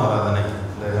 முழு ஆராதனை.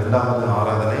 இந்த 2வது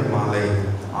ஆராதனை மாலை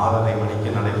 6:30 மணிக்கு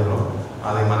நடைபெறும்.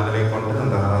 அதை மனதிலே கொண்டு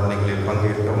அந்த ஆராதனைகளில்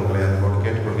பங்கேற்க உங்களை அன்போடு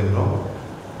கேட்டுக்கொள்கின்றோம்.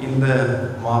 இந்த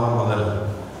வாரம் முதல்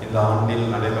இந்த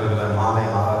ஆண்டில் நடைபெறுகிற மாலை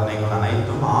ஆராதனைகள்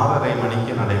அனைத்தும் 6:30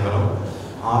 மணிக்கு நடைபெறும்.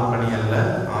 6 மணி அல்ல,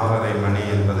 6:30 மணி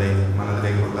என்பதை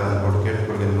மனதிலே கொள்ள அன்போடு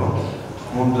கேட்டுக்கொள்கின்றோம்.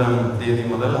 3ஆம் தேதி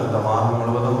முதல் அந்த வாரம்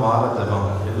முழுவதும் வார ஜபம்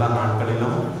எல்லா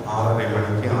நாட்களிலும் 6:30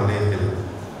 மணிக்கு ஆலயத்தில்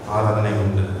ஆராதனை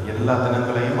உண்டு. எல்லா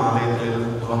தினங்களையும் ஆலயத்தில்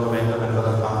துவங்க வேண்டும்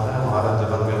என்பதற்காக வார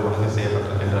ஜபங்கள் ஒழுங்கு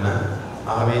செய்யப்பட்டிருக்கின்றன.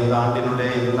 ஆகவே இந்த ஆண்டினுடைய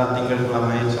எல்லா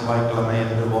திங்கட்கிழமை செவ்வாய்க்கிழமை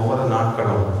என்று ஒவ்வொரு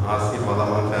நாட்களும்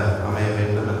ஆசீர்வாதமாக அமைய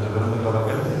வேண்டும் என்று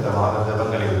விரும்புகிறவர்கள் இந்த வார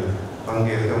ஜபங்களில்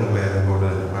பங்கேற்க உங்களை அன்போடு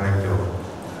அழைக்கிறோம்.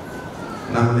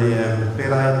 நம்முடைய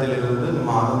பேராயத்திலிருந்து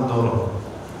மாதந்தோறும்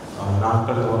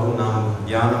நாட்கள் தோறும் நாம்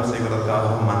தியானம் செய்வதற்காக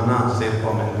மன்னா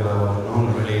சேர்ப்போம் என்கிற ஒரு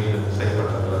நூல் வெளியீடு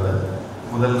செய்யப்பட்டிருக்கிறது.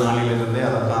 முதல் நாளிலிருந்தே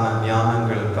அதற்கான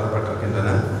தியானங்கள் தரப்பட்டிருக்கின்றன.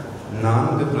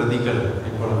 4 பிரதிகள்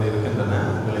இப்பொழுது இருக்கின்றன.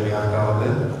 உங்களில் யாருக்காவது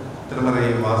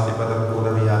திருமறையை வாசிப்பதற்கு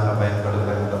உதவியாக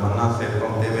பயன்படுகிற இந்த மன்னா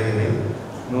சேர்ப்போம் தேவையெனில்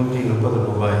 130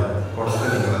 ரூபாய் கொடுத்து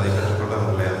நீங்கள் அதை பெற்றுக்கொள்ள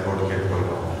உங்களை அதோடு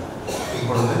கேட்டுக்கொள்கிறோம்.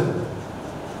 இப்பொழுது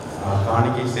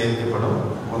காணிக்கை சேர்க்கப்படும்.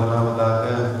 முதலாவதாக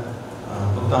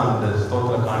புத்தாண்டு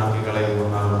ஸ்தோத்திர காணிக்கைகளை ஒரு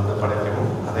நாள் வந்து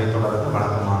படைக்கவும், அதைத் தொடர்ந்து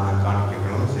வழக்கமான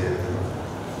காணிக்கைகளும் சேர்க்கப்படும்.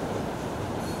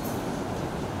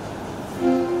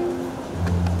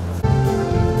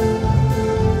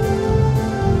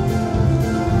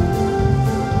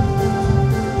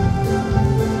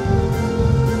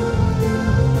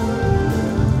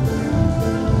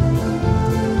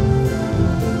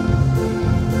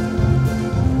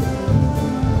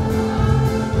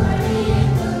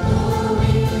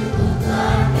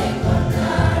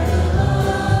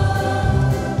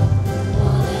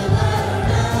 Oh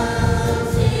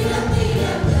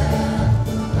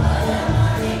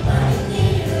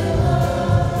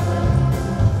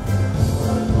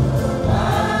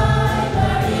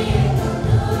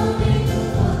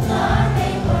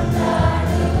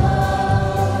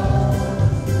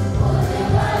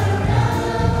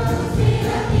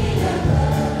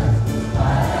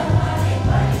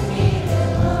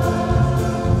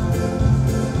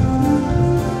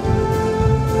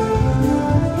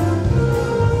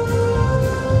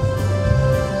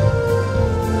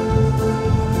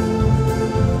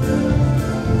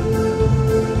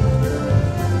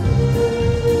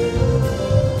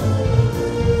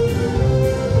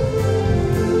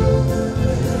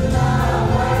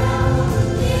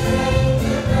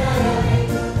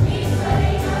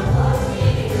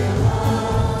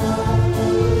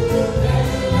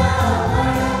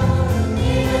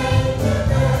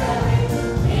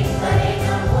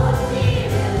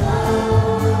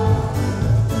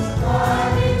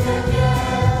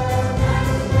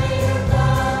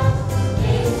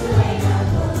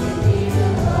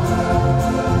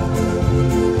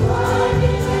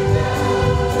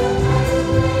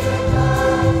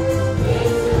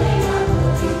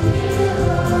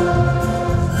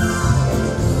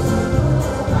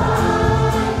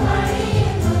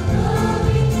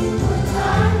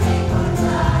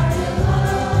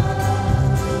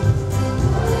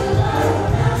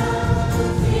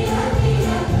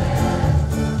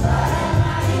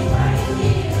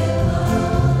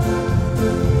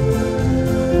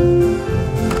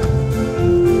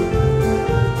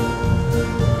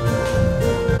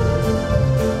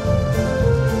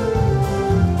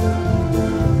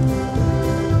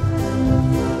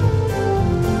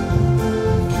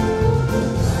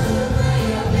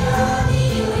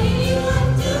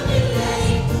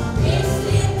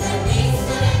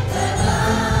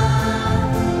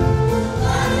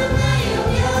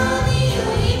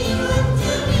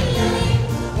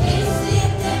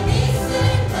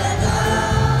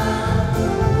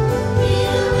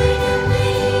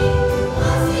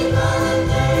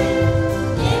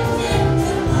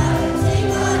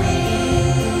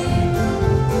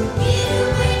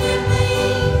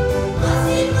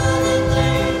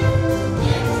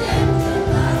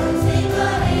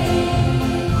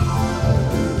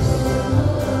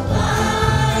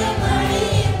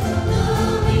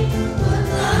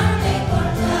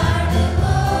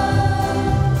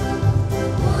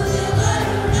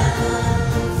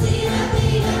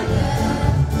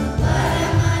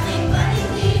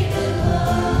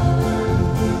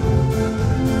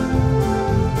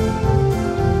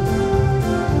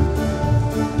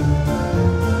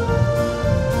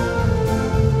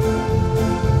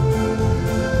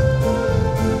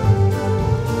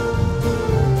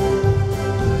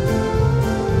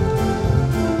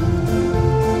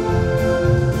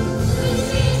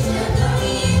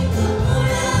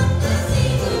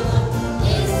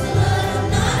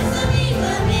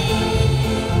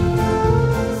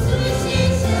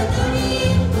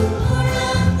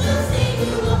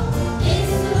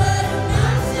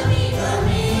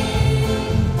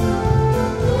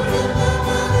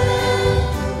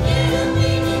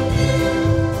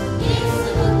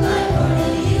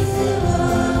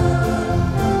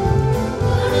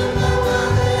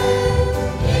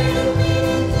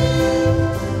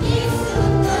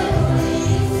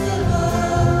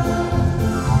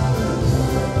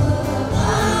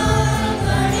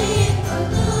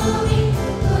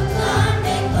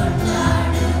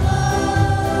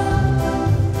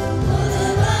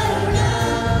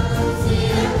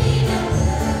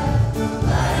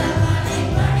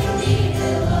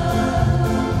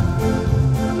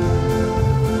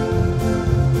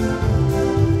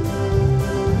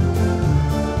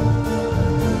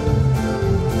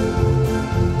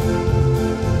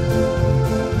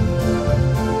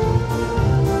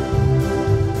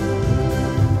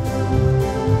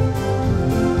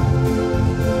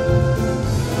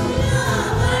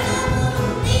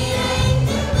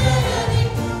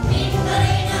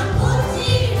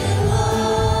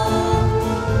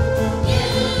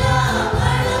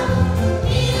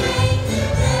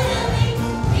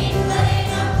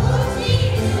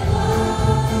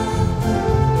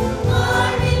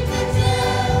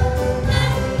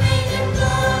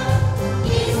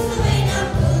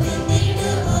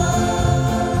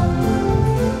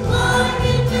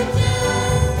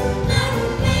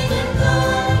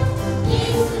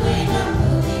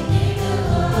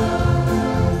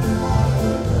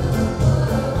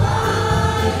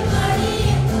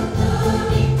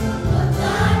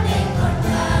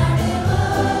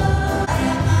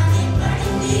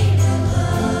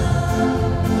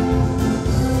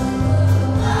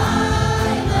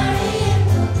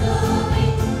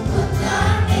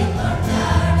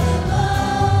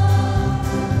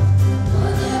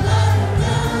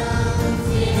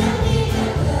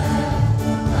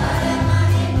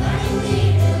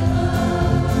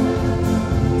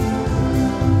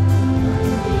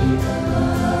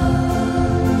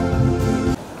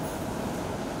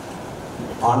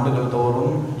ஆண்டுகள்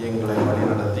தோறும் எங்களை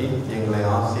வழிநடத்தி எங்களை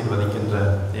ஆசீர்வதிக்கின்ற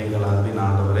எங்கள் அன்பின்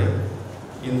ஆண்டவரே,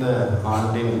 இந்த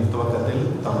ஆண்டின் துவக்கத்தில்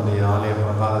தம்முடைய ஆலய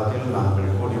பிரகாரத்தில்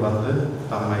நாங்கள் கூடி வந்து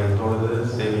தம்மை தொழுது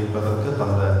சேவிப்பதற்கு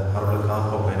தந்த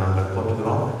அருளுக்காக உம்மை நாங்கள்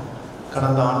போற்றுகிறோம்.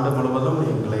 கடந்த ஆண்டு முழுவதும்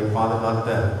எங்களை பாதுகாத்த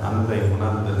அன்பை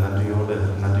உணர்ந்து நன்றியோடு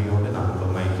நாங்கள்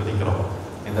உம்மை துதிக்கிறோம்.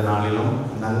 இந்த நாளிலும்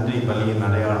நன்றி பலியின்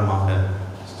அடையாளமாக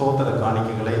ஸ்தோத்திர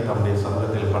காணிக்கைகளை தம்முடைய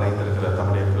சமூகத்தில் படைத்திருக்கிற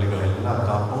தம்முடைய பிள்ளைகள்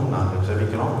எல்லாருக்காகவும் நாங்கள்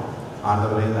ஜெபிக்கிறோம்.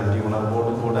 ஆண்டவரை நன்றி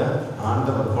உணர்வோடு கூட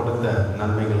ஆண்டவர் கொடுத்த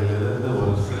நன்மைகளிலிருந்து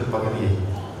ஒரு சிறு பகுதியை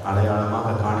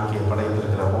அடையாளமாக காணிக்கையை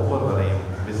படைத்திருக்கிற ஒவ்வொருவரையும்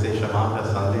விசேஷமாக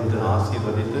சந்தித்து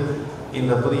ஆசீர்வதித்து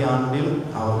இந்த புதிய ஆண்டில்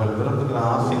அவர்கள் விரும்புகிற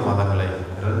ஆசீர்வாதங்களை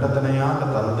இரண்டத்தனையாக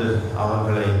தந்து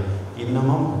அவர்களை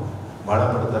இன்னமும்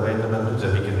பலப்படுத்த வேண்டும் என்று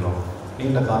ஜெபிக்கின்றோம்.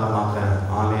 நீண்ட காலமாக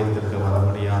ஆலயத்திற்கு வர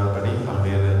முடியாதபடி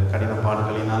பல்வேறு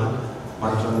கடினப்பாடுகளினால்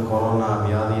மற்றும் கொரோனா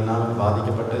வியாதியினால்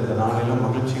பாதிக்கப்பட்டு இந்த நாளிலும்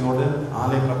மகிழ்ச்சியோடு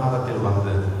ஆலய பிரகாரத்தில்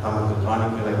வந்து நமக்கு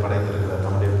காணிக்கைகளை படைத்திருக்கிற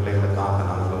நம்முடைய பிள்ளைகளுக்காக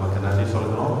நாங்கள் நமக்கு நன்றி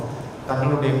சொல்கிறோம்.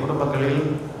 தங்களுடைய குடும்பங்களில்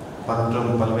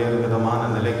மற்றும் பல்வேறு விதமான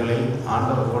நிலைகளில்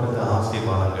ஆண்டவர் கொடுத்த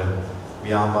ஆசீர்வாதங்கள்,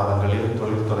 வியாபாரங்களில்,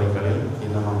 தொழில்துறைகளில்,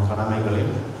 இன்னமும்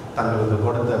கடமைகளில், தங்களுக்கு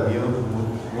கொடுத்த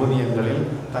ஊதியங்களில்,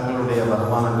 தங்களுடைய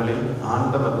வருமானங்களில்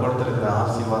ஆண்டவர் கொடுத்திருக்கிற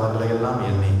ஆசீர்வாதங்களை எல்லாம்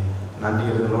எண்ணி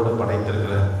நன்றியர்களோடு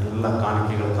படைத்திருக்கிற எல்லா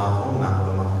காணிக்கைகளுக்காகவும் நாங்கள்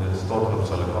நமக்கு ஸ்தோத்திரம்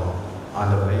சொல்கிறோம்.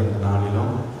 ஆண்டவரை இந்த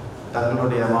நாளிலும்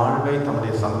தங்களுடைய வாழ்வை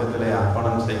தம்முடைய சமூகத்திலே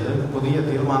அர்ப்பணம் செய்து புதிய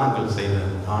தீர்மானங்கள் செய்து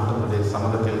ஆண்டவருடைய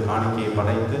சமூகத்தில் காணிக்கையை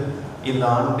படைத்து இந்த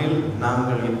ஆண்டில்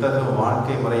நாங்கள் இத்தகைய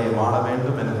வாழ்க்கை முறையை வாழ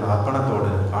வேண்டும் என்கிற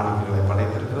அர்ப்பணத்தோடு காணிக்கைகளை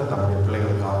படைத்திருக்கிற தம்முடைய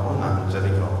பிள்ளைகளுக்காகவும் நாங்கள்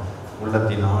ஜெபிக்கிறோம்.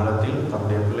 உள்ளத்தின் ஆழத்தில்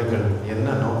தம்முடைய பிள்ளைகள் என்ன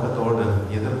நோக்கத்தோடு,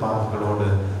 எதிர்பார்ப்புகளோடு,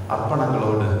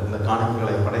 அர்ப்பணங்களோடு இந்த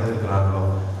காணிக்கைகளை படைத்திருக்கிறார்களோ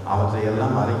அவற்றை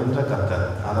எல்லாம் அறிகின்ற கர்த்தர்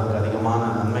அதற்கு அதிகமான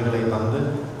நன்மைகளை தந்து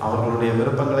அவர்களுடைய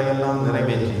விருப்பங்களை எல்லாம்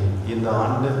நிறைவேற்றி இந்த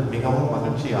ஆண்டு மிகவும்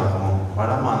மகிழ்ச்சியாகவும்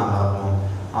வளமானதாகவும்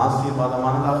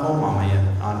ஆசீர்வாதமானதாகவும் அமைய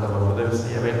ஆண்டவர் உதவி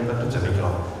செய்ய வேண்டும் என்று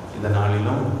ஜெபிக்கிறோம். இந்த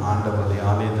நாளிலும் ஆண்டவருடைய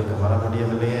ஆலயத்திற்கு வர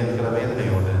முடியவில்லையே என்கிற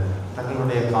வேதனையோடு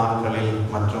தங்களுடைய கால்களில்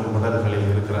மற்றும் உடல்களில்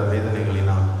இருக்கிற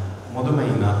வேதனைகளினால்,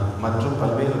 முதுமையினால் மற்றும்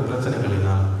பல்வேறு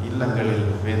பிரச்சனைகளினால் இல்லங்களில்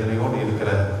வேதனையோடு இருக்கிற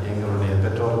எங்களுடைய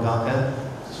பெற்றோருக்காக,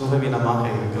 சுகவீனமாக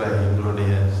இருக்கிற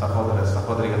எங்களுடைய சகோதர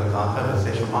சகோதரிகளுக்காக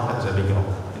விசேஷமாக ஜெபிக்கிறோம்.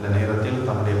 இந்த நேரத்தில்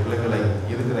தம்முடைய பிள்ளைகளை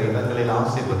இருக்கிற இடங்களில்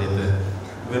ஆசீர்வதித்து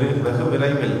வெகு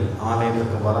விரைவில்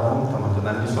ஆலயத்திற்கு வரவும் தமக்கு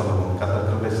நன்றி சொல்லவும்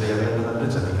கர்த்தர் செய்ய வேண்டும் என்று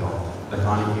ஜெபிக்கிறோம். இந்த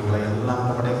காணிக்கைகளை எல்லாம்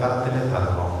நம்முடைய கரத்திலே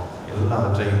தருகிறோம்.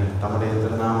 எல்லாவற்றையும் தம்முடைய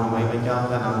திருநாம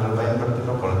மகிமைக்காக நாங்கள்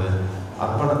பயன்படுத்துகிற பொழுது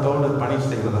அர்ப்பணத்தோடு பணி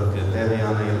செய்வதற்கு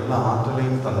தேவையான எல்லா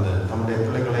ஆற்றலையும் தந்து தம்முடைய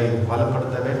பிள்ளைகளை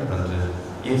பலப்படுத்த வேண்டும் என்று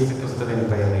இயேசு கிறிஸ்துவின்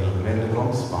பெயரில்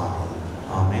வேண்டுகிறோம் சுவாமி.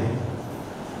 ஆமென்.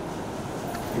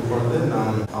 இப்பொழுது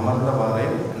நாம் அமர்ந்தவாறே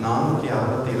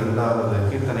 462வது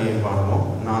கீர்த்தனையை பாடுவோம்.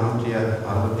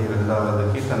 462வது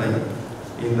கீர்த்தனை.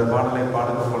 இந்த பாடலை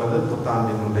பாடுகிற பொழுது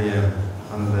புத்தாண்டினுடைய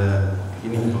அந்த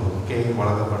இனிப்பு கேக்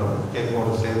வழங்கப்படும்.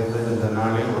 கேக்கோடு சேர்ந்து இந்த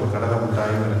நாளில் ஒரு கடலை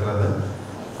மிட்டாயும் இருக்கிறது.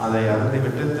 அதை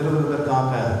அருந்திவிட்டு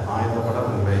திருவிருந்தற்காக ஆயத்தப்பட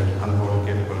உங்களை அன்போடு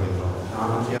கேட்டுக்கொள்கின்றோம்.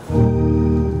 400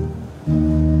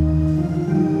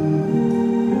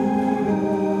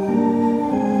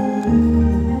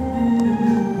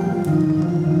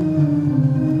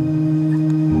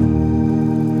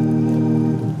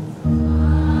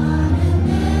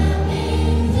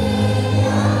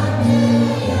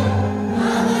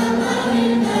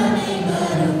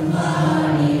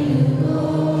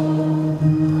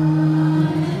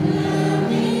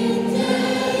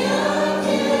 Yeah.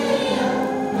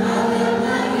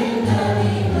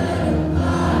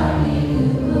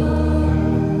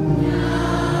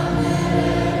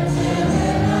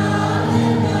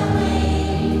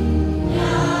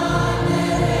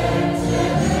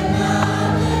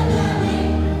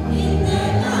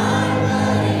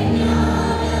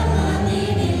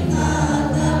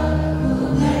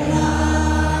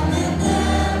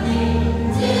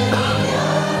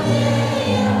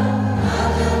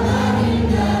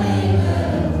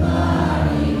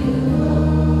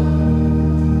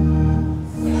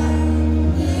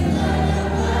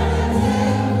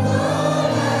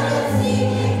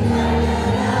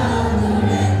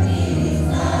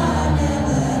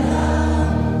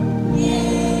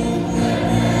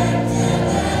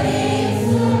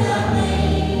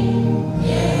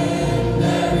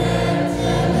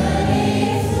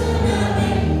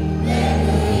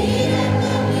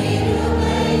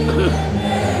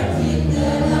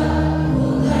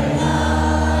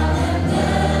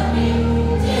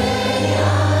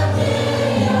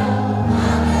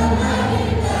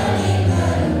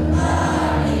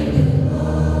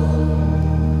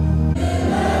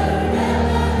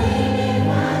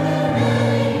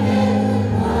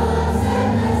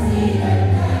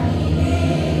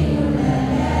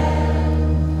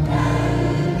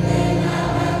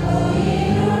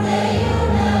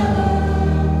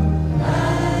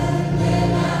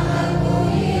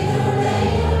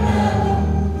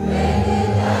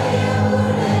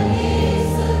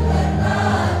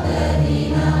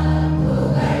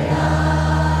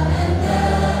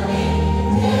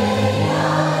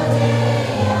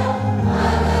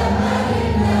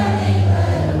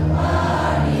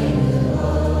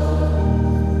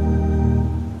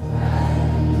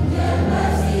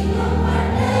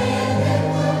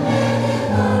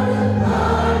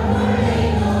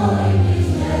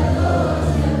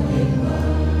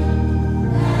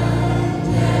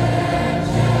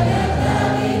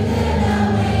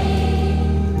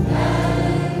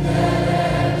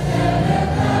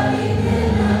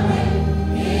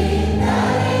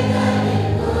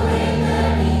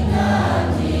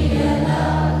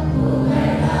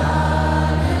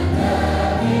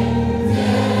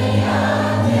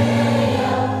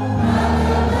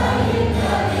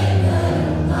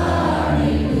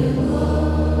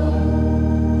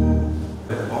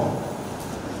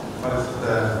 பரிசுத்த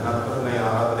நற்பனை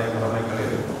ஆராதனை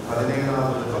முறைமைகளில்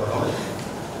 17வது பக்கம்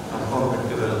அப்பம்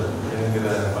பெற்றுதல் என்கிற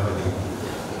பகுதி.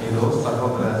 இதோ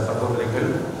சகோதர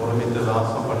சகோதரிகள் ஒருமித்து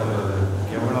வாசம் பண்ணுகிறது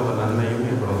எவ்வளவு நன்மையும்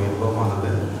எவ்வளவு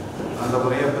இன்பமானது. அந்த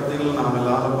ஒரே அப்பத்தில் நாம்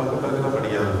எல்லாரும் பங்கு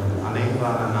பெறுகிறபடியால்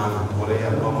அனைவரான நாம் ஒரே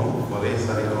அப்பமும் ஒரே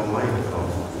சரீரமுமாய்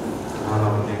இருக்கிறோம். நான்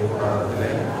அவருடைய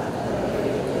கூடாரத்திலே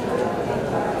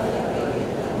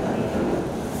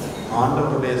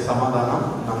ஆண்டவருடைய சமாதானம்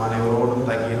நம் அனைவரோடும்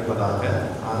தங்கியிருப்பதாக.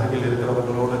 அருகில்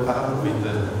இருக்கிறவர்களோடு கரம்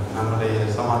வைத்து நம்முடைய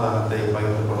சமாதானத்தை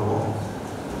பகிர்ந்து கொள்வோம்.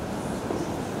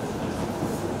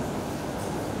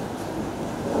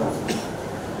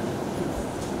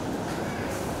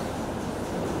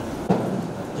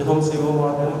 ஜெபம்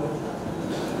செய்வோமாக.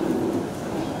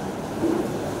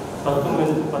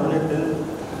 18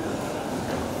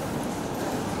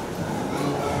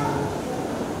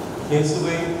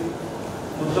 இயேசுவை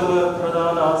உத்தம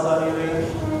பிரதான ஆசாரியரை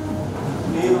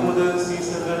நீர் உமது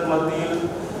சீசர்கள் மத்தியில்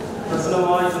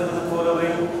பிரசனமாய் இருந்தது போலவே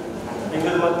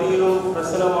எங்கள் மத்தியிலும்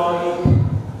பிரசனமாகி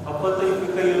அப்பத்தை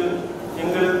பிக்கையில்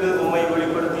எங்களுக்கு உம்மை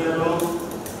வெளிப்படுத்தியதும்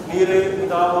நீரே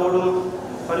பிதாவோடும்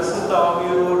பரிசுத்த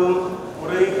ஆவியரோடும்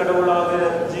ஒரே கடவுளாக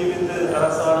ஜீவித்து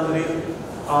அரசாடுகிறீர்.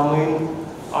 ஆமீன்.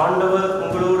 ஆண்டவர்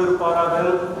உங்களோடு இருப்பாராக.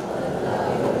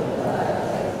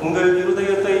 உங்கள்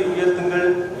இருதயத்தை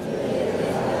உயர்த்துங்கள்.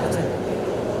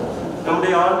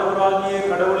 நம்முடைய ஆண்டவராகிய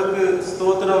கடவுளுக்கு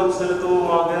ஸ்தோத்திரம்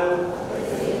செலுத்துவோமாக.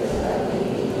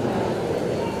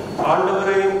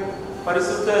 ஆண்டவரே,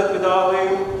 பரிசுத்த பிதாவே,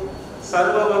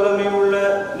 சர்வ வல்லமை உள்ள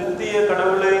நித்திய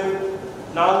கடவுளை,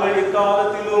 நாங்கள்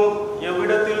எக்காலத்திலும்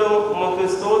எவ்விடத்திலும் உமக்கு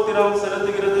ஸ்தோத்திரம்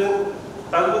செலுத்துகிறது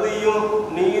தகுதியும்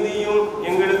நீதியும்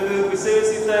எங்களுக்கு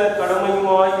விசேஷித்த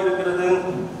கடமையுமாய் இருக்கிறது.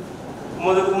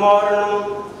 உமது குமாரனும்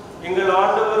எங்கள்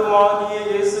ஆண்டவருமாகிய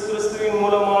இயேசு கிறிஸ்துவின்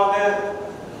மூலமாக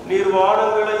நீர்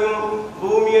வானங்களையும்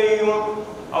பூமியையும்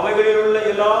அவைகளில் உள்ள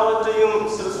எல்லாவற்றையும்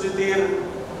சிருஷ்டித்தீர்.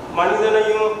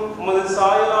 மனிதனையும் உமது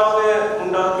சாயலாக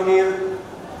உண்டாக்கினீர்.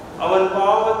 அவன்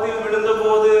பாவத்தில்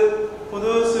விழுந்தபோது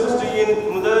புது சிருஷ்டியின்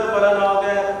முதல் பலனாக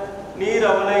நீர்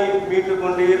அவனை மீட்டுக்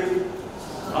கொண்டீர்.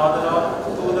 ஆதலால்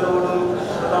தூதரோடும்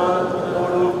பிரதான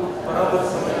தூதரோடும் பரம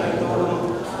சமயத்தோடும்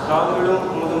நாங்களும்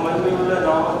உமது மகிமையுள்ள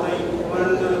நாமத்தை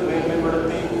புகழ்ந்து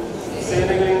மேன்மைப்படுத்தி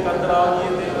சேனைகளின் கர்த்தராகிய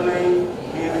தேவனை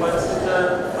நீர் பரிசுத்தர்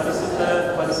பரிசுத்தர்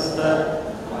பரிசுத்தர்,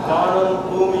 வானம்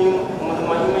பூமியும் உமது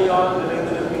மகிமையால்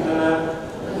நிறைந்து நிற்கின்றன.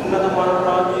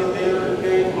 உன்னதமானவராகிய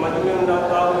தேவனுக்கே மகிமை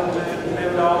உண்டாக்காக என்று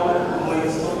இடைவிடாமல் உம்மை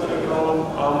ஸ்தோத்திரிக்கிறோம்.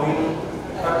 ஆமீன்.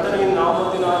 கர்த்தரின்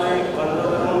நாமத்தினாலே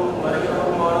வந்தவரும்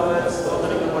வருகிறவருமானவர்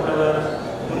ஸ்தோத்திரிக்கப்பட்டவர்.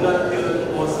 உன்னதத்தில்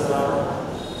ஓசனா.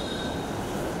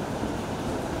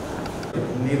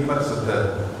 நீர் பரிசுத்தர்,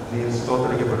 நீர்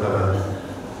ஸ்தோத்திரிக்கப்பட்டவர்.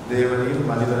 தேவனில்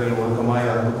மனிதரில் ஒழுக்கமாய்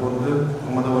அன்பு கூர்ந்து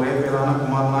உமது ஒரே பேரான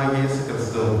குமாரனாகிய இயேசு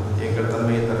கிறிஸ்து எங்கள்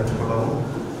தன்மையை தரித்துக் கொள்ளவும்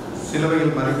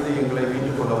சிலுவையில் மறித்து எங்களை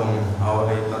மீட்டுக் கொள்ளவும்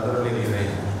அவரை தந்தருளினீரே.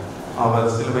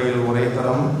 அவர் சிலுவையில் ஒரே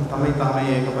தரம் தம்மை தாமே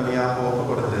ஏகபலியாக ஒப்புக்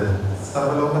கொடுத்து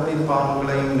சர்வலோகத்தின்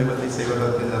பாவங்களையும் நிவர்த்தி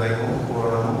செய்வதற்கு நிறைவும்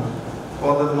பூரணமும்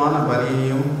போதமான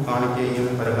பலியையும்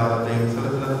காணிக்கையையும் பரிகாரத்தையும்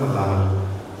செலுத்தினதும் அல்லாமல்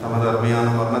தமது அருமையான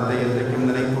மரணத்தை என்றைக்கும்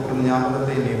நினைப்பூட்டும்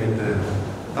ஞாபகத்தை நியமித்து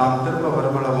தாம் திரும்ப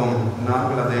வருமளவும்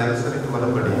நாங்கள் அதை அனுசரித்து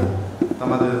வரும்படி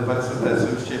தமது பரிசுத்த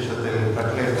சுவிசேஷத்தில்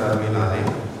கட்டளையிட்ட அருமையினாலே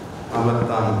அவர்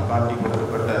தாம் காட்டி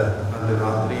கொடுக்கப்பட்ட அந்த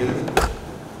ராத்திரியில்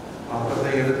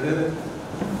அப்பத்தை எடுத்து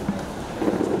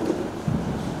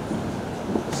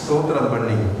ஸ்தோத்திரம்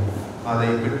பண்ணி அதை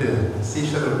விட்டு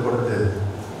சீஷர்கள் கொடுத்து,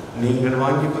 நீங்கள்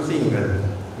வாங்கி புசியுங்கள்,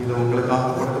 இது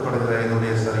உங்களுக்காக கொடுக்கப்படுகிற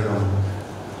என்னுடைய சரீரம்,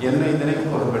 என்னை நினைவு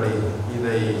கூறும்படி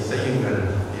இதை செய்யுங்கள்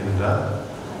என்றார்.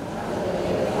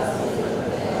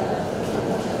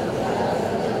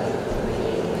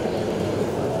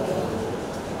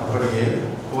 அப்படியே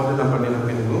போதனம் பண்ணின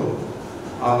பின்பு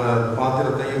அவர்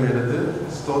பாத்திரத்தையும் எடுத்து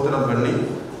ஸ்தோத்திரம் பண்ணி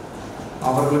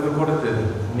அவர்களுக்கு கொடுத்து,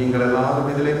 நீங்கள் எல்லாரும்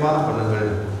இதிலே பானம்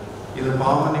பண்ணுங்கள், இது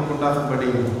பாவனைக்குண்டாகும்படி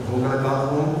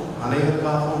உங்களுக்காகவும்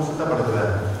அனைவருக்காகவும் சுத்தப்படுகிற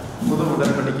புது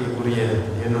உடன்படிக்கைக்குரிய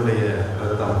என்னுடைய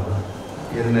இரத்தம்,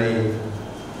 என்னை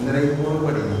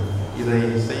நிறைவுபடி இதை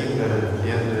செய்யுங்கள்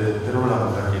என்று திருவிழாவை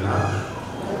கட்டினார்.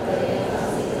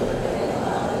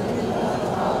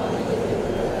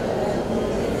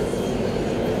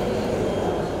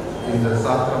 இந்த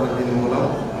சாத்திரத்தின்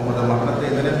மூலம் உமது மரணத்தை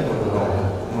நினைவு கொள்கிறோம்,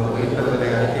 உமது உயிர்த்தலை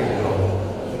அறிக்கையிடுகிறோம்,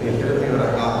 நீ திரும்பியோட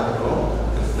காத்திருக்கிறோம்.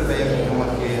 கிறிஸ்துவையும்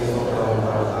உமக்கு சோத்திரம்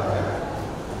உண்டாவதாக.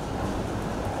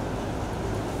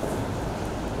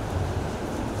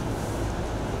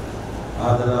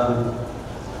 ஆதலால்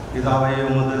பிதாவே,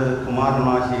 உமது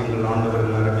குமாரனாகிய எங்கள்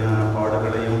ஆண்டவரின் அருமையான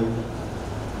பாடுகளையும்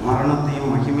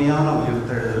மரணத்தையும் மகிமையான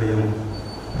உயிர்த்தெழுதலையும்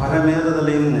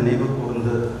பரமேறுதலையும் நினைவு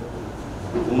கூர்ந்து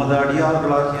உமது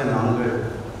அடியார்களாகிய நாங்கள்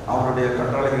அவருடைய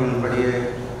கட்டளைகளின்படியே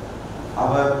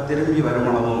அவர் திரும்பி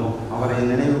வருமளவும் அவரை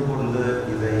நினைவு கூர்ந்து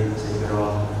இதை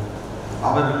செய்கிறோம்.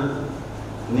 அவர்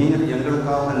நீர்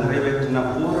எங்களுக்காக நிறைவேற்றின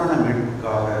பூரண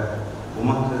மீட்புக்காக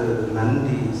உமக்கு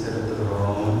நன்றி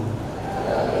செலுத்துகிறோம்.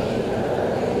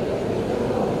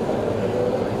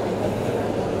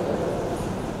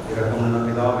 இரக்கமுள்ள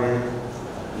பிதாவே,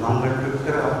 நாங்கள்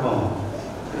இருக்கிற அப்பம்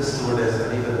கிறிஸ்துவுடைய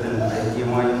சரீரத்தின்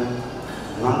ஐக்கியமாயும்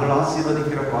நாங்கள்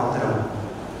ஆசீர்வதிக்கிற பாத்திரம்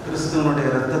கிறிஸ்துவனுடைய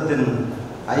இரத்தத்தின்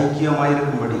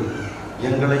ஐக்கியமாயிருக்கும்படி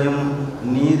எங்களையும்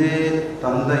நீரே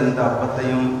தந்த இந்த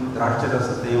அப்பத்தையும்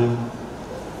திராட்சரசத்தையும்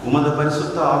உமது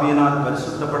பரிசுத்த ஆவியினால்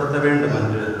பரிசுத்தப்படுத்த வேண்டும்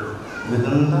என்று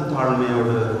மிகுந்த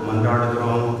தாழ்மையோடு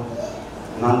மன்றாடுகிறோம்.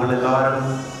 நாங்கள்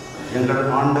எல்லாரும் எங்கள்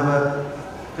ஆண்டவர்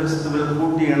கிறிஸ்துவில்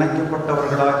கூட்டி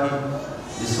இணைக்கப்பட்டவர்களாகி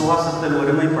விசுவாசத்தில்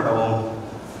ஒருமைப்படவும்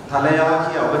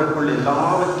தலையாகி அவருக்குள்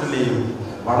எல்லாவற்றிலேயும்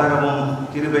வளரவும்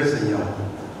கிருபை செய்யும்.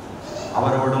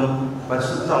 அவரோடும்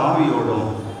பரிசுத்த ஆவியோடும்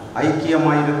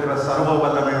ஐக்கியமாயிருக்கிற சர்வ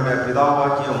வல்லமையுடைய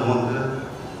பிதாவாகிய உமக்கு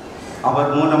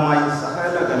அவர் மூலமாய்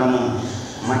சகல கனமும்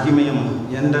மகிமையும்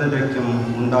என்றென்றைக்கும்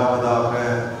உண்டாவதாக.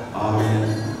 ஆமென்.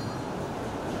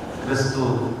 கிறிஸ்து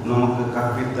நமக்கு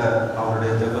கற்பித்த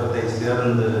அவருடைய ஜெபத்தை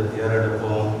சேர்ந்து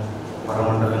ஏறெடுப்போம்.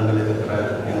 பரமண்டலங்களில் இருக்கிற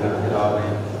எங்கள் பிதாவே,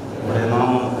 உம்முடைய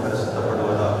நாமம்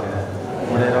பரிசுத்தப்படுவதாக,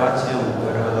 உம்முடைய ராஜ்யம்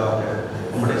வருவதாக,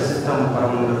 உம்முடைய சித்தம்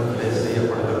பரமண்டலத்திலே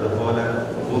செய்யப்படுகிறது போல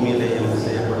பூமியிலேயும்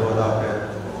செய்யப்படுவதாக.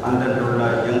 அன்றன்றுள்ள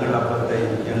எங்கள் அப்பத்தை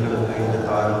எங்களுக்கு இன்று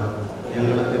தாரும்.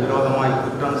 எங்களுக்கு விரோதமாய்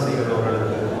குற்றம்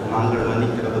செய்கிறவர்களுக்கு நாங்கள்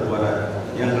மன்னிக்கிறது போல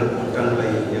எங்கள் குற்றங்களை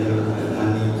எங்களுக்கு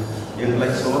மன்னி. எங்களை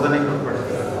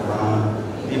சோதனைக்குட்படுத்துகிறான்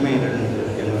தீமையிலிருந்து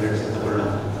எங்கள் ரட்சித்துக்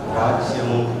கொள்ளும்.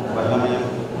 ராஜ்யமும் வல்லமையும்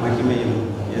மகிமையும்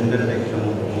என்றென்றைக்கும்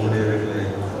உம்முடையவைகளே.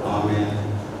 ஆமென்.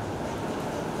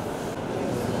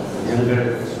 எங்கள்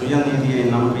சுயநீதியை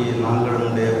நம்பி நாங்கள்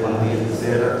உடைய பந்தியில்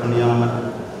சேர துணியாமல்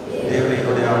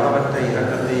தேவனுடைய அளவற்ற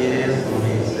இரக்கத்தையே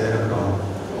நம்பி சேருகிறோம்.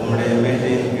 உம்முடைய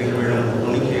மேட்டையின் கீழ் விழும்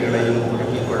துணிக்கைகளையும்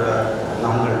குறுக்கிக் கொள்ள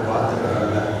நாங்கள்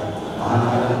பார்த்துக்கிறல்ல.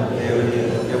 ஆனாலும்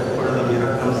தேவனில் எப்பொழுதும்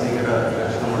இரக்கம் செய்கிற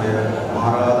லட்சணமுடைய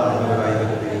மாறாத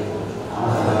ஆண்டவராயிருக்கிறேன்.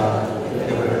 ஆனால்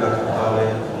தேவர்களாகத்தாவே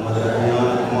உமது அருமையான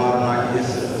குமாரனாகிய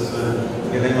இயேசு கிறிஸ்து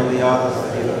விலைமதியாத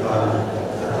சரீரத்தாலும்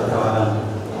இரத்தத்தாலும்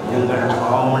எங்கள்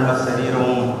பாவமுள்ள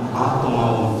சரீரமும்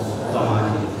ஆத்மாவும்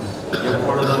சுத்தமாகி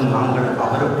எப்பொழுதும் நாங்கள்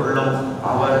அவருக்குள்ளும்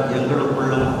அவர்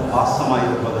எங்களுக்குள்ளும்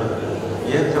வாசமாயிருப்பதற்கு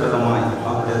ஏற்ற விதமாய்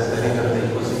அவருடைய சரீரத்தை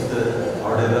புசித்து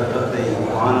அவருடைய இரத்தத்தை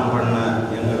பானம் பண்ண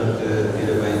எங்களுக்கு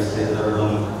கிருபை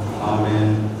செய்தருளும்.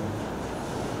 ஆமென்.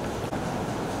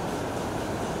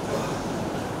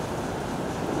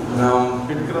 நாம்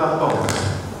பிற்கிற அப்பம்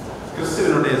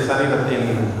கிறிஸ்துவனுடைய சரீரத்தின்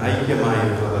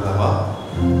ஐக்கியமாயிருக்கிறதல்லவா?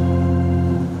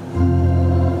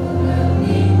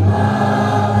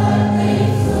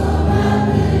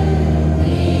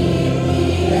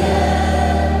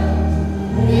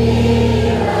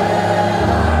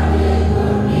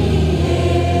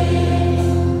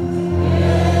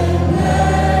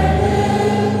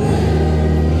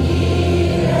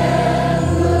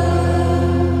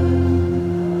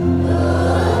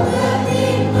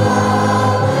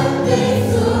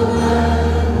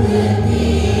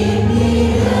 Yeah.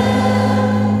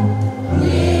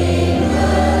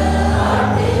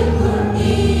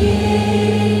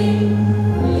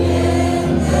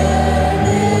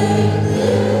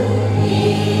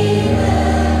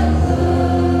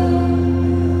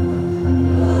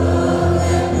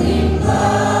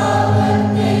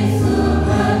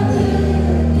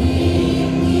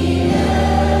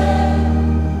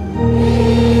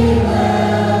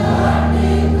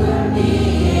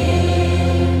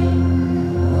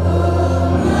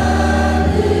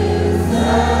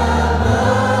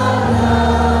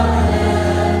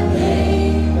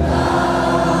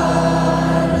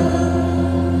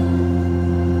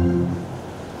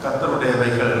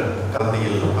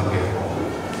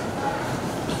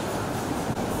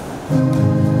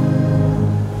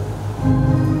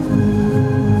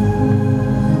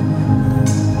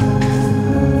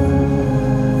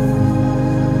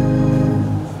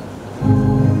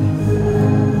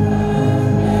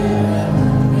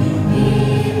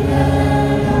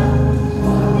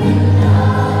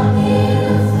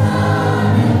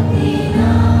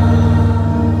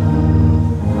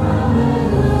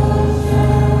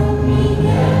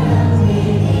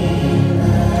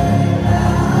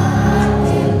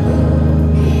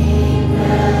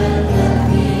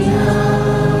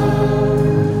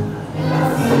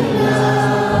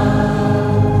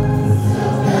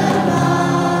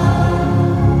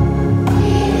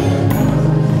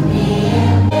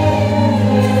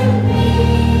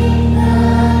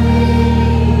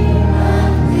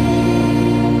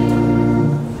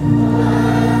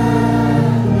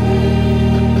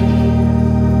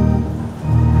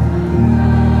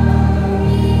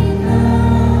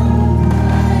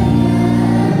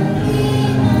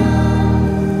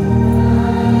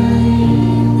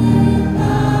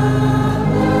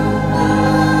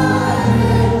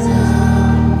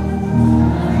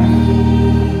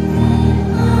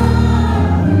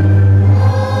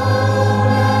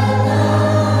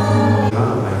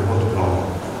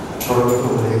 தொடர்ந்து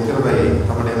உடைய கிருபையை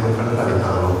நம்முடைய மக்கள்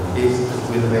அளித்தாலும் இயேசு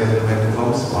கிறிஸ்துவின் பெயரில்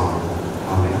வேண்டுகிறோம் சுவாமி.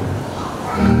 ஆமென்.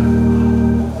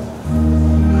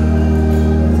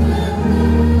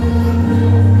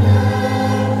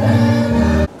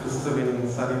 கிறிஸ்துவின்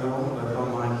சரீரமும்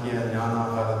இரத்தமாகிய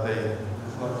ஞானாகாரத்தை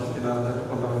விசுவாசத்தினால்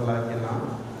கொண்டவர்களாகிய நாம்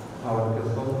அவருக்கு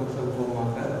ஸ்தோத்திரம்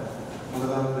செலுத்துவோமாக.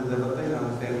 முதலாவது ஜெபத்தை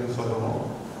நாம் சேர்ந்து சொல்லுவோம்.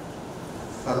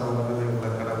 சர்வ வல்லமையுள்ள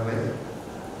கடவுளே,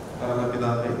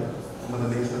 பரமபிதாவே, உமது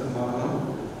நேசகுமாரனும்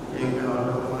எங்கள்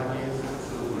ஆண்டவருமாகிய இயேசு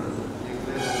கிறிஸ்துவுக்குள்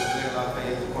எங்களை பிள்ளைகளாக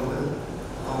ஏற்றுக்கொண்டு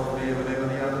அவருடைய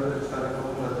விலைமதியாத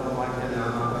சரீரமும் இரத்தமாகிய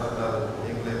ஞானாகாரத்தால்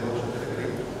எங்களை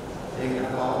போஷித்திருக்கிறேன்.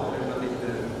 எங்கள் பாவத்தை மன்னித்து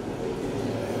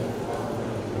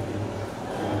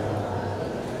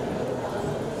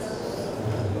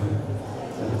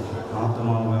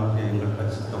ஆத்மாவாகிய எங்கள்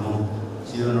பரிசுத்தமும்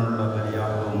ஜீவனுள்ள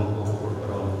பலியாக உமக்கு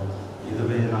ஒப்புக்கொடுக்கிறோம்.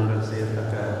 இதுவே நாங்கள்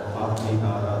செய்யத்தக்க ஆத்மீக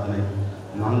ஆராதனை.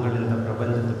 நாங்கள் இந்த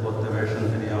பிரபஞ்சத்துக்கு ஒத்த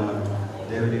வேஷம் தெரியாமல்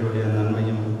தேவனுடைய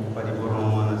நன்மையும்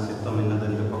பரிபூர்ணமான சித்தம்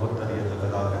என்னதென்று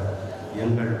பகுத்தறியத்தக்கதாக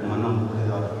எங்கள் மனம்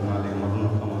புதிதாக்கினாலே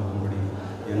மறுநோக்கமாக்கும்படி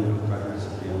எங்களுக்கு அருள்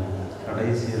செய்யும்.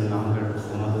 கடைசியில் நாங்கள்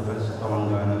உமது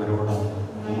பரிசுத்தவான்களோடும்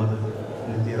உமது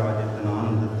நித்தியராஜ்யத்தின்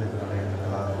ஆனந்தத்தை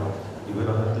அடையத்தக்கதாக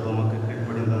இவ்வுலகத்தில் உமக்கு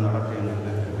கீழ்ப்படிந்த நடக்க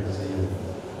எங்களுக்கு கிருபை செய்யும்.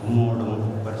 உம்மோடும்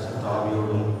பரிசுத்த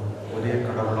ஆவியோடும் ஒரே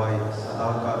கடவுளாய்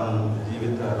சதாகாலம்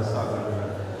ஜீவித்த அரசாகின்ற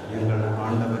எங்கள்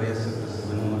ஆண்டவர் இயேசு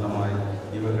கிறிஸ்துவின் மூலமாய்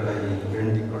இவர்களை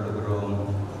வேண்டிக் கொள்கிறோம்.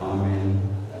 ஆமென்.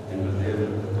 எங்கள்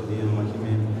தேவனுக்கு துதியும்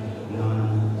மகிமையும்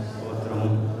ஞானமும்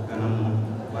ஸ்தோத்திரமும் கனமும்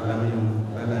வல்லமையும்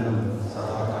பலனும்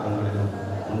சதாகாலங்களிலும்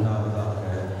உண்டாவதாக.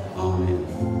 ஆமென்.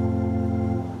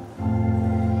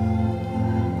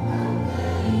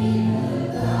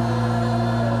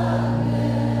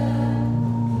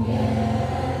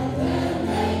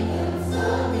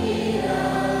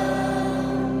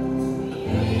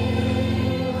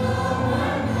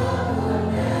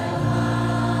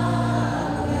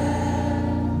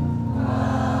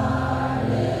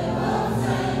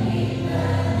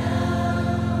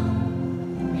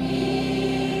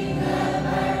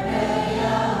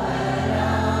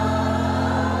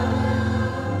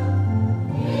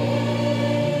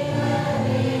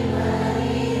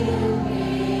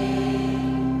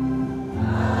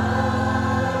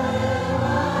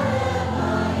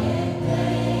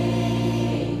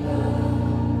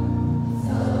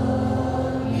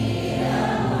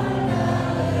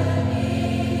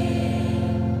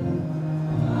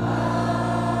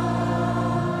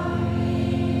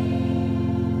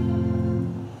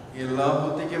 எல்லா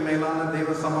புத்திக்கும் மேலான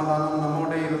தெய்வ சமாதானம்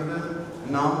நம்மோட இருந்து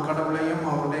நாம் கடவுளையும்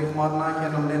அவருடைய குமாரனாகிய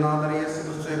நம்முடைய நாதர் இயேசு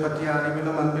கிறிஸ்துவை பற்றிய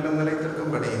அறிவிலும் அன்பிலும்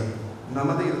நிலைத்திருக்கும்படி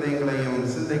நமது இதயங்களையும்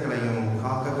சிந்தைகளையும்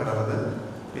காக்க கடவுது.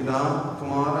 பிதா,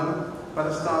 குமாரன்,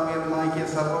 பரிசுத்தாவியருமாகிய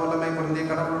சர்வ வல்லமை பொருந்திய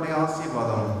கடவுளுடைய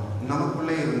ஆசீர்வாதம்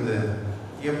நமக்குள்ளே இருந்து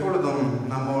எப்பொழுதும்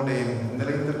நம்மோட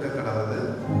நிலைத்திருக்க கடவுது.